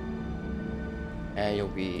 And you'll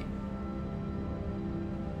be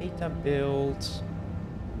beta build.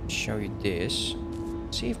 Show you this.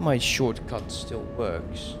 See if my shortcut still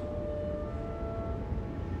works.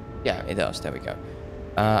 Yeah, it does. There we go.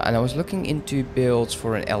 And I was looking into builds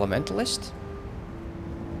for an Elementalist.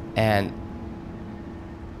 And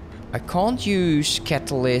I can't use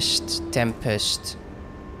Catalyst, Tempest,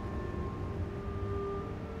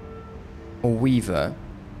 or Weaver.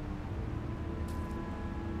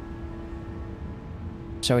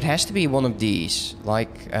 So it has to be one of these,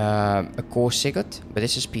 like a Core Sigurd, but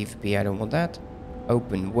this is PvP, I don't want that.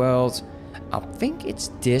 Open World, I think it's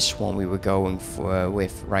this one we were going for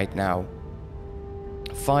with right now.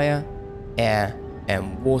 Fire, air,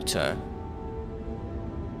 and water.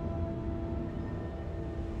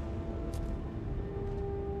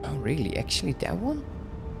 Oh really, actually that one?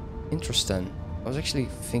 Interesting. I was actually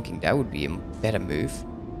thinking that would be a better move.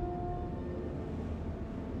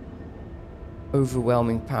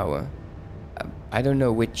 Overwhelming power. I don't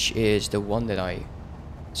know which is the one that I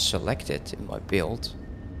selected in my build.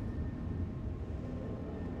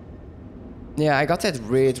 Yeah, I got that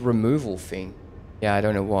red removal thing. Yeah, I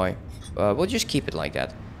don't know why. We'll just keep it like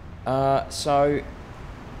that. So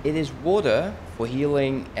it is water for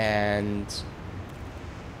healing and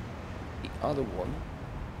other one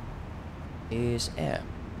is air.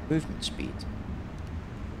 Movement speed.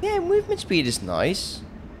 Yeah, movement speed is nice.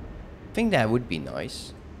 I think that would be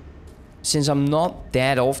nice. Since I'm not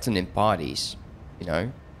that often in parties, you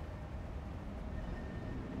know.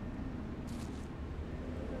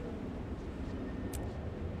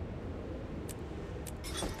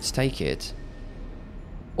 Let's take it.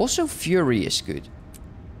 Also, Fury is good.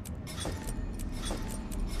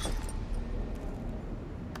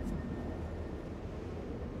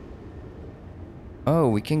 Oh,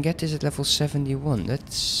 we can get this at level 71.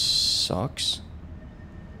 That sucks.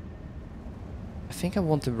 I think I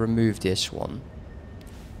want to remove this one.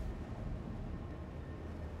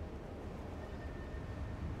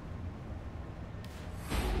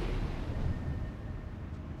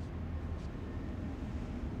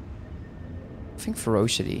 I think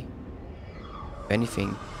ferocity. If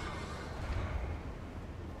anything.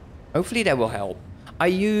 Hopefully that will help. I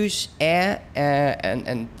use air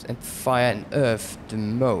and fire and earth the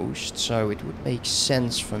most, so it would make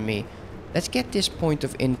sense for me. Let's get this point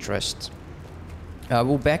of interest.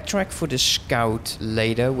 We'll backtrack for the scout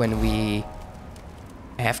later when we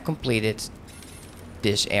have completed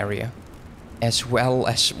this area. As well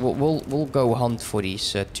as we'll go hunt for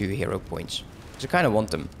these 2 hero points. Because I kind of want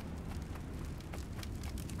them.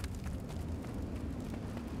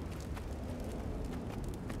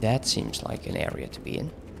 That seems like an area to be in.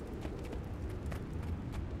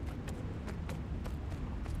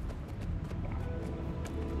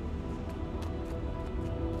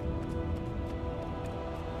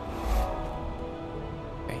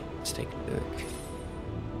 Okay, let's take a look.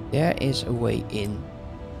 There is a way in.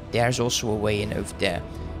 There's also a way in over there.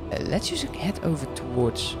 Let's just head over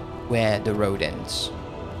towards where the road ends.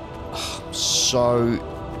 Oh, I'm so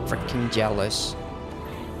freaking jealous.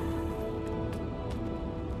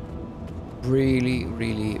 Really,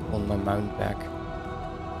 really want my mount back.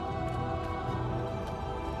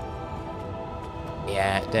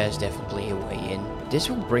 Yeah, there's definitely a way in. This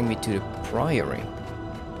will bring me to the priory.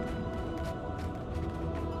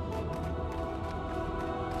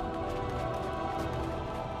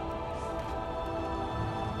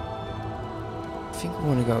 I think I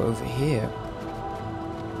want to go over here.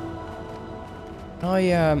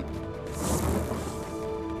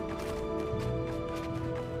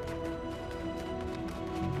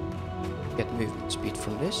 Get movement speed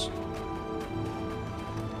from this.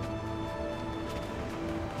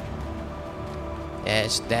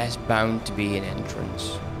 There's bound to be an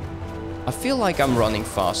entrance. I feel like I'm running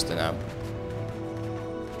faster now.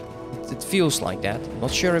 It feels like that. I'm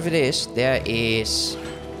not sure if it is. There is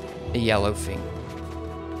a yellow thing.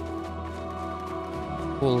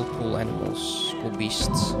 Cool animals, cool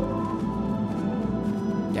beasts.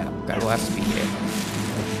 Yeah, okay, we'll have to be here.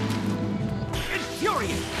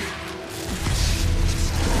 Infuriate!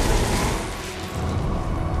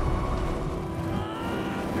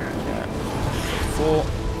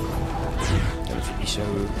 Don't be so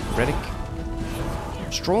erratic.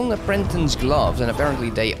 Strong apprentice gloves, and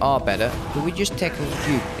apparently they are better. Could we just tackle the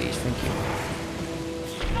cube, please? Thank you.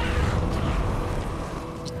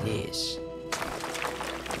 What's this?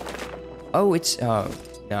 Oh, it's... Oh,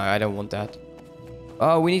 no, I don't want that.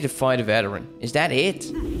 Oh, we need to fight a veteran. Is that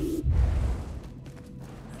it?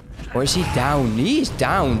 Or is he down? He is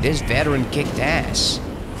down. This veteran kicked ass.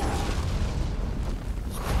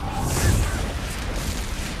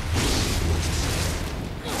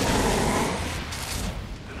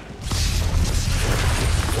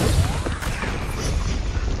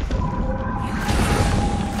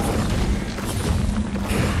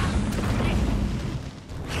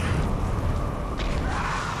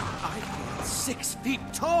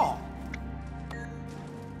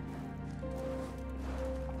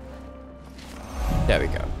 There we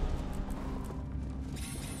go.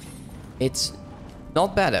 It's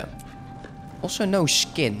not better. Also no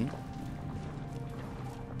skin.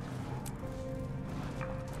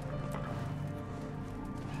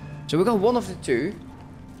 So we got one of the two.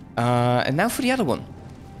 And now for the other one.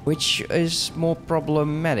 Which is more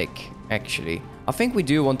problematic, actually. I think we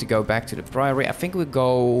do want to go back to the priory. I think we'll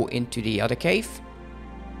go into the other cave.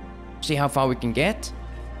 See how far we can get.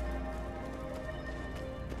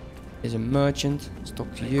 There's a merchant. Let's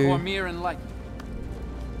talk to you.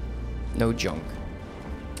 No junk.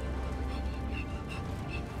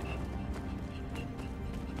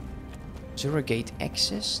 Is there a gate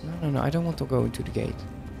access? No, I don't want to go into the gate.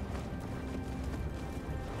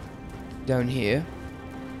 Down here.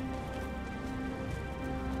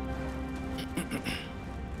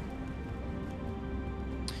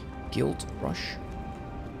 Guild Rush?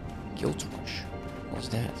 Guild Rush? What's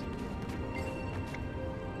that?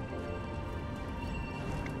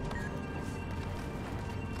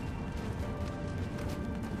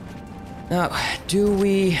 Now, do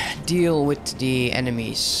we deal with the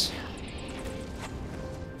enemies?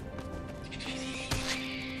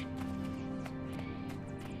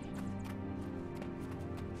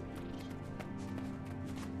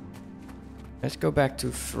 Let's go back to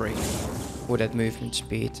 3 for that movement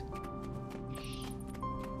speed.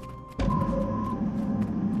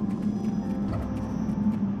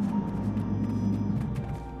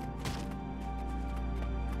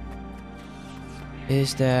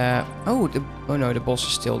 Is there... Oh, oh no, the boss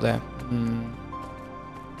is still there.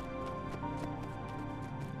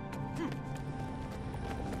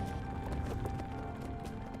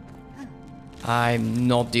 I'm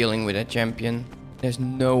not dealing with a champion. There's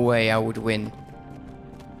no way I would win.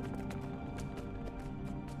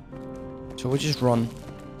 So we'll just run.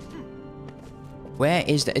 Where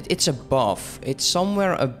is that? It's above. It's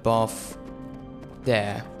somewhere above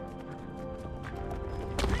there.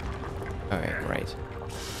 Okay, great.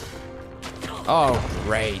 Oh,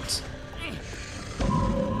 great.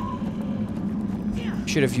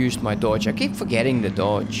 Should have used my dodge. I keep forgetting the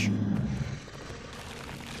dodge.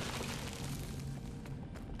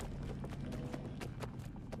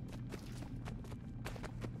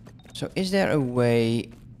 So is there a way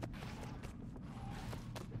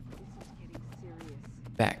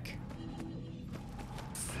back?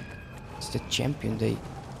 It's the champion day.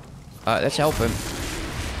 Let's help him.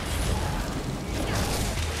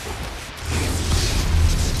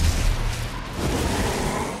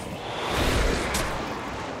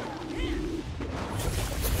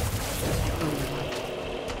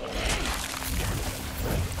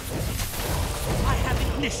 I have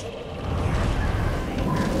ignition.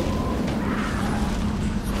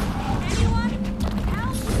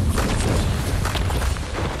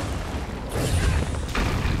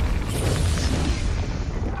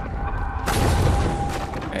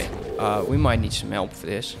 We might need some help for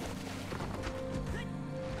this.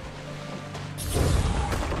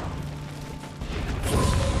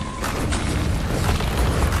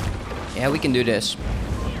 Yeah, we can do this.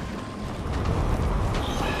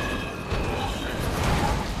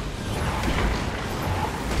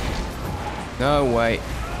 No way.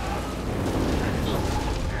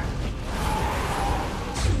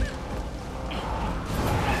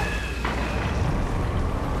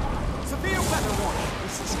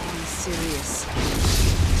 Serious.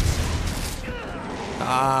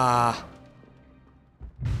 Ah.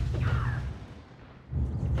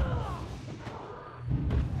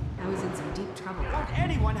 I was in some deep trouble. Won't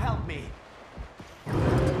anyone help me?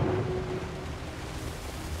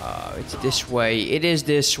 It's this way. It is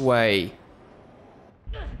this way.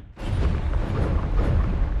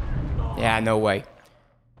 Yeah, no way.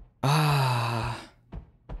 Ah.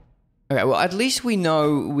 Okay, well, at least we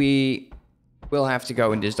know we'll have to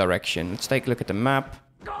go in this direction. Let's take a look at the map.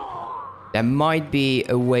 There might be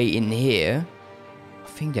a way in here. I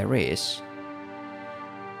think there is.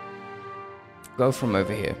 Go from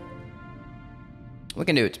over here. We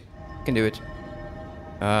can do it. We can do it.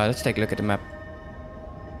 Let's take a look at the map.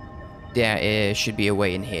 There should be a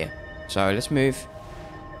way in here. So let's move.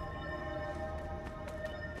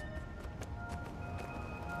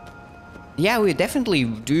 Yeah, we definitely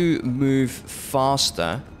do move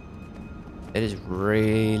faster. It is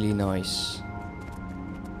really nice.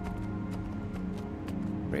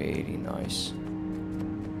 Really nice.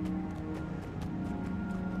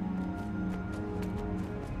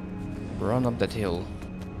 Run up that hill.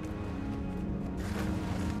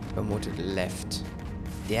 Go more to the left.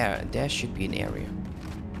 There should be an area.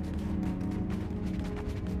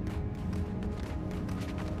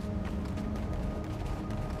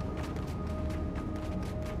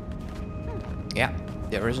 Yeah,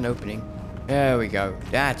 there is an opening. There we go.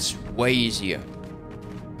 That's way easier.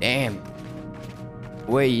 Damn.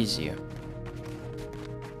 Way easier.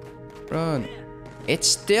 Run. It's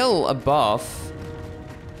still above.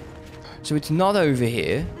 So it's not over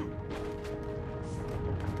here.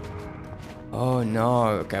 Oh no.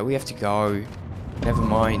 Okay, we have to go. Never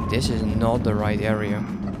mind. This is not the right area.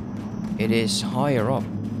 It is higher up.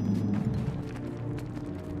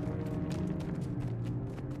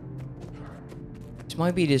 This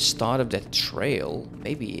might be the start of that trail.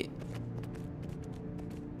 Maybe.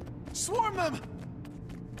 Swarm them!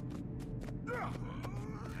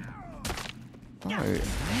 Oh.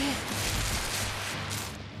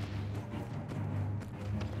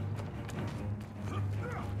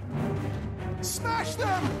 Smash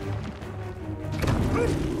them!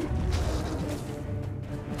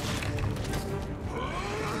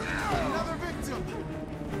 Another victim!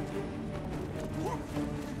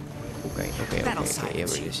 Okay, here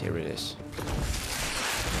it is, here it is.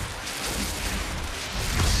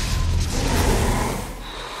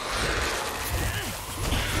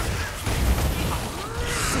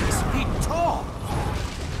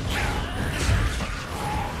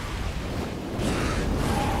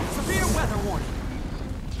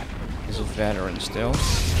 veteran still.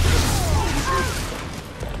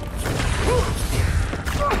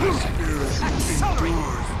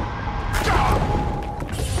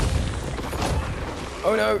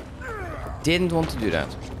 Oh no! Didn't want to do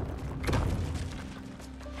that.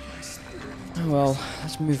 Oh well,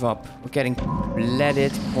 let's move up. We're getting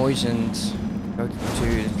blooded, poisoned. Go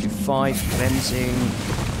to 5, cleansing.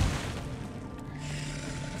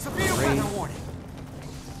 3.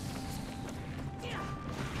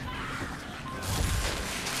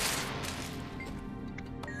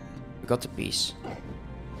 We got the piece.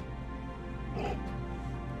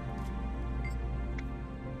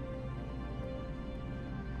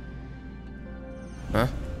 Huh?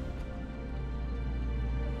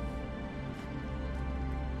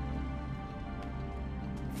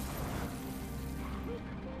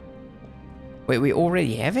 Wait, we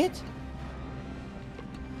already have it?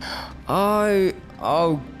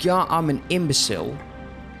 Oh god, I'm an imbecile.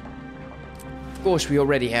 Of course we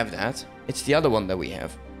already have that. It's the other one that we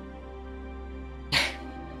have.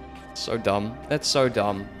 So dumb. That's so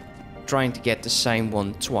dumb. Trying to get the same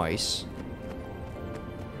one twice.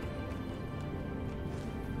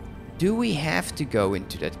 Do we have to go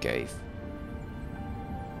into that cave?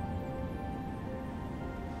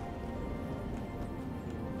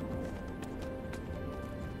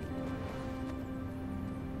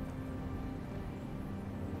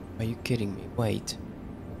 Are you kidding me? Wait.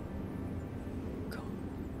 God.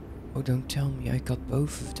 Oh, don't tell me I got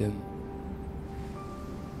both of them.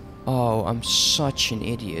 Oh, I'm such an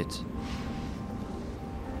idiot.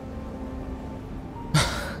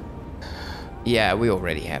 Yeah, we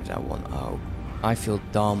already have that one. Oh, I feel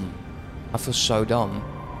dumb. I feel so dumb.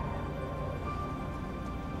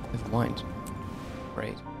 Never mind.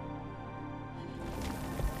 Great.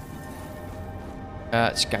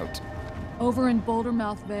 Scout. Over in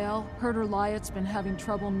Bouldermouth Vale, Herder Lyatt's been having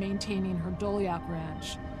trouble maintaining her Doliac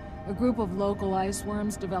ranch. A group of local ice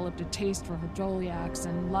worms developed a taste for her Doliacs,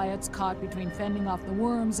 and Lyatt's caught between fending off the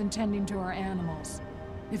worms and tending to her animals.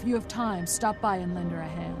 If you have time, stop by and lend her a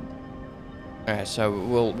hand. So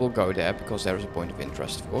we'll go there because there is a point of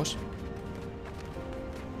interest, of course.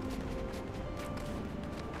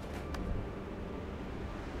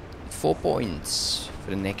 Four points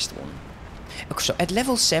for the next one. Okay, so at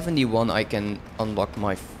level 71 I can unlock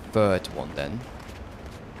my third one then.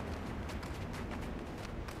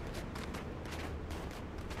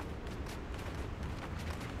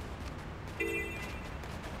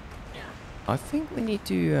 I think we need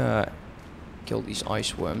to kill these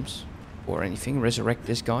ice worms. Or anything, resurrect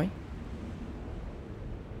this guy.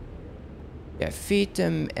 Yeah, feed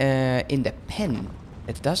them in the pen.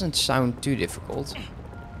 It doesn't sound too difficult.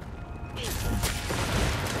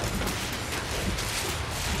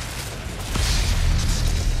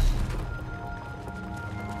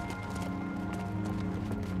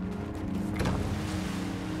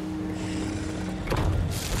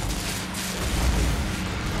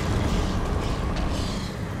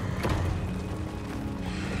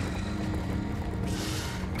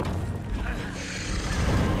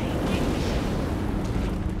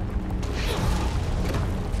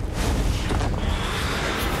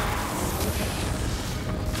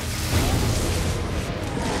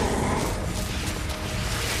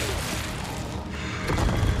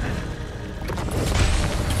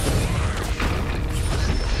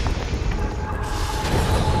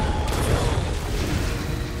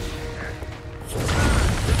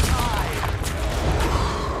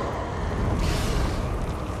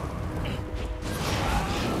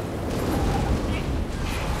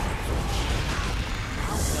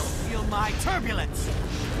 Turbulence!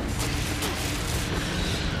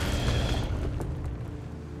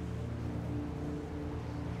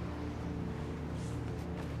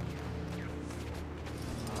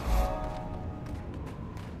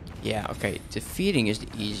 Yeah, okay, defeating is the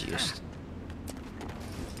easiest.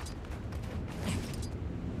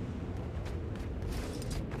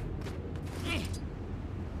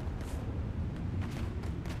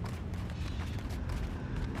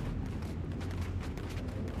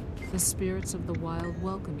 The spirits of the wild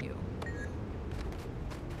welcome you.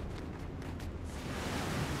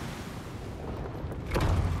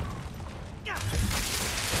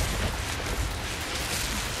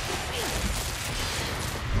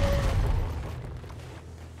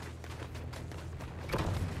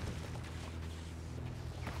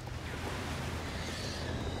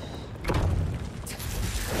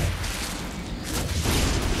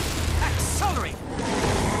 Accelerate!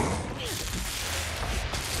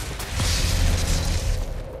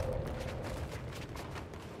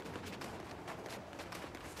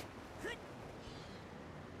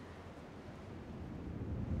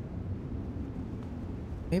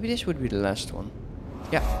 Maybe this would be the last one.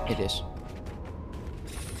 Yeah, it is.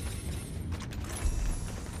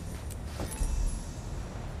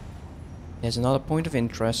 There's another point of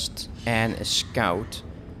interest and a scout.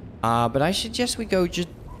 But I suggest we just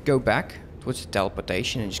go back towards the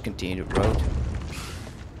teleportation and just continue the road.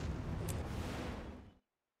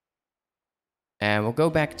 And we'll go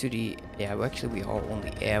back to the... Yeah, well, actually we are on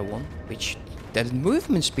the air one, which... That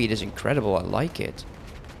movement speed is incredible, I like it.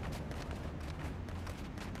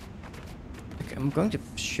 Okay, I'm going to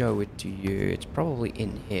show it to you. It's probably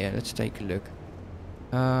in here. Let's take a look.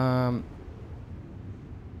 Can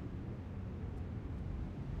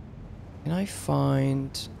I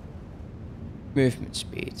find movement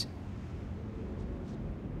speed?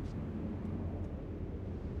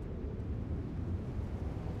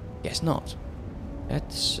 Guess not.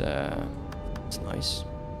 That's nice.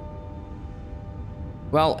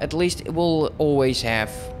 Well, at least it will always have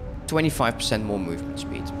 25% more movement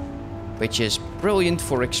speed, which is brilliant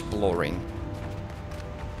for exploring.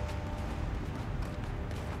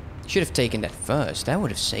 Should have taken that first. That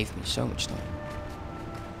would have saved me so much time.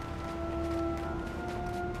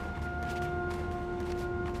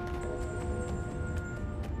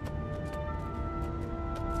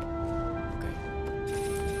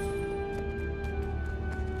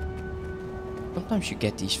 Sometimes you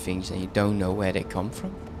get these things and you don't know where they come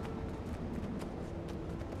from.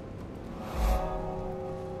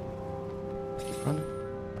 Keep running.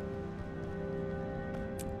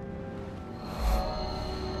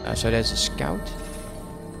 So there's a scout.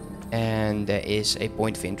 And there is a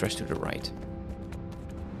point of interest to the right.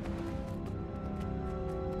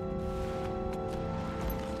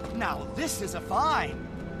 Now this is a find.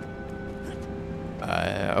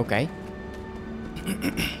 Okay.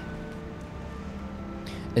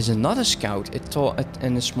 There's another scout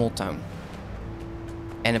in a small town.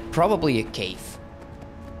 And probably a cave.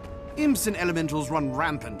 Imps and elementals run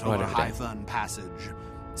rampant over Right over there. Highfern Passage.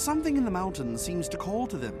 Something in the mountains seems to call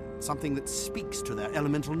to them. Something that speaks to their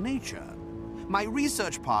elemental nature. My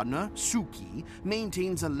research partner, Suki,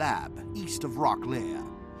 maintains a lab east of Rock Lair.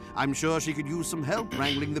 I'm sure she could use some help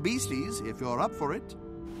wrangling the beasties, if you're up for it.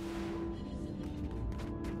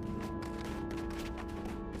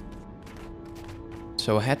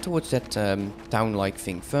 So head towards that town-like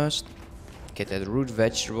thing first. Get that root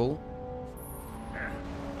vegetable.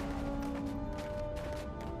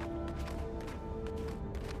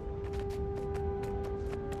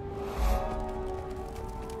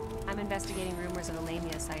 I'm investigating rumors of a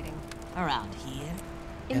Lamia sighting. Around here?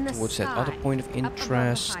 Head towards that other point of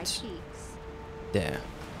interest. There.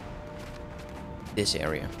 This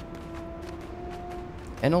area.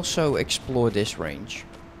 And also explore this range.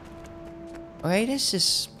 Okay, this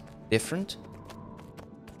is different.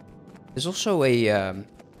 There's also a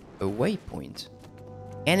waypoint.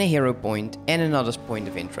 And a hero point. And another point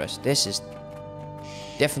of interest. This is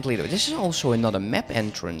definitely... This is also another map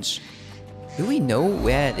entrance. Do we know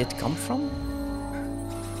where it come from?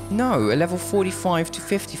 No, a level 45 to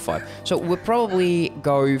 55. So we'll probably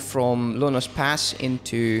go from Luna's Pass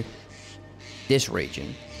into this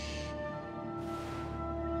region.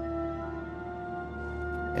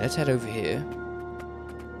 Okay, let's head over here.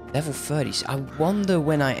 Level 30. I wonder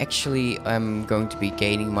when I actually am going to be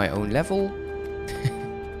gaining my own level.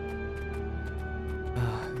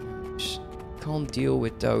 Can't deal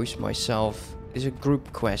with those myself. It's a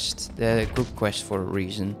group quest. They're a group quest for a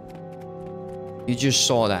reason. You just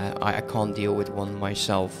saw that. I can't deal with one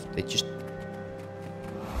myself. They just...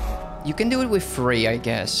 You can do it with 3, I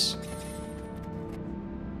guess.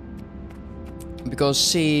 Because,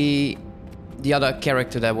 see... The other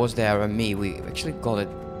character that was there and me, we actually got it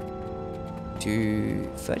to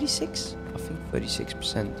 36? I think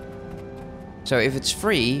 36%. So if it's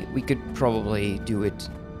free, we could probably do it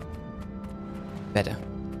better.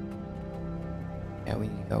 Yeah, we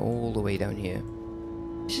need to go all the way down here.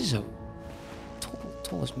 This is a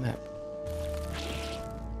tallest map.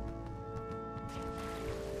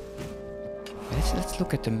 Let's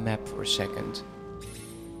look at the map for a second.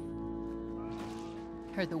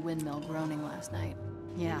 Heard the windmill groaning last night.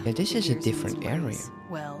 Yeah. Yeah, this is a figures in different some area. ways.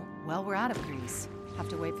 Well, we're out of Greece. Have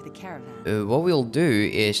to wait for the caravan. What we'll do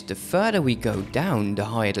is the further we go down, the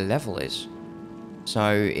higher the level is.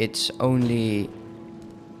 So it's only...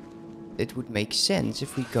 It would make sense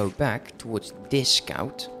if we go back towards this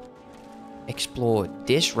scout, explore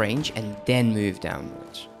this range, and then move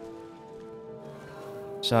downwards.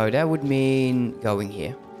 So that would mean going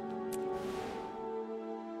here.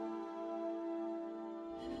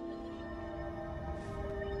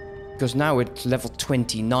 Because now it's level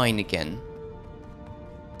 29 again.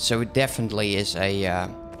 So it definitely is a...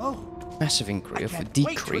 Oh, Massive increase, Wait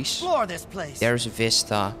decrease. to explore this place. There's a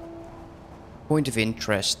vista. Point of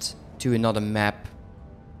interest to another map.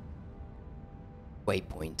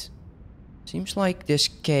 Waypoint. Seems like this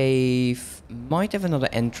cave might have another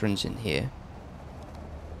entrance in here.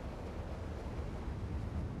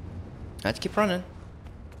 Let's keep running.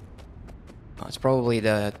 Oh, it's probably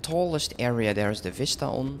the tallest area there's the vista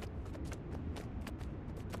on.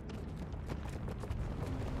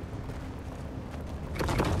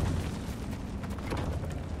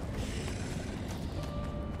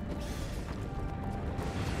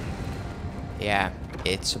 Yeah,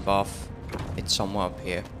 it's above. It's somewhere up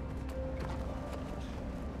here.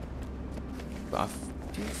 But I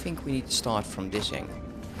do think we need to start from this angle.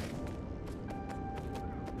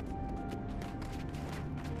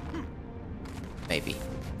 Maybe.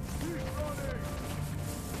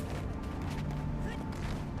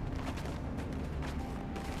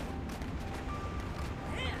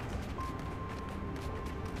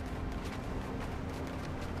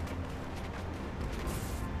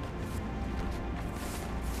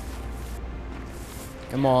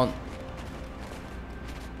 Come on.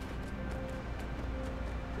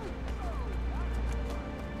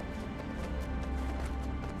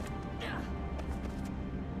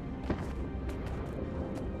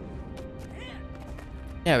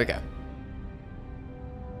 There we go.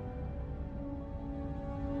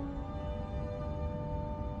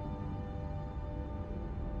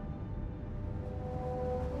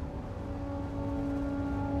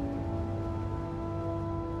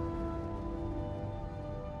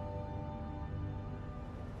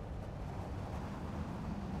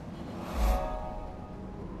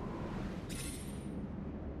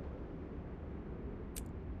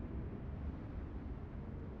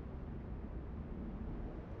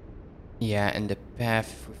 Yeah, and the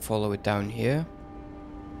path, if we follow it down here.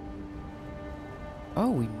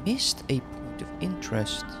 Oh, we missed a point of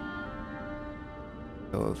interest.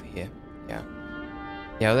 Go over here. Yeah.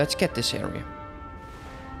 Yeah, let's get this area.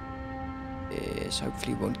 This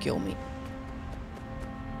hopefully won't kill me.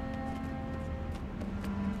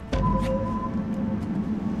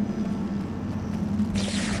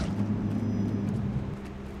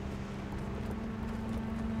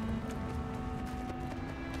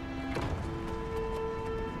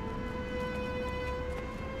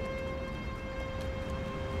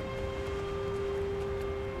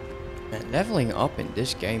 Leveling up in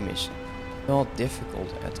this game is not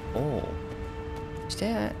difficult at all. Is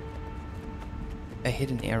there a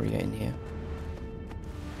hidden area in here?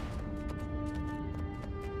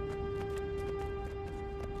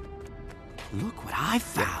 Look what I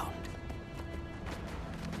found.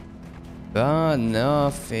 But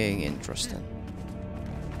nothing interesting.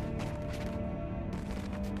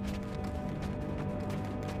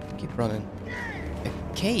 Keep running.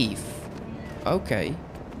 A cave? Okay.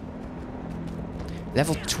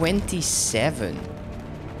 Level 27.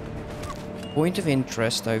 Point of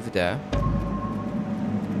interest over there.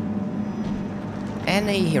 And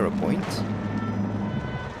a hero point.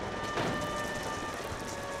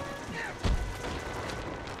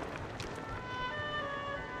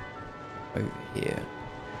 Over here.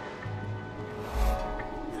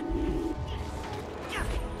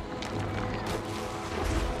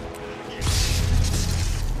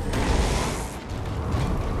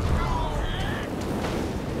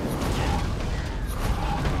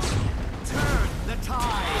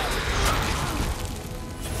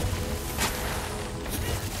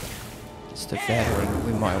 The veteran,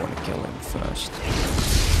 we might want to kill him first.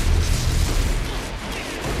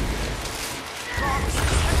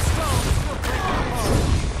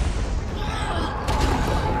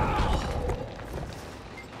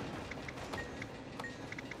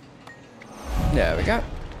 There we go.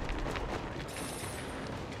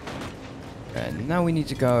 And now we need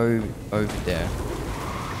to go over there.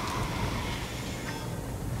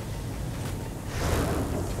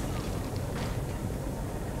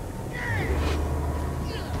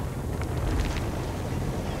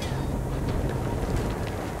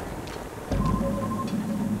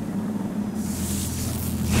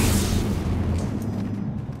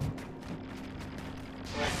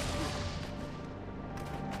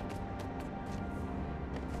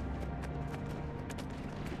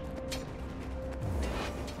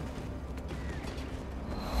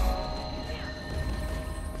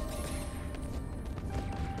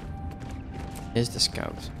 Is the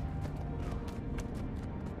scout.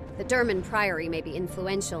 The Durman Priory may be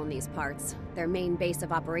influential in these parts. Their main base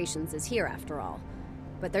of operations is here, after all.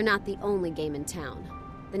 But they're not the only game in town.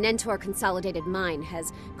 The Nentor Consolidated Mine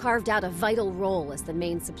has carved out a vital role as the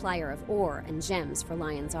main supplier of ore and gems for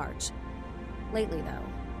Lion's Arch. Lately, though,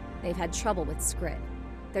 They've had trouble with Skrit.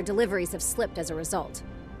 Their deliveries have slipped as a result.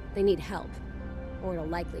 They need help, or it'll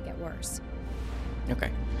likely get worse.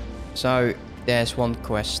 Okay. So, there's one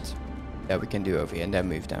quest that we can do over here, and then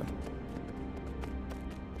move down.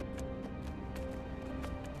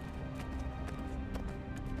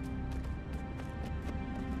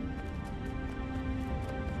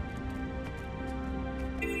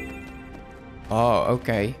 Oh,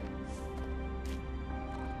 okay.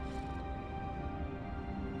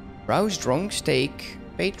 Rouse drunks, take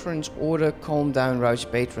patrons' order, calm down, rouse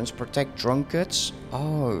patrons, protect drunkards.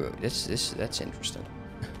 Oh, that's interesting.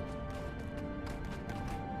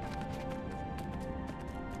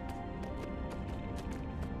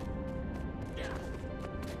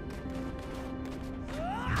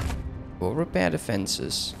 Or repair the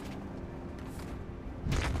fences.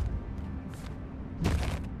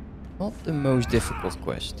 Not the most difficult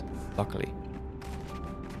quest, luckily.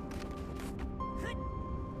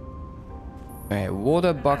 Okay,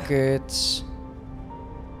 water buckets.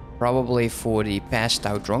 Probably for the passed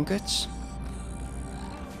out drunkards.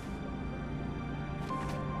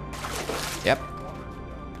 Yep.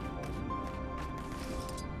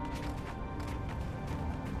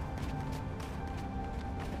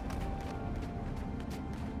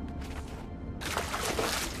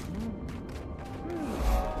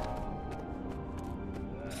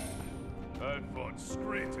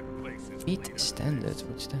 Meat standard,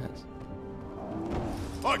 what's that?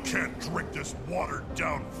 I can't drink this watered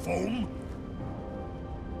down foam.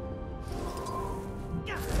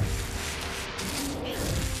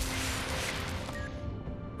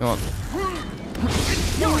 Come on.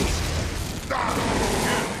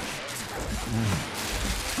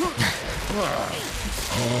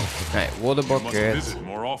 Right, water bucket. Visit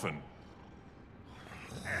more often.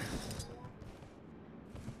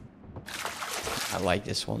 I like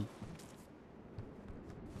this one.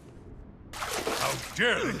 How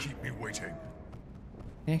dare they keep me waiting?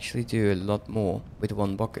 I can actually do a lot more with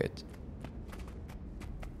one bucket.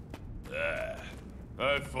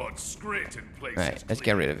 I fought Skrit in places. Right, let's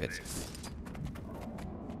get rid of it.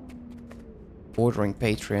 Ordering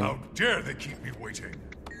patron. How dare they keep me waiting?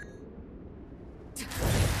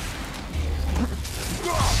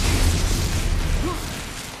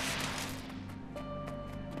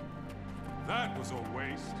 That was a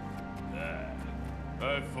waste.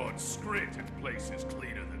 I fought Skrit in places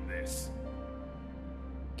cleaner than this.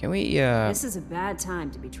 Can we, This is a bad time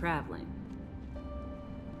to be traveling.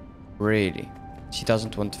 Really? She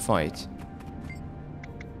doesn't want to fight.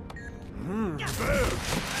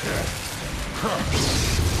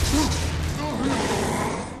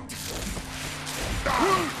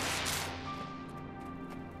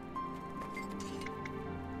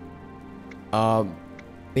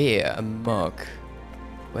 Beer, a mug.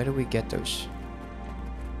 Where do we get those?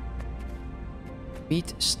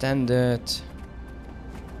 Meat standard.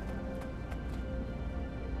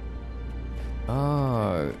 Oh.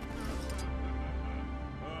 Are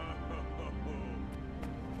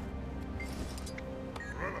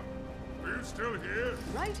you still here?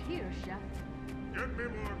 Right here, Chef. Get me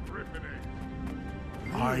more gripping.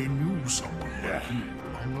 I knew someone like you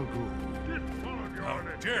long ago. How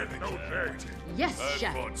dare they keep me waiting? Yes, I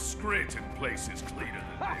Chef. fought Skrit in places cleaner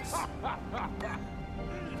than this.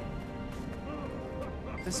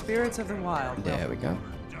 The spirits of the wild. There we go.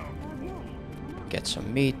 Get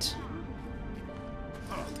some meat.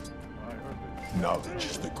 Knowledge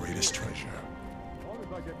is the greatest treasure. How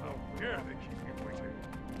dare they keep me waiting?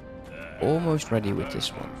 Almost ready with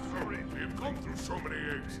this one. Sorry, we've gone through so many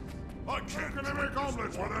eggs. I can't make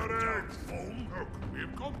omelets without eggs. Foam? Look,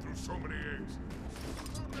 we've gone through so many eggs.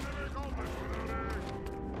 How can I make omelets without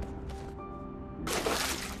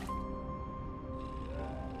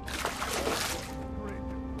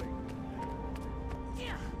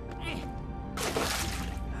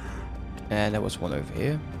And there was one over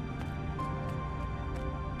here.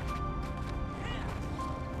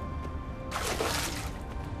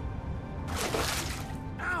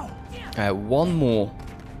 One more.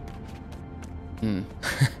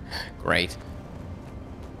 Great.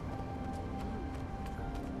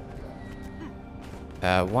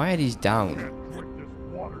 Why are these down?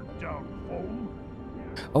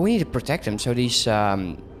 Oh, we need to protect them so these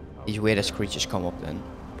weird-ass creatures come up then.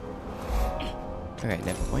 Okay,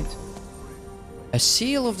 never mind. A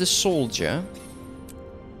seal of the soldier.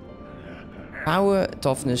 Power,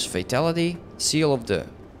 toughness, fatality. Seal of the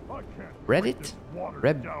Reddit?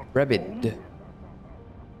 Rabbit.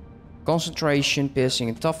 Concentration, piercing,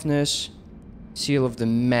 and toughness. Seal of the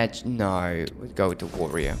match. No, we'll go with the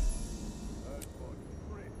warrior.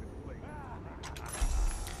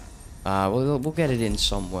 We'll get it in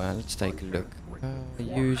somewhere. Let's take a look.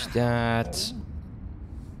 Use that.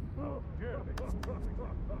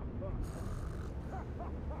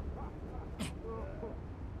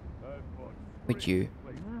 With you.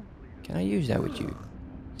 Can I use that with you?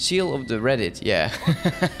 Seal of the Reddit, yeah.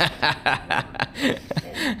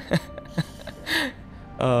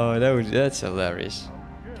 Oh, that's hilarious.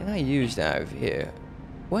 Can I use that over here?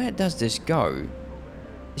 Where does this go?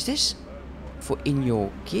 Is this for in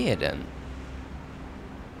your gear then?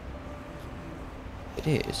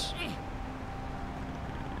 It is.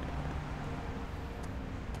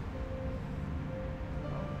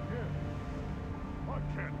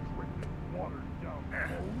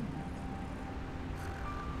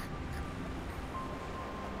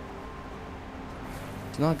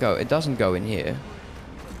 It's not go. It doesn't go in here.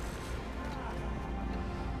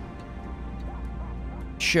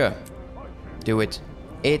 Sure, do it.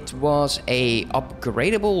 It was a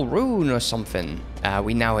upgradable rune or something.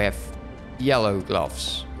 We now have yellow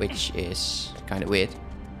gloves, which is kind of weird.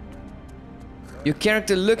 Your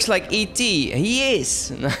character looks like E.T. He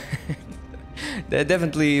is.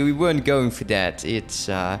 Definitely, we weren't going for that. It's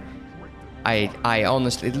I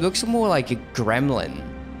honestly, it looks more like a gremlin.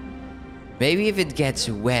 Maybe if it gets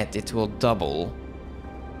wet, it will double.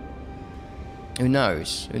 Who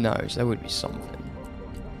knows? Who knows? That would be something.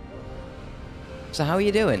 So how are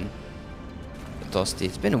you doing, Dusty?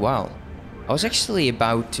 It's been a while. I was actually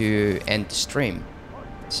about to end the stream,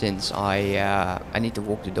 since I need to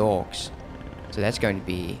walk the dogs. So that's going to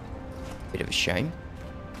be a bit of a shame.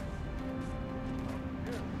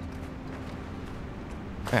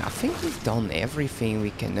 Right, I think we've done everything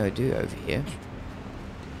we can do over here.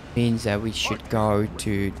 Means that we should go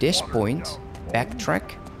to this point,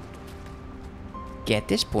 backtrack, get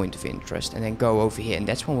this point of interest, and then go over here, and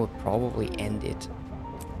that's when we'll probably end it.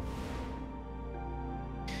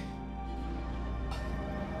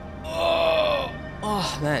 Oh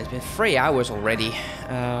man, it's been 3 hours already.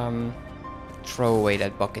 Throw away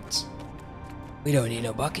that bucket. We don't need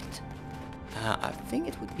no bucket. I think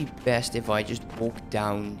it would be best if I just walk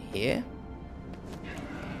down here.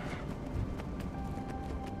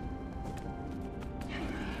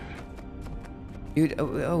 You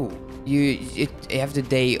have the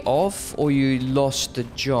day off, or you lost the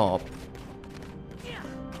job?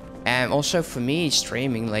 And also for me,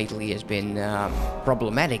 streaming lately has been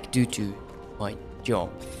problematic due to my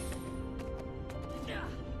job.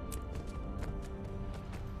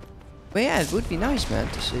 But yeah, it would be nice, man,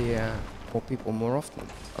 to see more people more often.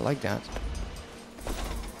 I like that.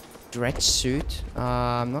 Dredge suit.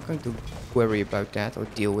 I'm not going to worry about that or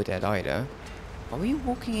deal with that either. Are we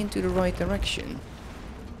walking into the right direction?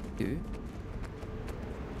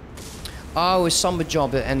 Oh, a summer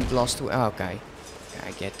job that ended last week. Oh, okay. Yeah,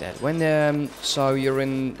 I get that. When so you're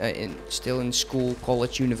still in school,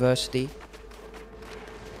 college, university,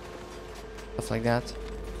 stuff like that.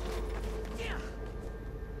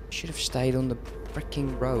 Should have stayed on the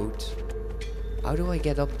freaking road. How do I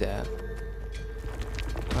get up there?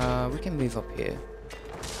 We can move up here.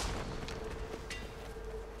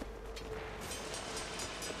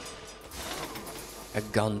 A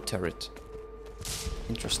gun turret.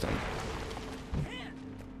 Interesting.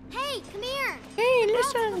 Hey, come here! Hey,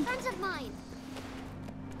 listen! Friends of mine.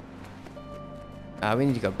 We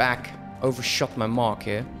need to go back. Overshot my mark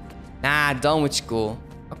here. Nah, done with school.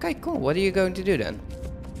 Okay, cool. What are you going to do then?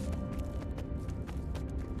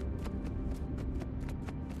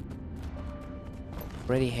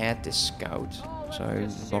 Already had this scout, so I'm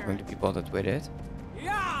not going to be bothered with it.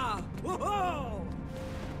 Yeah! Woohoo!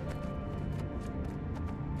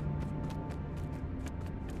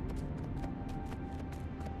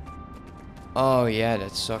 Oh yeah,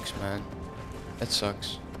 that sucks, man. That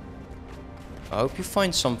sucks. I hope you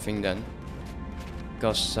find something then,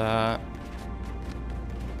 because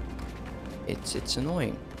it's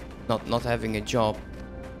annoying, not having a job.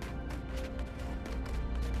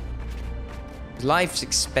 Life's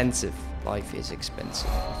expensive. Life is expensive,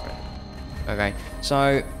 my friend. Okay,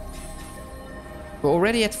 so we're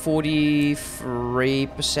already at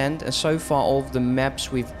 43%, and so far all of the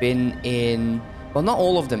maps we've been in, well, not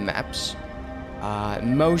all of the maps.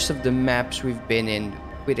 Most of the maps we've been in,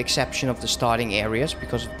 with exception of the starting areas,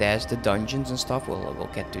 because there's the dungeons and stuff. We'll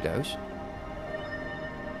get to those.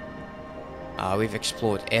 We've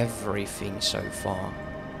explored everything so far,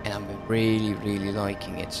 and I'm really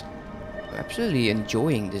liking it. I'm absolutely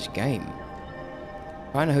enjoying this game.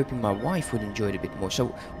 Kind of hoping my wife would enjoy it a bit more.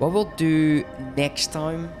 So what we'll do next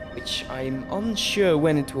time, which I'm unsure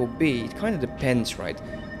when it will be, it kind of depends, right?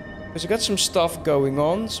 Because I got some stuff going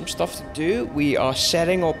on, some stuff to do. We are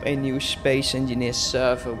setting up a new Space Engineer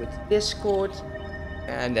server with Discord.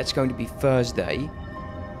 And that's going to be Thursday.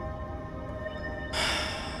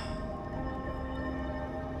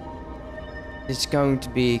 It's going to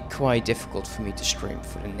be quite difficult for me to stream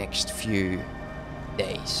for the next few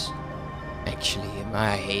days. Actually,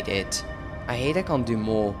 I hate it. I hate I can't do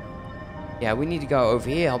more. Yeah, we need to go over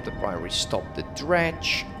here, help the Priory stop the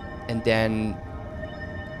dredge, and then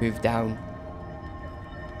move down.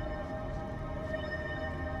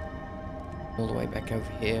 All the way back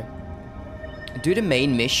over here. Do the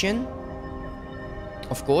main mission.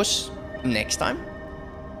 Of course, next time.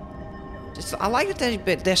 I like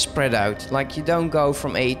that they're spread out. Like, you don't go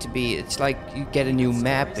from A to B. It's like you get a new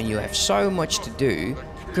map and you have so much to do.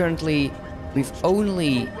 Currently, we've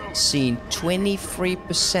only seen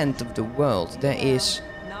 23% of the world. There is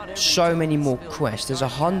so many more quests. There's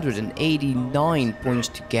 189 points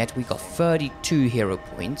to get. We got 32 hero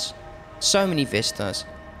points. So many vistas.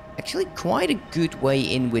 Actually, quite a good way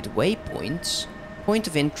in with waypoints. Point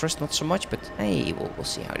of interest, not so much, but hey, we'll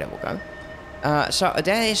see how that will go. So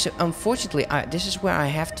that is, unfortunately, this is where I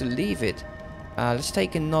have to leave it. Let's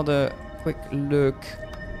take another quick look.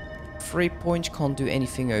 3 points, can't do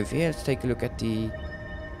anything over here. Let's take a look at this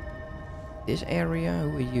area.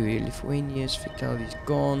 Who are you here? Lithuanians, Vitality's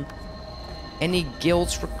gone. Any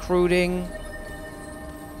guilds recruiting?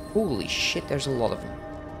 Holy shit, there's a lot of them.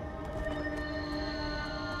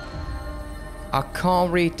 I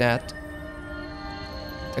can't read that.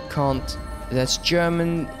 I can't. That's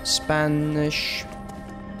German, Spanish.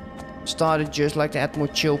 Started just like to add more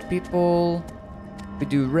chill people. We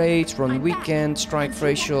do raids, run weekends, strike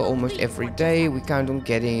ratio almost every day. We count on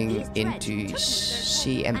getting into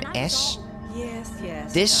CMS.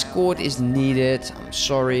 Discord is needed. I'm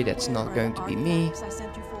sorry, that's not going to be me.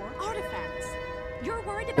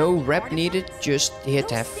 No rep needed, just here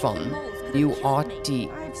to have fun. New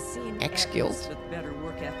RTX guild.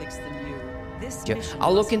 Yeah,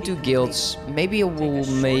 I'll look into guilds. Maybe we'll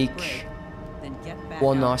make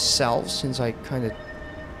one ourselves, since I kind of...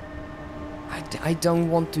 I don't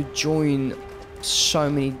want to join so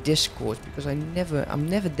many Discords, because I'm never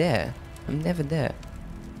there. I'm never there.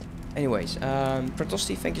 Anyways,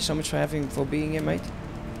 Kratosti, thank you so much for being here, mate.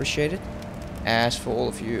 Appreciate it. As for all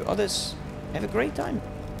of you others, have a great time.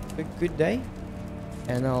 Have a good day.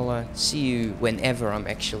 And I'll see you whenever I'm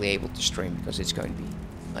actually able to stream, because it's going to be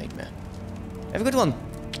a nightmare. Have a good one.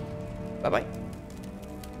 Bye-bye.